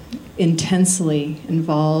intensely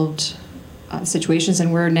involved situations,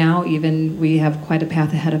 and we have quite a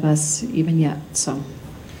path ahead of us even yet. So,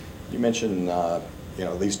 you mentioned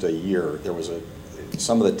at least a year. There was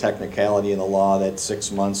some of the technicality in the law that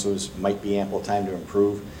 6 months might be ample time to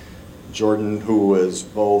improve. Jordan, who was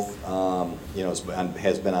both,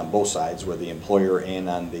 has been on both sides, with the employer and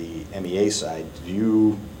on the MEA side.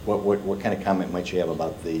 What kind of comment might you have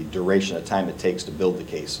about the duration of time it takes to build the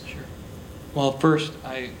case? Sure. Well, first,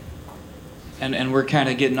 and we're kind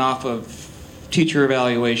of getting off of teacher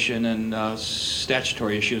evaluation and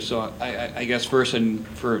statutory issues. So I guess first, and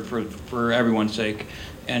for everyone's sake,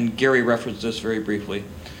 and Gary referenced this very briefly,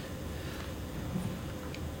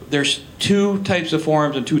 there's two types of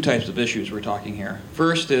forms and two types of issues we're talking here.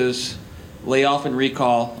 First is layoff and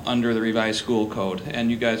recall under the revised school code,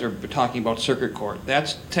 and you guys are talking about circuit court.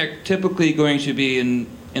 That's typically going to be in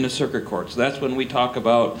a circuit court. So that's when we talk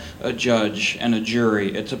about a judge and a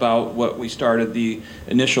jury. It's about what we started the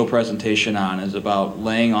initial presentation on, is about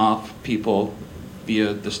laying off people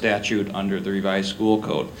via the statute under the revised school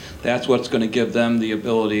code. That's what's going to give them the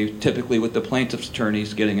ability, typically with the plaintiff's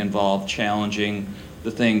attorneys getting involved, challenging the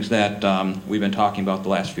things that we've been talking about the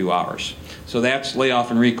last few hours. So that's layoff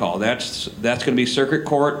and recall. That's going to be circuit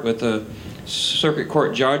court, with a circuit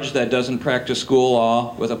court judge that doesn't practice school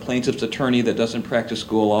law, with a plaintiff's attorney that doesn't practice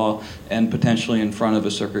school law, and potentially in front of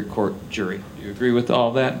a circuit court jury. Do you agree with all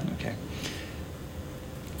of that? Okay.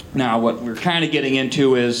 Now, what we're kind of getting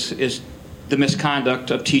into is the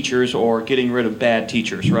misconduct of teachers, or getting rid of bad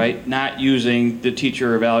teachers, right? Not using the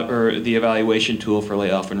the evaluation tool for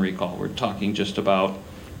layoff and recall. We're talking just about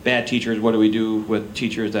bad teachers. What do we do with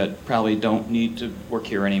teachers that probably don't need to work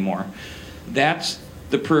here anymore? That's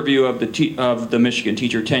the purview of the Michigan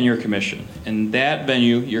Teacher Tenure Commission. In that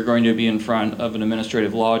venue, you're going to be in front of an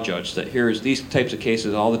administrative law judge that hears these types of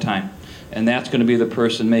cases all the time. And that's going to be the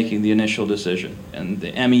person making the initial decision. And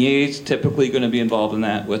the MEA is typically going to be involved in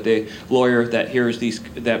that, with a lawyer that hears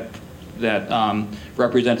that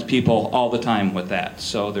represents people all the time with that.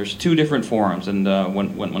 So there's two different forums. And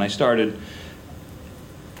when I started,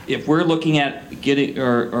 if we're looking at getting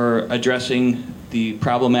or addressing the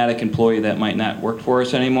problematic employee that might not work for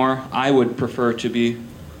us anymore, I would prefer to be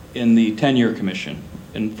in the tenure commission,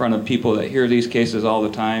 in front of people that hear these cases all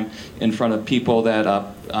the time, in front of people that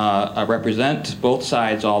represent both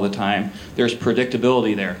sides all the time. There's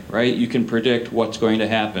predictability there, right? You can predict what's going to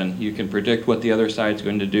happen. You can predict what the other side's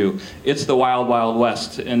going to do. It's the wild, wild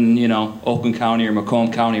west in, Oakland County or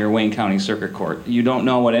Macomb County or Wayne County Circuit Court. You don't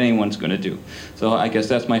know what anyone's going to do. So I guess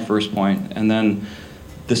that's my first point. And then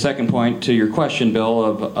the second point to your question, Bill,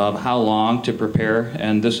 of how long to prepare,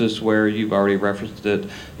 and this is where you've already referenced it.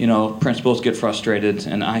 Principals get frustrated,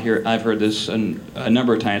 and I've heard this a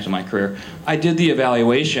number of times in my career. I did the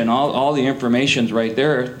evaluation, all the information's right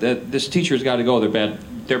there. That this teacher's got to go.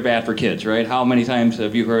 They're bad for kids, right? How many times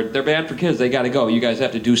have you heard they're bad for kids? They got to go. You guys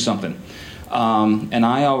have to do something. And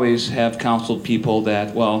I always have counseled people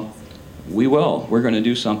that, well, we're going to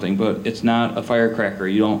do something, but it's not a firecracker.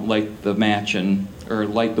 You don't light the match or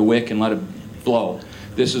light the wick and let it blow.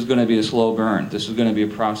 This is going to be a slow burn. This is going to be a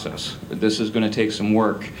process. This is going to take some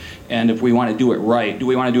work. And if we want to do it right, do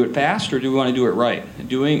we want to do it fast or do we want to do it right?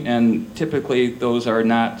 And typically those are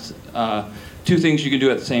not two things you can do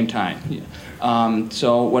at the same time.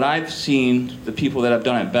 So what I've seen, the people that have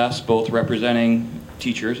done it best, both representing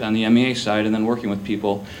teachers on the MEA side and then working with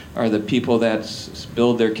people, are the people that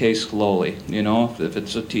build their case slowly. If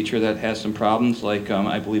it's a teacher that has some problems, like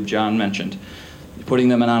I believe John mentioned, putting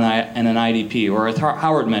them in an IDP, or as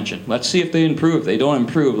Howard mentioned, let's see if they improve. They don't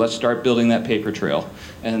improve, let's start building that paper trail.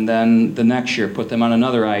 And then the next year, put them on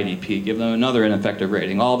another IDP, give them another ineffective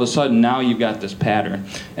rating. All of a sudden, now you've got this pattern,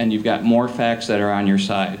 and you've got more facts that are on your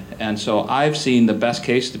side. And so I've seen the best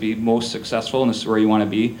case to be most successful, and this is where you want to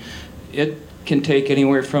be. It can take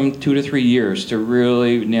anywhere from 2 to 3 years to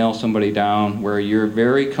really nail somebody down where you're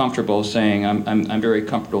very comfortable saying, I'm very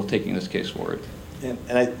comfortable taking this case forward. And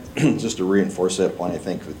I, just to reinforce that point, I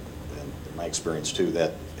think, in my experience too,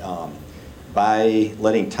 that by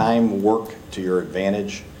letting time work to your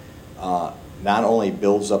advantage, not only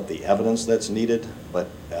builds up the evidence that's needed, but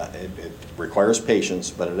it requires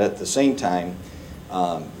patience, but at the same time,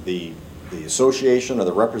 the association or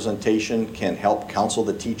the representation can help counsel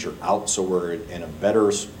the teacher out so we're in a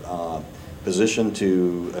better position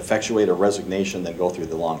to effectuate a resignation than go through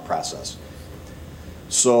the long process.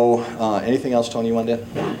 So, anything else, Tony, you want to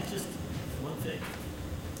add? Just one thing.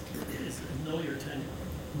 Know your tenure.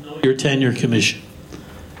 Know your tenure commission.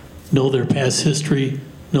 Know their past history.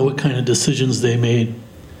 Know what kind of decisions they made.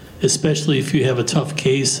 Especially if you have a tough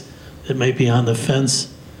case that might be on the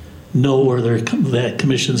fence. Know where that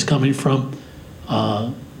commission's coming from.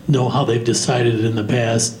 Know how they've decided in the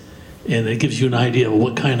past. And it gives you an idea of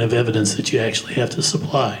what kind of evidence that you actually have to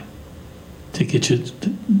supply to get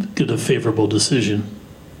a favorable decision.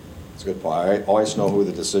 That's a good point. I always know who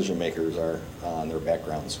the decision makers are on their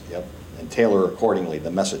backgrounds. Yep. And tailor accordingly the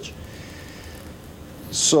message.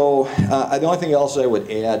 So the only thing else I would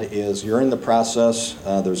add is you're in the process.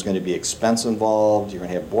 There's going to be expense involved. You're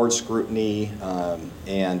going to have board scrutiny,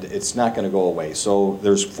 and it's not going to go away. So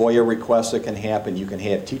there's FOIA requests that can happen. You can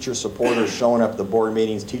have teacher supporters showing up at the board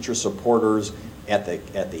meetings, teacher supporters at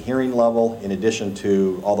the hearing level, in addition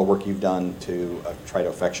to all the work you've done to try to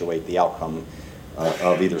effectuate the outcome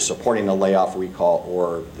of either supporting the layoff, recall,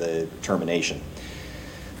 or the termination.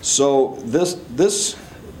 So this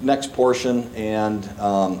next portion, and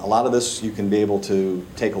a lot of this you can be able to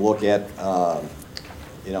take a look at,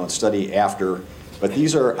 and study after. But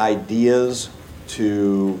these are ideas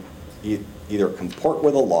to either comport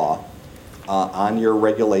with a law on your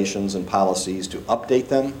regulations and policies to update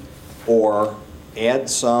them, or add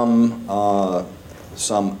some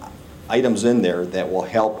items in there that will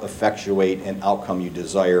help effectuate an outcome you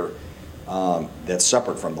desire that's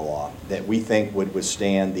separate from the law, that we think would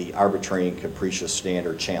withstand the arbitrary and capricious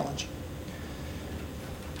standard challenge.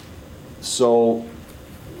 So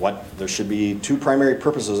there should be two primary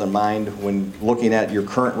purposes in mind when looking at your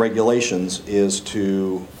current regulations is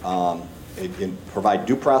to provide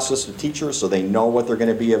due process to teachers so they know what they're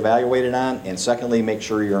going to be evaluated on, and secondly, make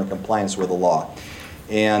sure you're in compliance with the law.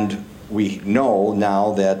 And we know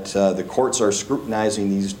now that the courts are scrutinizing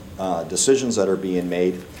these decisions that are being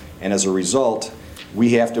made, and as a result,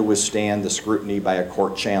 we have to withstand the scrutiny by a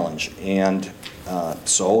court challenge. And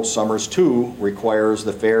so Summers 2 requires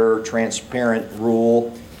the fair, transparent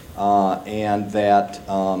rule, and that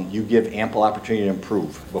you give ample opportunity to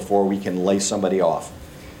improve before we can lay somebody off.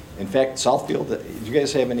 In fact, Southfield, do you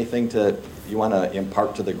guys have anything you want to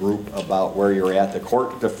impart to the group about where you're at? The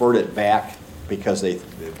court deferred it back because they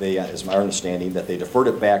is my understanding, that they deferred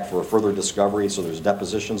it back for further discovery, so there's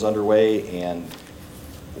depositions underway. And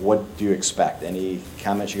what do you expect? Any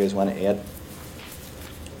comments you guys want to add?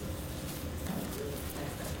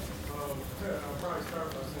 I'll probably start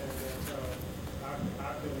by saying that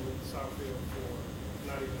I've been with Southfield for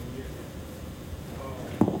not even a year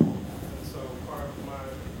yet. And so part of my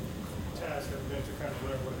task has been to kind of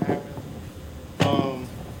learn what happened.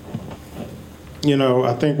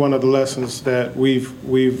 I think one of the lessons that we've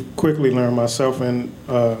quickly learned, myself and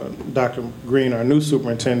Dr. Green, our new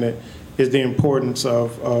superintendent, is the importance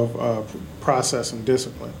of process and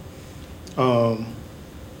discipline.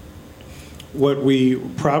 What we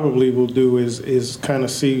probably will do is kind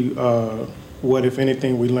of see what, if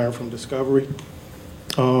anything, we learn from discovery,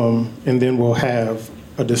 and then we'll have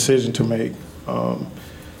a decision to make.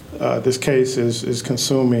 This case is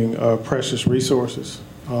consuming precious resources.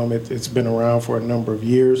 It's been around for a number of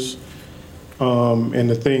years. And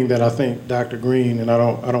the thing that I think Dr. Green, and I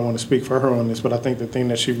don't want to speak for her on this, but I think the thing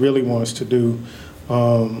that she really wants to do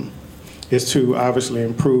is to obviously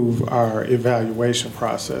improve our evaluation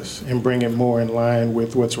process and bring it more in line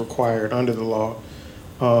with what's required under the law,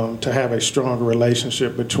 to have a stronger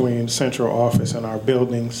relationship between central office and our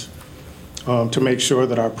buildings, to make sure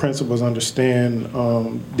that our principals understand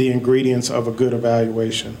the ingredients of a good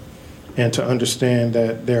evaluation, and to understand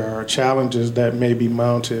that there are challenges that may be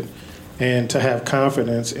mounted, and to have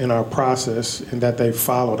confidence in our process and that they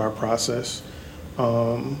followed our process.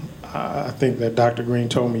 I think that Dr. Green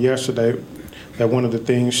told me yesterday, that one of the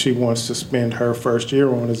things she wants to spend her first year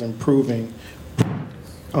on is improving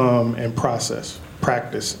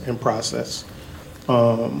practice and process,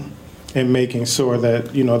 and making sure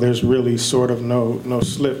that, you know, there's really sort of no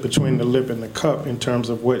slip between the lip and the cup in terms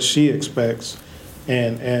of what she expects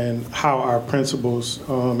and how our principals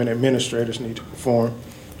and administrators need to perform.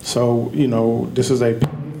 So, you know, this is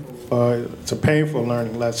it's a painful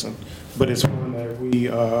learning lesson, but it's one that we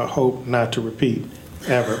hope not to repeat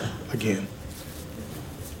ever again.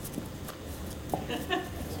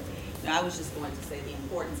 No, I was just going to say the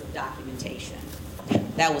importance of documentation.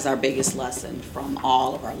 That was our biggest lesson from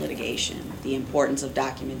all of our litigation. The importance of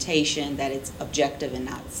documentation, that it's objective and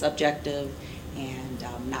not subjective, and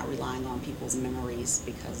not relying on people's memories,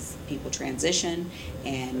 because people transition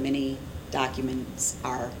and many documents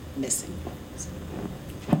are missing.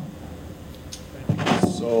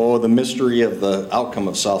 So the mystery of the outcome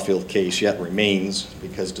of Southfield case yet remains,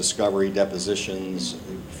 because discovery, depositions,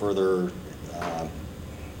 further,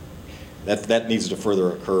 that needs to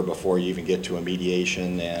further occur before you even get to a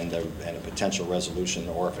mediation and a potential resolution,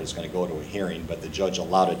 or if it's going to go to a hearing, but the judge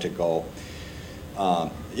allowed it to go.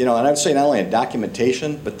 You know, and I would say not only in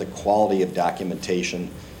documentation, but the quality of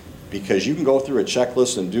documentation, because you can go through a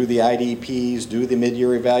checklist and do the IDPs, do the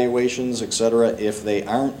mid-year evaluations, et cetera. If they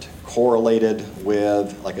aren't correlated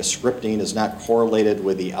with, like a scripting is not correlated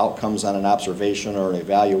with the outcomes on an observation or an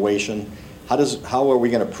evaluation, how are we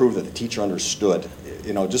going to prove that the teacher understood?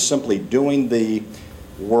 You know, just simply doing the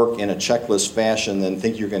work in a checklist fashion and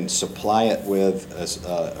think you're going to supply it with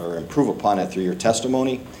or improve upon it through your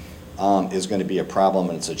testimony is going to be a problem,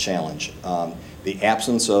 and it's a challenge. The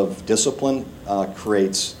absence of discipline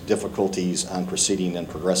creates difficulties on proceeding and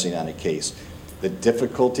progressing on a case. The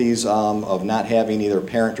difficulties of not having either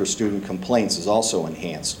parent or student complaints is also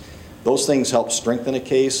enhanced. Those things help strengthen a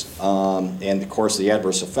case, and of course the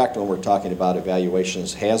adverse effect when we're talking about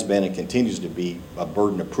evaluations has been and continues to be a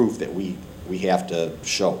burden of proof that we have to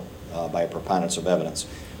show by a preponderance of evidence.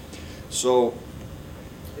 So,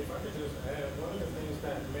 if I could just add, one of the things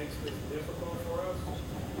that makes this difficult for us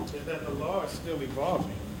is that the law is still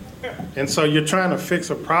evolving. And so you're trying to fix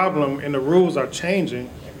a problem and the rules are changing,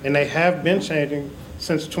 and they have been changing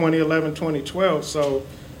since 2011, 2012. So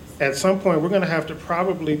at some point, we're going to have to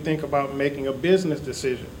probably think about making a business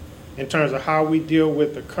decision in terms of how we deal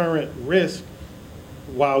with the current risk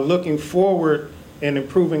while looking forward and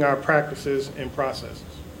improving our practices and processes.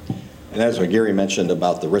 and that's what Gary mentioned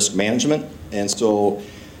about the risk management. And so,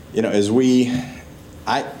 you know, and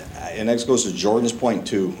this goes to Jordan's point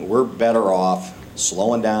too, we're better off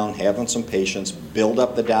slowing down, having some patience, build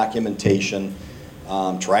up the documentation,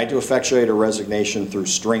 try to effectuate a resignation through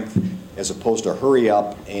strength as opposed to hurry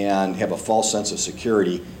up and have a false sense of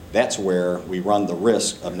security. That's where we run the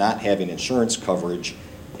risk of not having insurance coverage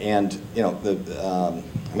and, you know,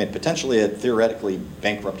 potentially theoretically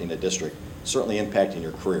bankrupting a district, certainly impacting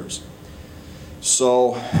your careers.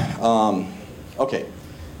 So, okay.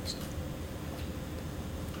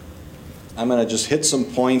 I'm going to just hit some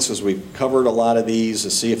points as we've covered a lot of these to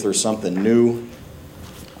see if there's something new.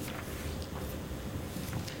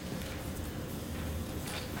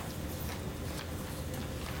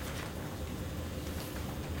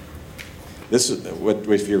 This is,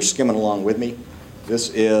 if you're skimming along with me, this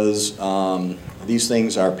is, these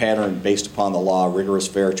things are patterned based upon the law, rigorous,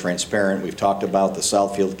 fair, transparent. We've talked about the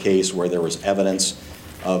Southfield case where there was evidence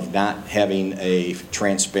of not having a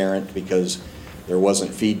transparent because there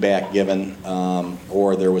wasn't feedback given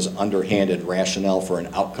or there was underhanded rationale for an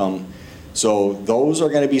outcome. So those are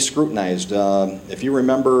going to be scrutinized. If you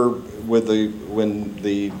remember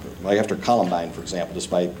like after Columbine, for example, just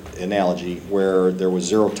by analogy, where there was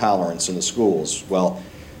zero tolerance in the schools. Well,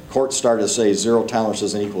 courts started to say zero tolerance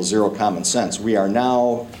doesn't equal zero common sense. We are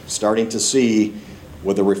now starting to see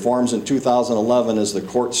with the reforms in 2011, as the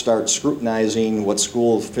courts start scrutinizing what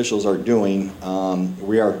school officials are doing,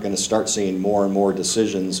 we are going to start seeing more and more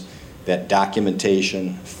decisions that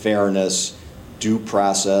documentation, fairness, due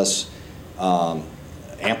process,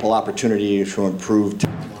 ample opportunity to improve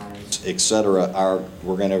timelines, et cetera,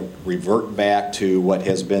 we're going to revert back to what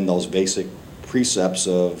has been those basic precepts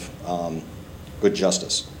of good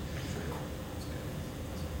justice.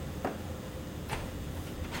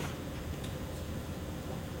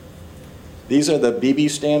 These are the BB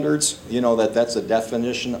standards. You know that's a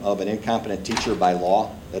definition of an incompetent teacher by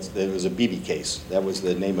law. It was a BB case. That was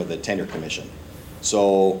the name of the tenure commission.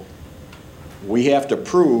 So we have to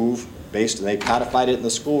prove, and they codified it in the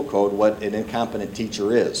school code, what an incompetent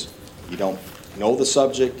teacher is. You don't know the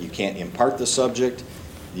subject, you can't impart the subject,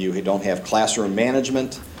 you don't have classroom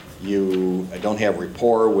management, you don't have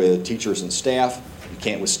rapport with teachers and staff, You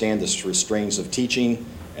can't withstand the restraints of teaching,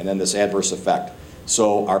 and then this adverse effect.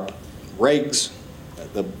 So our regs,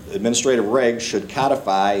 the administrative regs should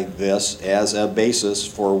codify this as a basis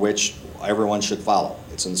for which everyone should follow.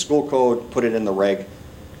 It's in the school code, put it in the reg,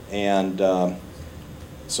 and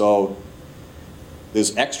so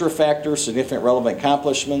there's extra factors, significant relevant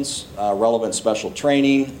accomplishments, relevant special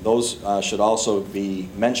training. Those should also be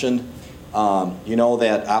mentioned. You know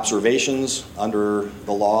that observations under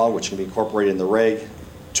the law, which can be incorporated in the reg,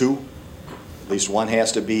 2, at least one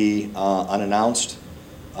has to be unannounced.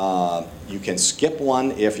 You can skip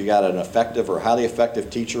one if you got an effective or highly effective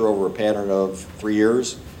teacher over a pattern of 3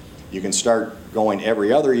 years. You can start going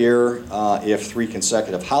every other year if 3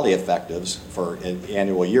 consecutive highly effectives for an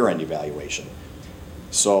annual year-end evaluation.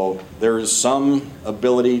 So there's some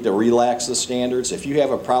ability to relax the standards. If you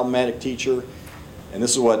have a problematic teacher, and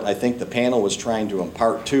this is what I think the panel was trying to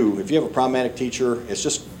impart too, if you have a problematic teacher, it's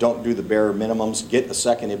just don't do the bare minimums. Get a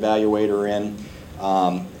second evaluator in,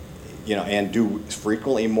 and do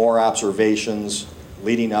frequently more observations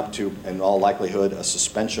leading up to, in all likelihood, a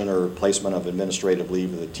suspension or placement of administrative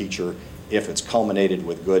leave of the teacher if it's culminated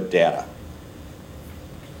with good data.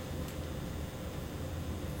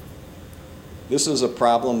 This is a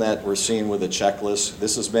problem that we're seeing with the checklist.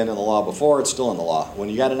 This has been in the law before, it's still in the law. When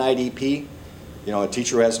you got an IDP, a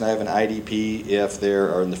teacher has to have an IDP if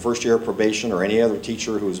they're in the first year of probation, or any other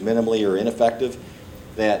teacher who's minimally or ineffective,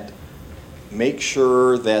 that make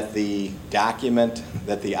sure that the document,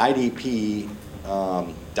 that the IDP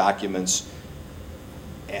documents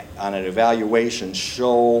on an evaluation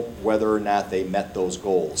show whether or not they met those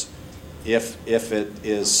goals. If it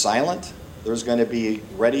is silent, there's going to be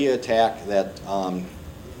ready attack that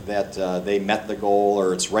they met the goal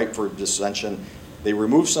or it's ripe for dissension. They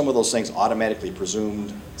remove some of those things, automatically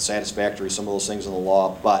presumed satisfactory, some of those things in the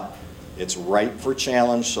law, but it's ripe for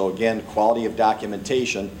challenge. So again, quality of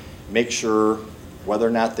documentation, make sure whether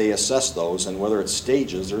or not they assess those and whether it's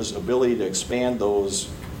stages, there's ability to expand those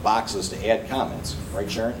boxes to add comments. Right,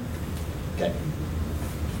 Sharon? Okay.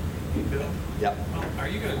 Hey, Bill. Yep. Are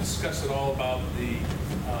you going to discuss at all about the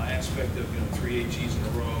aspect of 3 AGs in a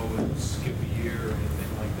row and skip a year or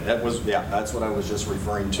anything like that? That's what I was just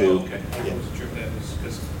referring to. Oh, okay. I wasn't sure if that was,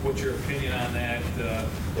 because what's your opinion on that?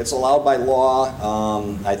 It's allowed by law.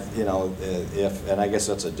 And I guess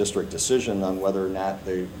that's a district decision on whether or not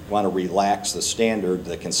they want to relax the standard.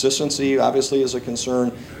 The consistency obviously is a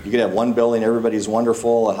concern. You could have one building, everybody's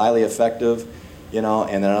wonderful, highly effective, and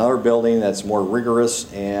then another building that's more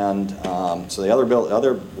rigorous. And so the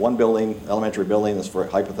other one building, elementary building, that's for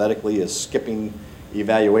hypothetically is skipping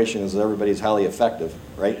evaluation as everybody's highly effective,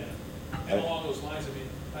 right? And along those lines,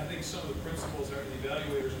 I think some of the principals and the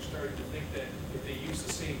evaluators are starting to think that if they use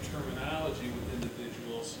the same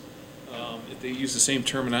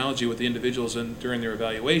terminology with individuals, during their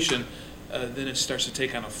evaluation, then it starts to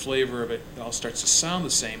take on a flavor of it. It all starts to sound the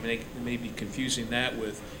same, and they may be confusing that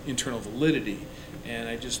with internal validity. And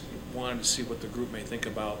I just wanted to see what the group may think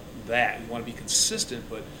about that. You want to be consistent,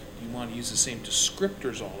 but you want to use the same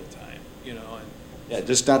descriptors all the time, Yeah,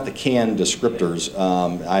 just not the canned descriptors.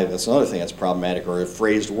 That's another thing that's problematic, or a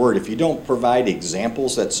phrased word. If you don't provide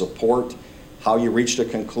examples that support how you reached a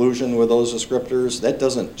conclusion with those descriptors, that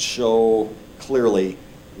doesn't show clearly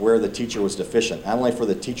where the teacher was deficient. Not only for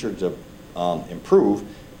the teacher to improve,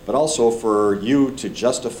 but also for you to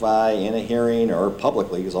justify in a hearing or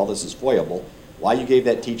publicly, because all this is foiable, why you gave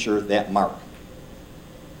that teacher that mark.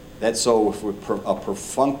 That's so if a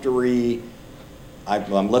perfunctory,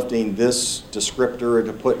 I'm lifting this descriptor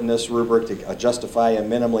to put in this rubric to justify a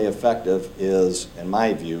minimally effective is, in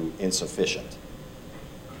my view, insufficient.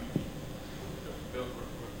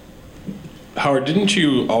 Howard, didn't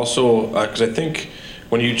you also, because I think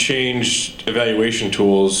when you changed evaluation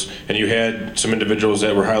tools and you had some individuals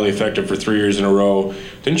that were highly effective for 3 years in a row,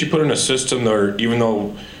 didn't you put in a system where even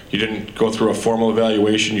though you didn't go through a formal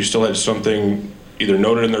evaluation, you still had something either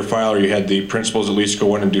noted in their file or you had the principals at least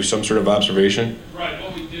go in and do some sort of observation? Right.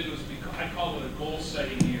 What we did was, I call it a goal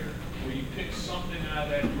setting year, where you pick something out of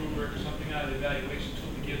that rubric or something out of the evaluation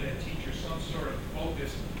tool to give that teacher some sort of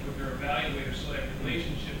focus with their evaluator so that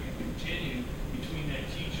relationship can continue between that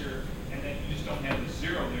teacher and that you just don't have the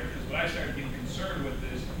zero there. Because what I started getting concerned with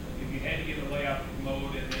is if you had to get a layoff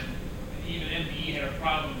mode and then even MDE had a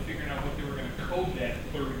problem figuring out what they were going to code that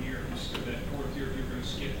third year or that fourth year if you were going to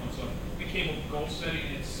skip one. So we came up with goal setting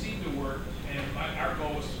and it seemed to work. And our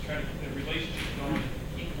goal was to try to keep the relationship going,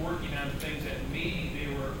 keep working on things that maybe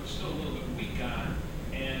they were still a little bit weak on,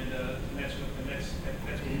 and that's what we've been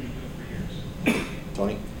doing for years.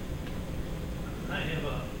 Tony? I have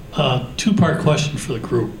a two-part question for the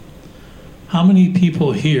group. How many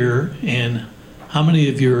people here and how many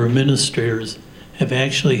of your administrators have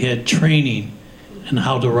actually had training in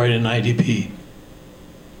how to write an IDP?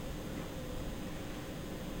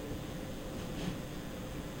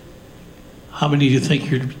 How many do you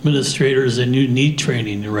think your administrators and you need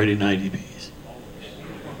training in writing IDPs?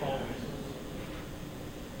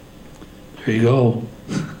 There you go.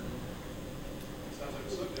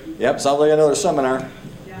 Yep, sounds like another seminar.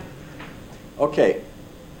 Yeah. Okay.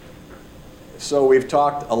 So we've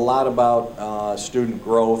talked a lot about student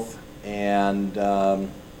growth, and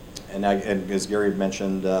as Gary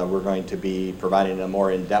mentioned, we're going to be providing a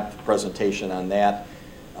more in-depth presentation on that.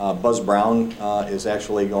 Buzz Brown is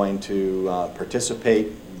actually going to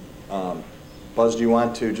participate. Buzz, do you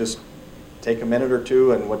want to just take a minute or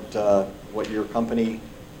two and what your company?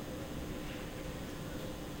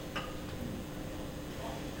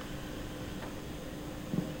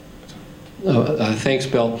 Thanks,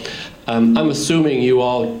 Bill. I'm assuming you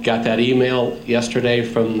all got that email yesterday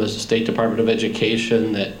from the State Department of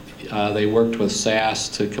Education that they worked with SAS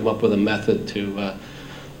to come up with a method to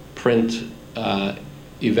print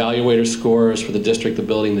evaluator scores for the district, the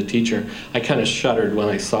building, the teacher. I kind of shuddered when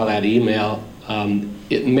I saw that email.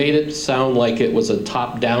 It made it sound like it was a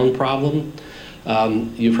top-down problem.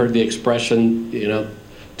 You've heard the expression, you know,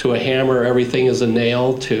 to a hammer, everything is a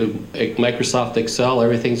nail. To Microsoft Excel,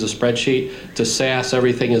 everything's a spreadsheet. To SAS,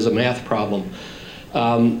 everything is a math problem.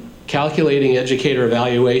 Calculating educator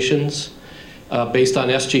evaluations based on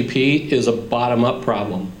SGP is a bottom-up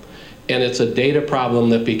problem. And it's a data problem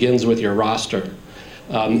that begins with your roster.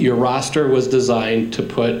 Your roster was designed to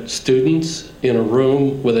put students in a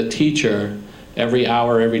room with a teacher every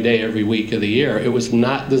hour, every day, every week of the year. It was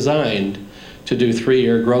not designed to do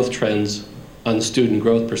 3-year growth trends on student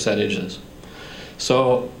growth percentages.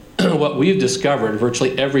 So what we've discovered,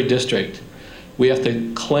 virtually every district, we have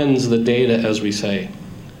to cleanse the data, as we say.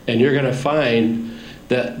 And you're going to find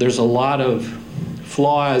that there's a lot of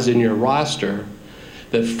flaws in your roster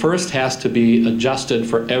that first has to be adjusted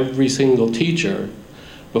for every single teacher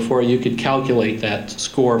before you could calculate that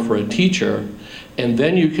score for a teacher, and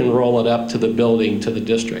then you can roll it up to the building, to the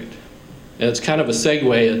district. And it's kind of a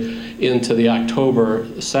segue into the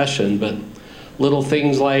October session, but little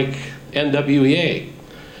things like NWEA.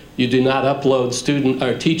 You do not upload student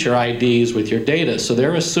or teacher IDs with your data, so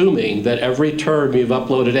they're assuming that every term you've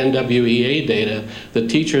uploaded NWEA data, the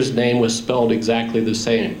teacher's name was spelled exactly the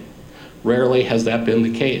same. Rarely has that been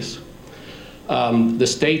the case. The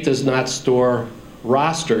state does not store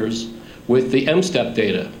rosters with the MSTEP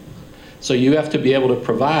data. So you have to be able to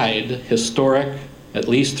provide historic, at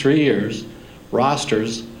least 3 years,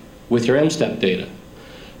 rosters with your MSTEP data.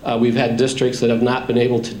 We've had districts that have not been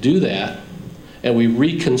able to do that, and we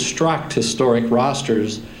reconstruct historic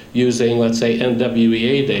rosters using, let's say,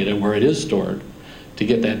 NWEA data where it is stored to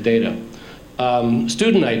get that data.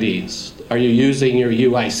 Student IDs. Are you using your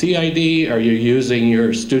UIC ID? Are you using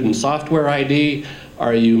your student software ID?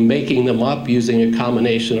 Are you making them up using a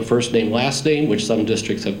combination of first name, last name, which some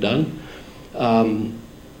districts have done?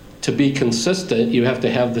 To be consistent, you have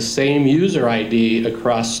to have the same user ID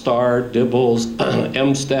across STAR, DIBBLES,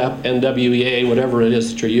 MSTEP, NWEA, whatever it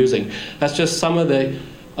is that you're using. That's just some of the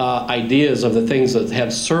ideas of the things that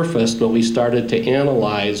have surfaced when we started to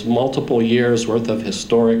analyze multiple years worth of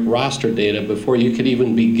historic roster data before you could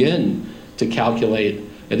even begin to calculate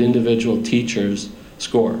an individual teacher's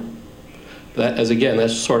score. That, as again,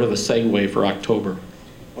 that's sort of a segue for October.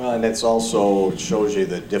 Well, and it's also shows you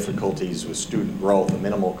the difficulties with student growth, the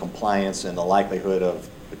minimal compliance, and the likelihood of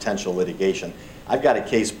potential litigation. I've got a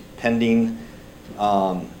case pending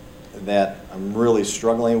that I'm really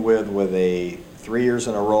struggling with a 3 years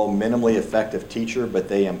in a row minimally effective teacher, but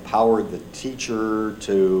they empowered the teachers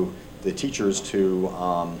to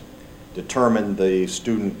determine the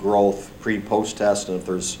student growth pre-post test, and if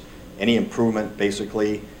there's any improvement,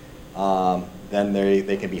 basically, then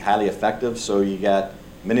they can be highly effective. So you got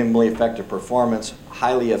minimally effective performance,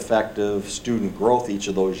 highly effective student growth each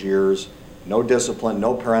of those years, no discipline,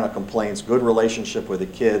 no parental complaints, good relationship with the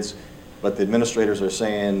kids, but the administrators are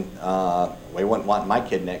saying, we wouldn't want my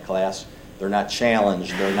kid in that class. They're not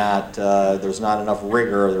challenged, they're not, there's not enough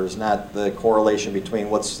rigor, there's not the correlation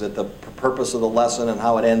between what's the purpose of the lesson and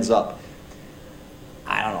how it ends up.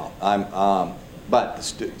 I don't know, but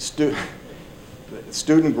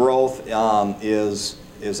student growth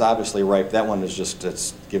is obviously ripe. That one is just,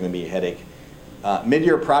 it's giving me a headache.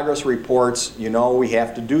 Mid-year progress reports, you know, we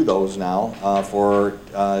have to do those now for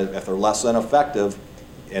if they're less than effective.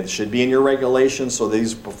 It should be in your regulations, so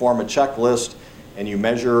these perform a checklist and you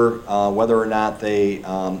measure whether or not they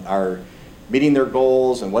are meeting their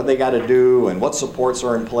goals and what they got to do and what supports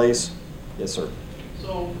are in place. Yes, sir.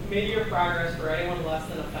 So mid-year progress for anyone less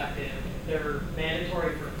than effective, they're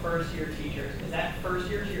mandatory for first-year teachers. Is that first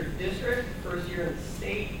year to your district, first year in the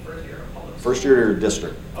state, first year of public school? First year to your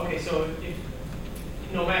district. Okay, so if,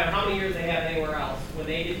 no matter how many years they have anywhere else, when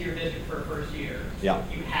they get to your district for a first year, yeah,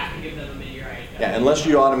 you have to give them a mid-year IEP. Yeah, unless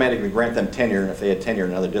you automatically grant them tenure, and if they had tenure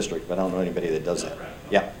in another district, but I don't know anybody that does that.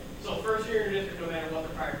 Yeah. So first year in your district, no matter what the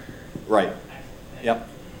prior year. Right. Yep.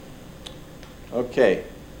 Okay.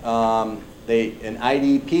 An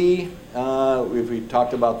IDP, we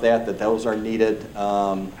talked about that those are needed,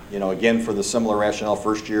 you know, again, for the similar rationale,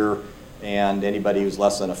 first year and anybody who's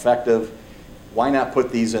less than effective. Why not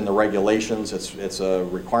put these in the regulations? It's a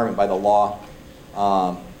requirement by the law. Wait,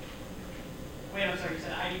 I'm sorry, you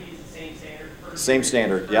said IDP is the same standard? Same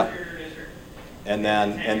standard, yep. And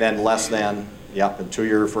then less than, yep, and 2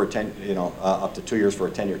 year for a up to 2 years for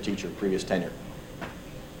a tenured teacher, previous tenure.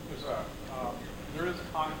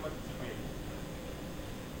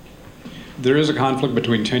 There is a conflict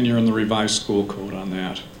between tenure and the revised school code on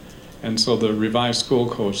that. And so the revised school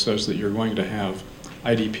code says that you're going to have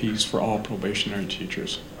IDPs for all probationary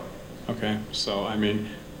teachers. Okay, so I mean,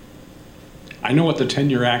 I know what the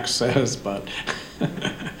Tenure Act says, but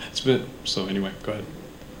it's a bit, so anyway, go ahead.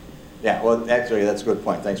 Yeah, well, actually, that's a good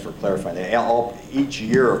point. Thanks for clarifying that. Each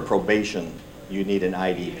year of probation, you need an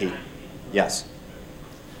IDP. Yes.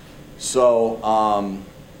 So,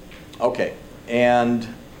 okay, and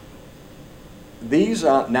these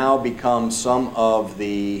now become some of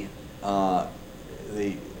the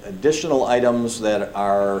additional items that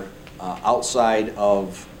are outside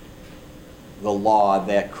of the law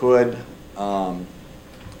that could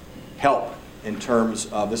help in terms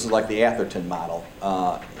of, this is like the Atherton model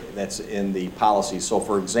that's in the policy. So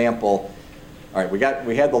for example, all right,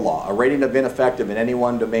 we had the law. A rating of ineffective in any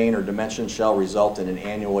one domain or dimension shall result in an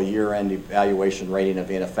annual year-end evaluation rating of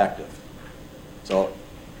ineffective. So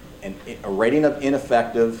a rating of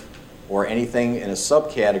ineffective or anything in a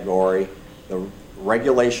subcategory, the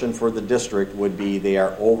regulation for the district would be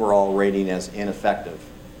their overall rating as ineffective.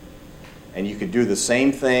 And you could do the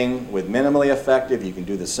same thing with minimally effective. You can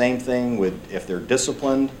do the same thing with if they're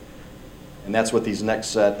disciplined. And that's what these next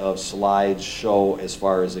set of slides show as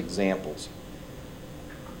far as examples.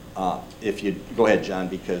 If you go ahead, John,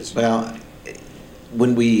 because well,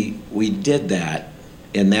 when we did that,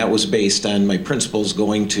 and that was based on my principals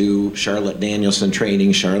going to Charlotte Danielson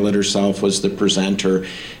training. Charlotte herself was the presenter,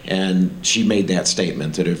 and she made that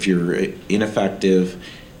statement that if you're ineffective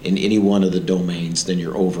in any one of the domains, then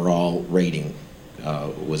your overall rating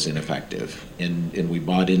was ineffective. And we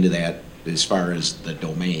bought into that as far as the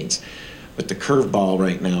domains. But the curveball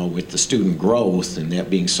right now with the student growth and that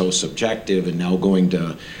being so subjective and now going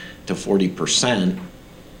to 40%,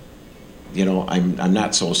 you know, I'm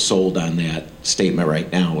not so sold on that statement right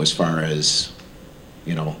now as far as,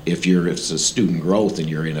 you know, if it's a student growth and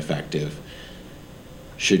you're ineffective,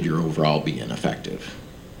 should your overall be ineffective?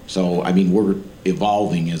 So, I mean, we're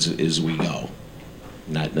evolving as we go,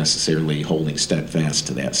 not necessarily holding steadfast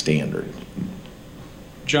to that standard.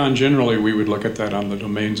 John, generally we would look at that on the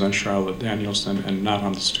domains on Charlotte Danielson and not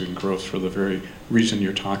on the student growth for the very reason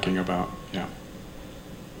you're talking about. Yeah.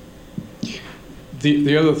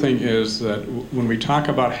 The other thing is that when we talk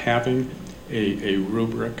about having a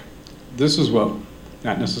rubric, this is what,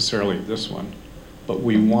 not necessarily this one, but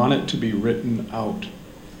we want it to be written out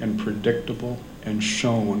and predictable and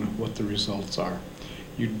shown what the results are.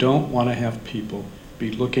 You don't want to have people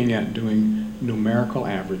be looking at doing numerical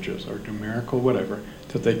averages or numerical whatever,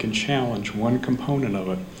 that they can challenge one component of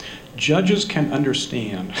it. Judges can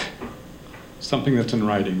understand something that's in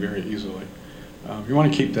writing very easily. You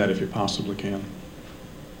want to keep that if you possibly can.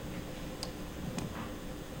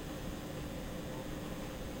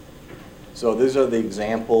 so these are the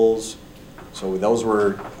examples. So those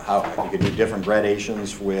were how you could do different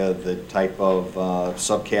gradations with the type of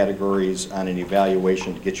subcategories on an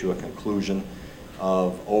evaluation to get you a conclusion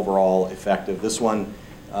of overall effective. This one,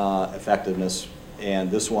 effectiveness, and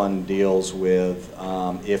this one deals with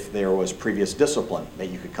if there was previous discipline, that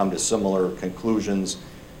you could come to similar conclusions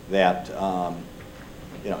that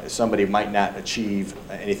you know, somebody might not achieve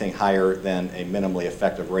anything higher than a minimally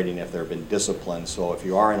effective rating if they've been disciplined. So if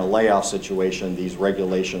you are in a layoff situation, these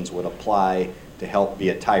regulations would apply to help be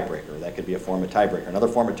a tiebreaker. That could be a form of tiebreaker. Another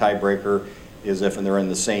form of tiebreaker is if they're in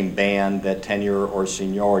the same band, that tenure or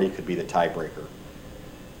seniority could be the tiebreaker.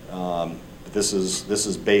 This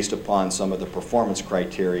is based upon some of the performance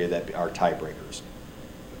criteria that are tiebreakers.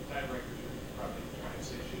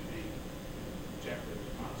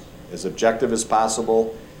 As objective as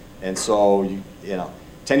possible, and so you know,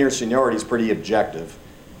 tenure seniority is pretty objective.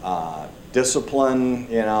 Discipline,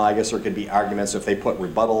 I guess there could be arguments if they put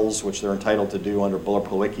rebuttals, which they're entitled to do under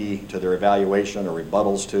Buller-Pelicki, to their evaluation, or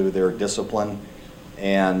rebuttals to their discipline.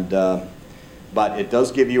 But it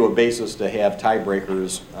does give you a basis to have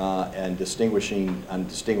tiebreakers and distinguishing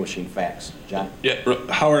facts. John? Yeah,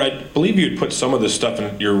 Howard, I believe you'd put some of this stuff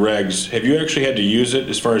in your regs. Have you actually had to use it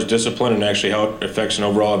as far as discipline and actually how it affects an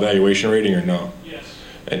overall evaluation rating, or no? Yes.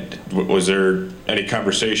 And was there any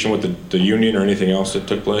conversation with the union or anything else that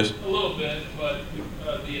took place? A little bit, but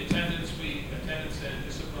the attendance and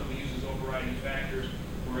discipline we use as overriding factors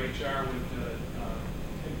where HR would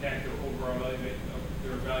impact their overall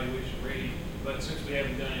their evaluation rating. But since we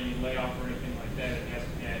haven't done any layoff or anything like that, it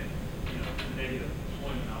hasn't had a negative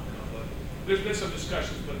employment outcome. But there's been some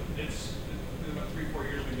discussions, but it's been about 3-4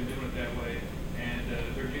 years we've been doing it that way, and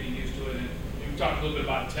they're getting used to it. And we talked a little bit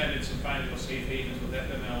about attendance and finding those safe havens with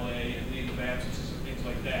FMLA and leave of absences and things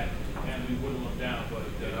like that, and we whittle them down. But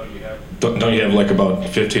Don't you have like about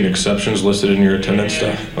 15 exceptions listed in your attendance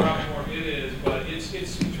stuff? Probably more it is, but it's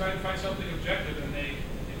we try to find something objective, and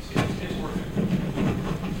it's working.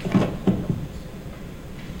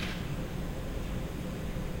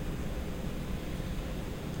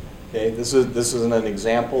 Okay, this is an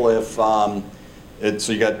example. If so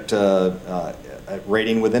you got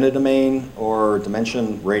rating within a domain or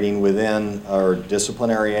dimension, rating within or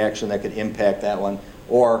disciplinary action that could impact that one.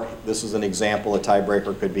 Or this is an example, a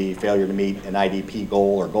tiebreaker could be failure to meet an IDP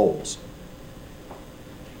goal or goals,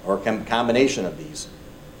 or a combination of these.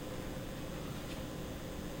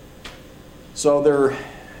 So I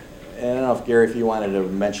don't know if Gary, if you wanted to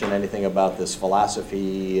mention anything about this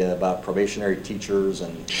philosophy about probationary teachers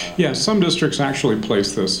and. Yeah, some districts actually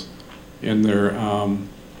place this in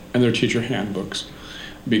their teacher handbooks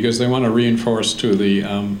because they want to reinforce to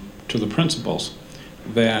the principals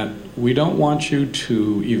that we don't want you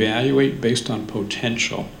to evaluate based on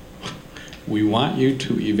potential. We want you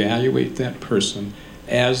to evaluate that person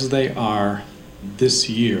as they are this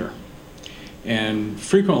year. And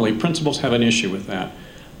frequently, principals have an issue with that.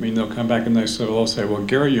 I mean, they'll come back and they'll say, well,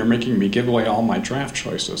 Gary, you're making me give away all my draft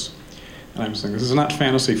choices. And I'm saying, this is not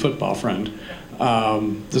fantasy football, friend.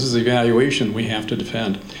 This is evaluation we have to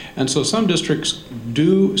defend. And so some districts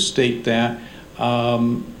do state that.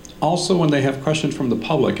 Also, when they have questions from the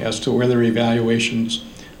public as to where their evaluations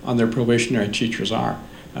on their probationary teachers are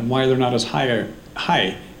and why they're not as high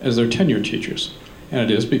as their tenured teachers. And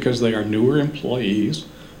it is because they are newer employees.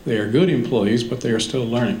 They are good employees, but they are still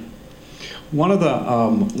learning. One of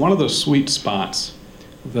the sweet spots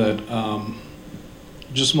that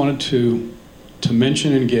just wanted to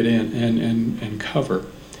mention and get in and cover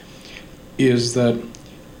is that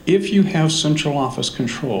if you have central office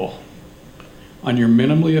control on your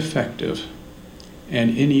minimally effective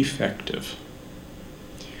and ineffective,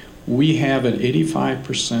 we have an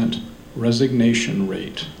 85% resignation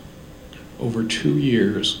rate over 2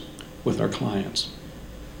 years with our clients.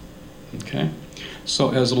 Okay? So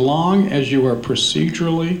as long as you are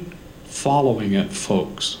procedurally following it,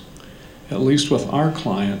 folks, at least with our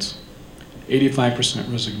clients,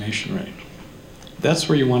 85% resignation rate. That's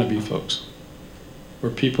where you want to be, folks,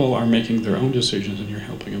 where people are making their own decisions and you're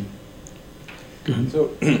helping them. Go ahead. So,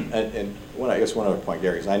 I guess one other point,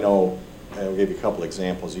 Gary, is I know, I'll give you a couple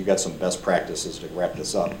examples. You got some best practices to wrap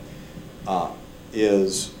this up.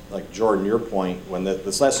 Is like Jordan, your point, when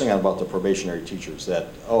this last thing about the probationary teachers, that,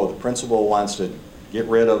 the principal wants to get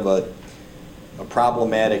rid of a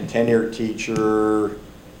problematic tenured teacher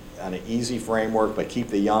on an easy framework, but keep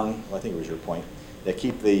the young, I think it was your point, that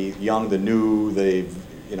keep the young, the new, the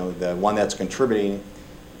one that's contributing.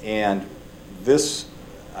 And this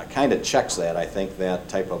kind of checks that, I think, that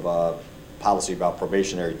type of policy about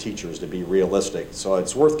probationary teachers to be realistic. So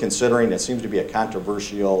it's worth considering. It seems to be a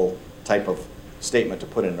controversial type of statement to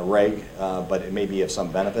put in a reg, but it may be of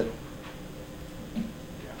some benefit.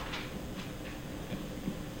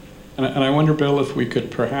 And I wonder, Bill, if we could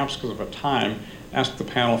perhaps, because of time, ask the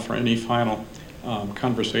panel for any final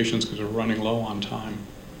conversations because we're running low on time.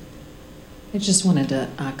 I just wanted to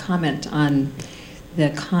comment on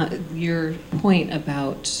your point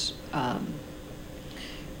about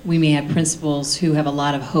we may have principals who have a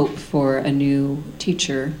lot of hope for a new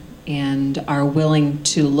teacher and are willing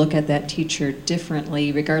to look at that teacher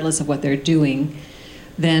differently, regardless of what they're doing,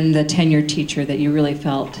 than the tenured teacher that you really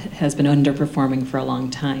felt has been underperforming for a long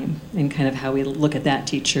time, and kind of how we look at that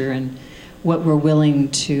teacher and what we're willing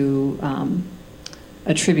to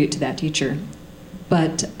attribute to that teacher.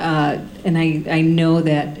 But, and I know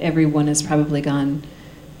that everyone has probably gone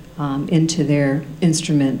into their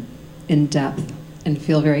instrument in depth and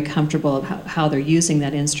feel very comfortable about how they're using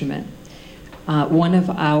that instrument. One of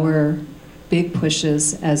our big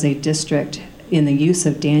pushes as a district in the use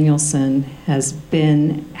of Danielson has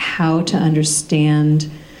been how to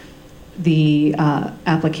understand the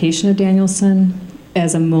application of Danielson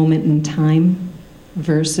as a moment in time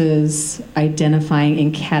versus identifying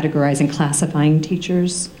and categorizing, classifying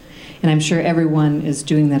teachers. And I'm sure everyone is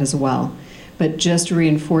doing that as well. But just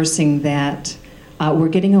reinforcing that we're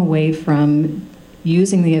getting away from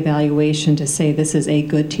using the evaluation to say this is a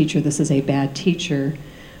good teacher, this is a bad teacher,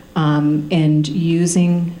 and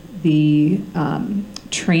using the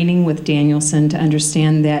training with Danielson to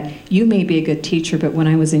understand that you may be a good teacher, but when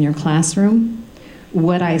I was in your classroom,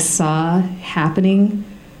 what I saw happening,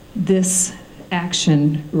 this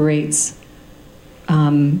action rates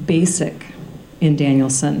basic in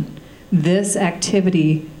Danielson. This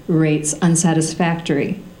activity rates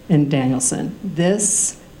unsatisfactory in Danielson.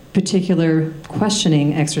 This particular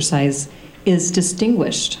questioning exercise is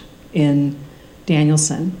distinguished in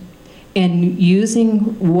Danielson. And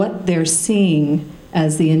using what they're seeing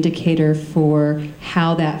as the indicator for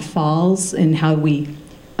how that falls and how we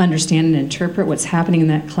understand and interpret what's happening in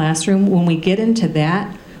that classroom, when we get into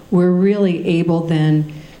that, we're really able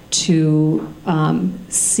then to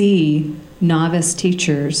see novice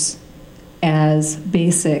teachers as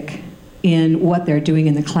basic in what they're doing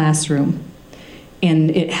in the classroom.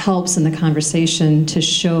 And it helps in the conversation to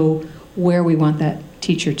show where we want that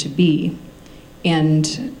teacher to be.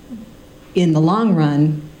 And in the long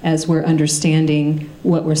run, as we're understanding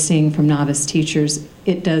what we're seeing from novice teachers,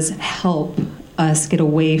 it does help us get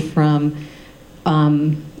away from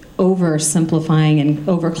oversimplifying and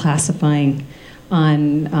overclassifying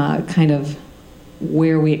on kind of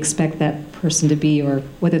where we expect that person to be or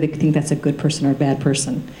whether they think that's a good person or a bad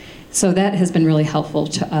person. So that has been really helpful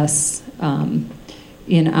to us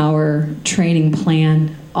in our training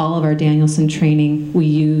plan. All of our Danielson training,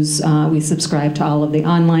 we subscribe to all of the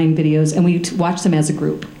online videos, and we watch them as a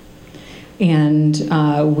group. And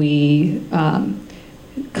we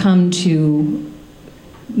come to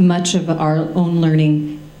much of our own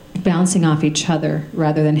learning bouncing off each other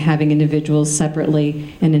rather than having individuals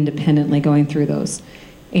separately and independently going through those.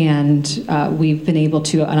 And we've been able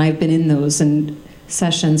to, and I've been in those and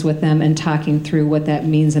sessions with them and talking through what that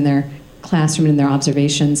means in their classroom and their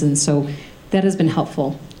observations. And so that has been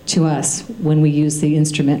helpful to us when we use the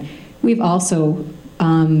instrument. We've also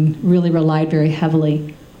really relied very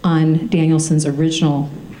heavily on Danielson's original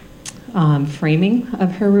framing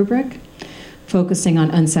of her rubric, focusing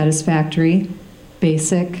on unsatisfactory,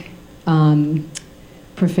 basic,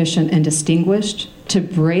 proficient, and distinguished, to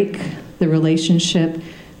break the relationship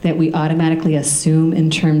that we automatically assume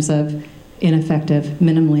in terms of ineffective,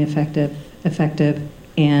 minimally effective, effective,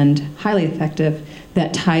 and highly effective,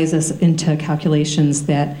 that ties us into calculations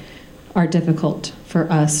that are difficult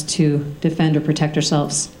for us to defend or protect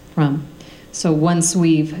ourselves from. So once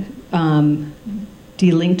we've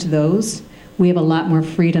delinked those, we have a lot more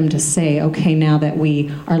freedom to say, okay, now that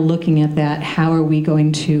we are looking at that, how are we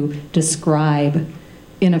going to describe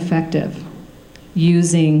ineffective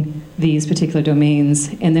using these particular domains?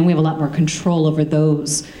 And then we have a lot more control over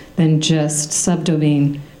those than just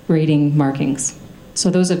subdomain rating markings. So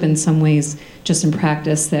those have been some ways, just in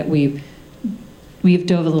practice, that we've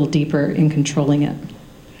dove a little deeper in controlling it.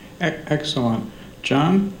 Excellent.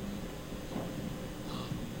 John?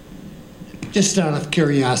 Just out of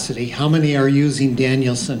curiosity, how many are using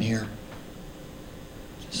Danielson here?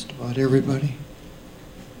 Just about everybody.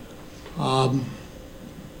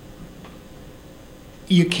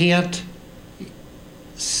 You can't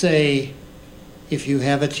say if you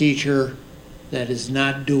have a teacher that is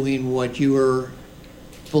not doing what you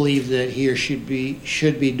believe that he or should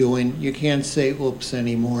be doing, you can't say oops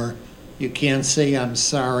anymore. You can't say I'm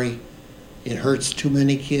sorry. It hurts too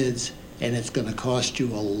many kids and it's going to cost you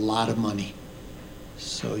a lot of money.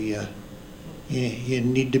 So you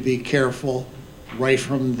need to be careful right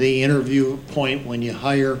from the interview point when you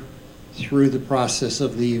hire through the process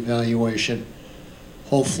of the evaluation.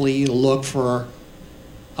 Hopefully you look for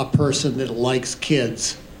a person that likes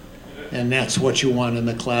kids, and that's what you want in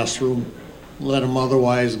the classroom. Let them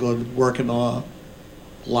otherwise go work in a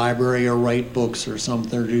library or write books or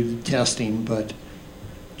something or do the testing, but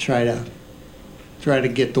try to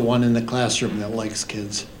get the one in the classroom that likes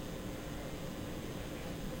kids.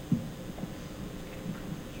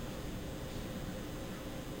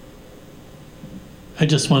 I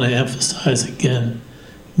just want to emphasize again,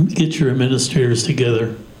 get your administrators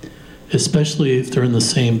together, especially if they're in the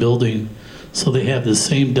same building, so they have the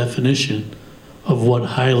same definition of what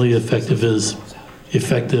highly effective is,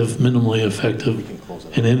 effective, minimally effective,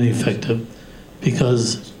 and ineffective.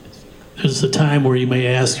 Because there's a time where you may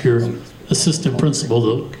ask your assistant principal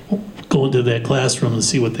to go into that classroom and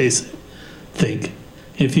see what they think.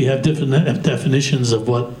 If you have different definitions of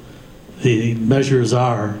what the measures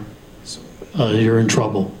are, you're in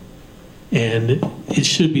trouble. And it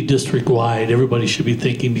should be district-wide. Everybody should be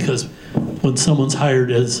thinking, because when someone's hired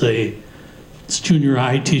as a junior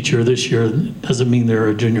high teacher this year, doesn't mean they're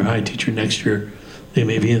a junior high teacher next year. They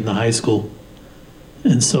may be in the high school.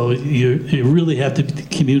 And so you really have to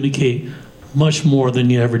communicate much more than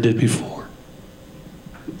you ever did before.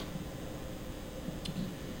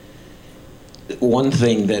 One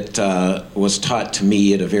thing that was taught to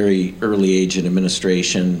me at a very early age in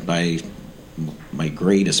administration by my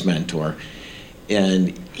greatest mentor,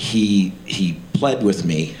 and he pled with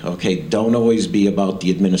me, okay, don't always be about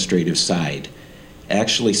the administrative side.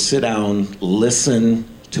 Actually sit down, listen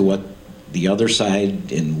to what the other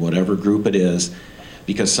side, in whatever group it is,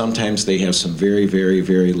 because sometimes they have some very, very,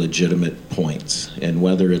 very legitimate points. And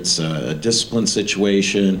whether it's a discipline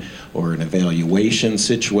situation or an evaluation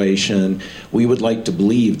situation, we would like to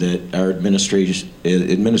believe that our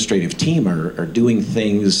administrative team are doing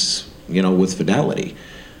things, with fidelity.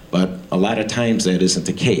 But a lot of times that isn't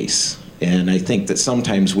the case. And I think that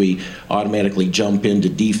sometimes we automatically jump into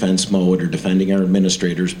defense mode or defending our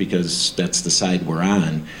administrators because that's the side we're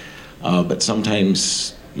on. But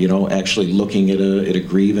sometimes, actually looking at a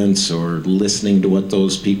grievance or listening to what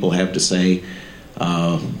those people have to say,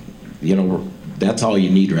 that's all you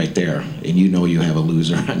need right there. And you have a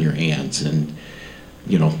loser on your hands. And,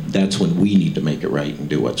 that's when we need to make it right and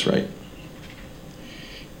do what's right.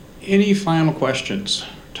 Any final questions?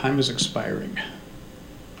 Time is expiring.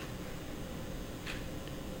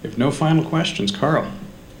 If no final questions, Carl.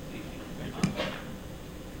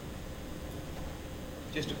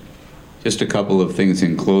 Just a couple of things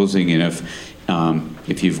in closing, and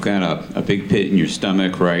if you've got a big pit in your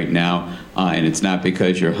stomach right now, and it's not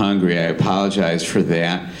because you're hungry, I apologize for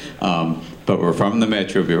that. But we're from the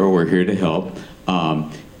Metro Bureau. We're here to help.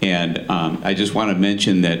 And I just want to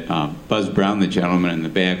mention that Buzz Brown, the gentleman in the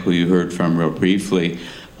back who you heard from real briefly,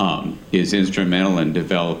 is instrumental in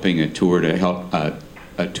developing a tool to help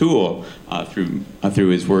through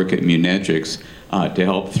his work at Munetrix to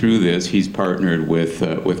help through this. He's partnered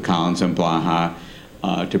with Collins and Blaha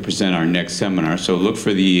to present our next seminar. So look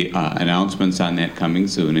for the announcements on that coming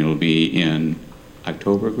soon. It'll be in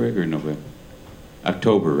October, Greg, or November?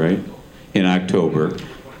 October, right? In October.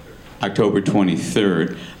 October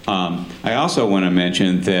 23rd. I also want to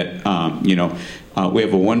mention that, we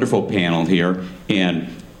have a wonderful panel here, and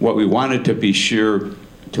what we wanted to be sure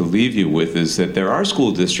to leave you with is that there are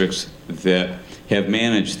school districts that have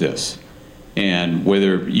managed this. And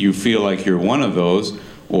whether you feel like you're one of those,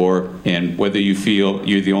 and whether you feel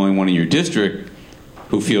you're the only one in your district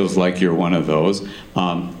who feels like you're one of those,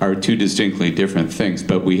 are two distinctly different things.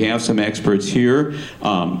 But we have some experts here.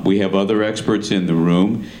 We have other experts in the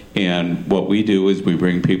room. And what we do is we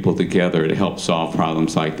bring people together to help solve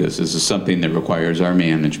problems like this. This is something that requires our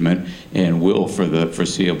management and will for the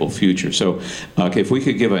foreseeable future. So if we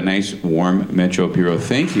could give a nice, warm Metro Bureau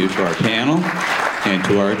thank you to our panel and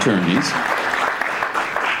to our attorneys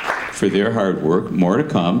for their hard work. More to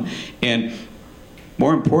come. And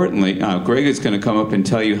more importantly, Greg is going to come up and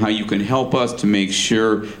tell you how you can help us to make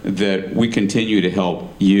sure that we continue to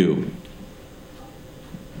help you.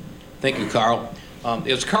 Thank you, Carl.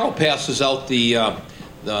 As Carl passes out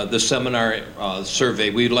the seminar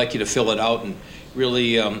survey, we'd like you to fill it out and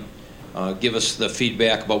really give us the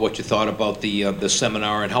feedback about what you thought about the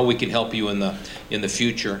seminar and how we can help you in the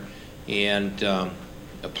future. And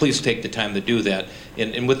please take the time to do that.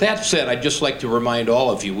 And with that said, I'd just like to remind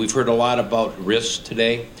all of you, we've heard a lot about risks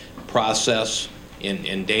today, process,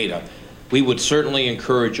 and data. We would certainly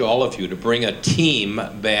encourage all of you to bring a team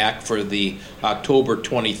back for the October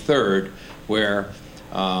 23rd, where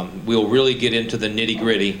we'll really get into the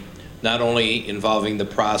nitty-gritty, not only involving the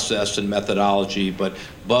process and methodology, but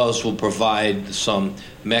Buzz will provide some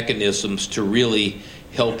mechanisms to really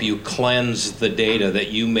help you cleanse the data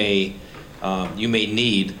that you may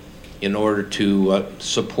need in order to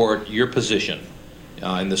support your position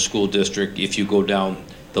in the school district if you go down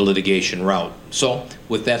the litigation route. So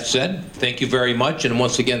with that said, thank you very much, and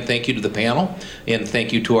once again, thank you to the panel, and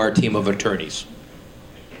thank you to our team of attorneys.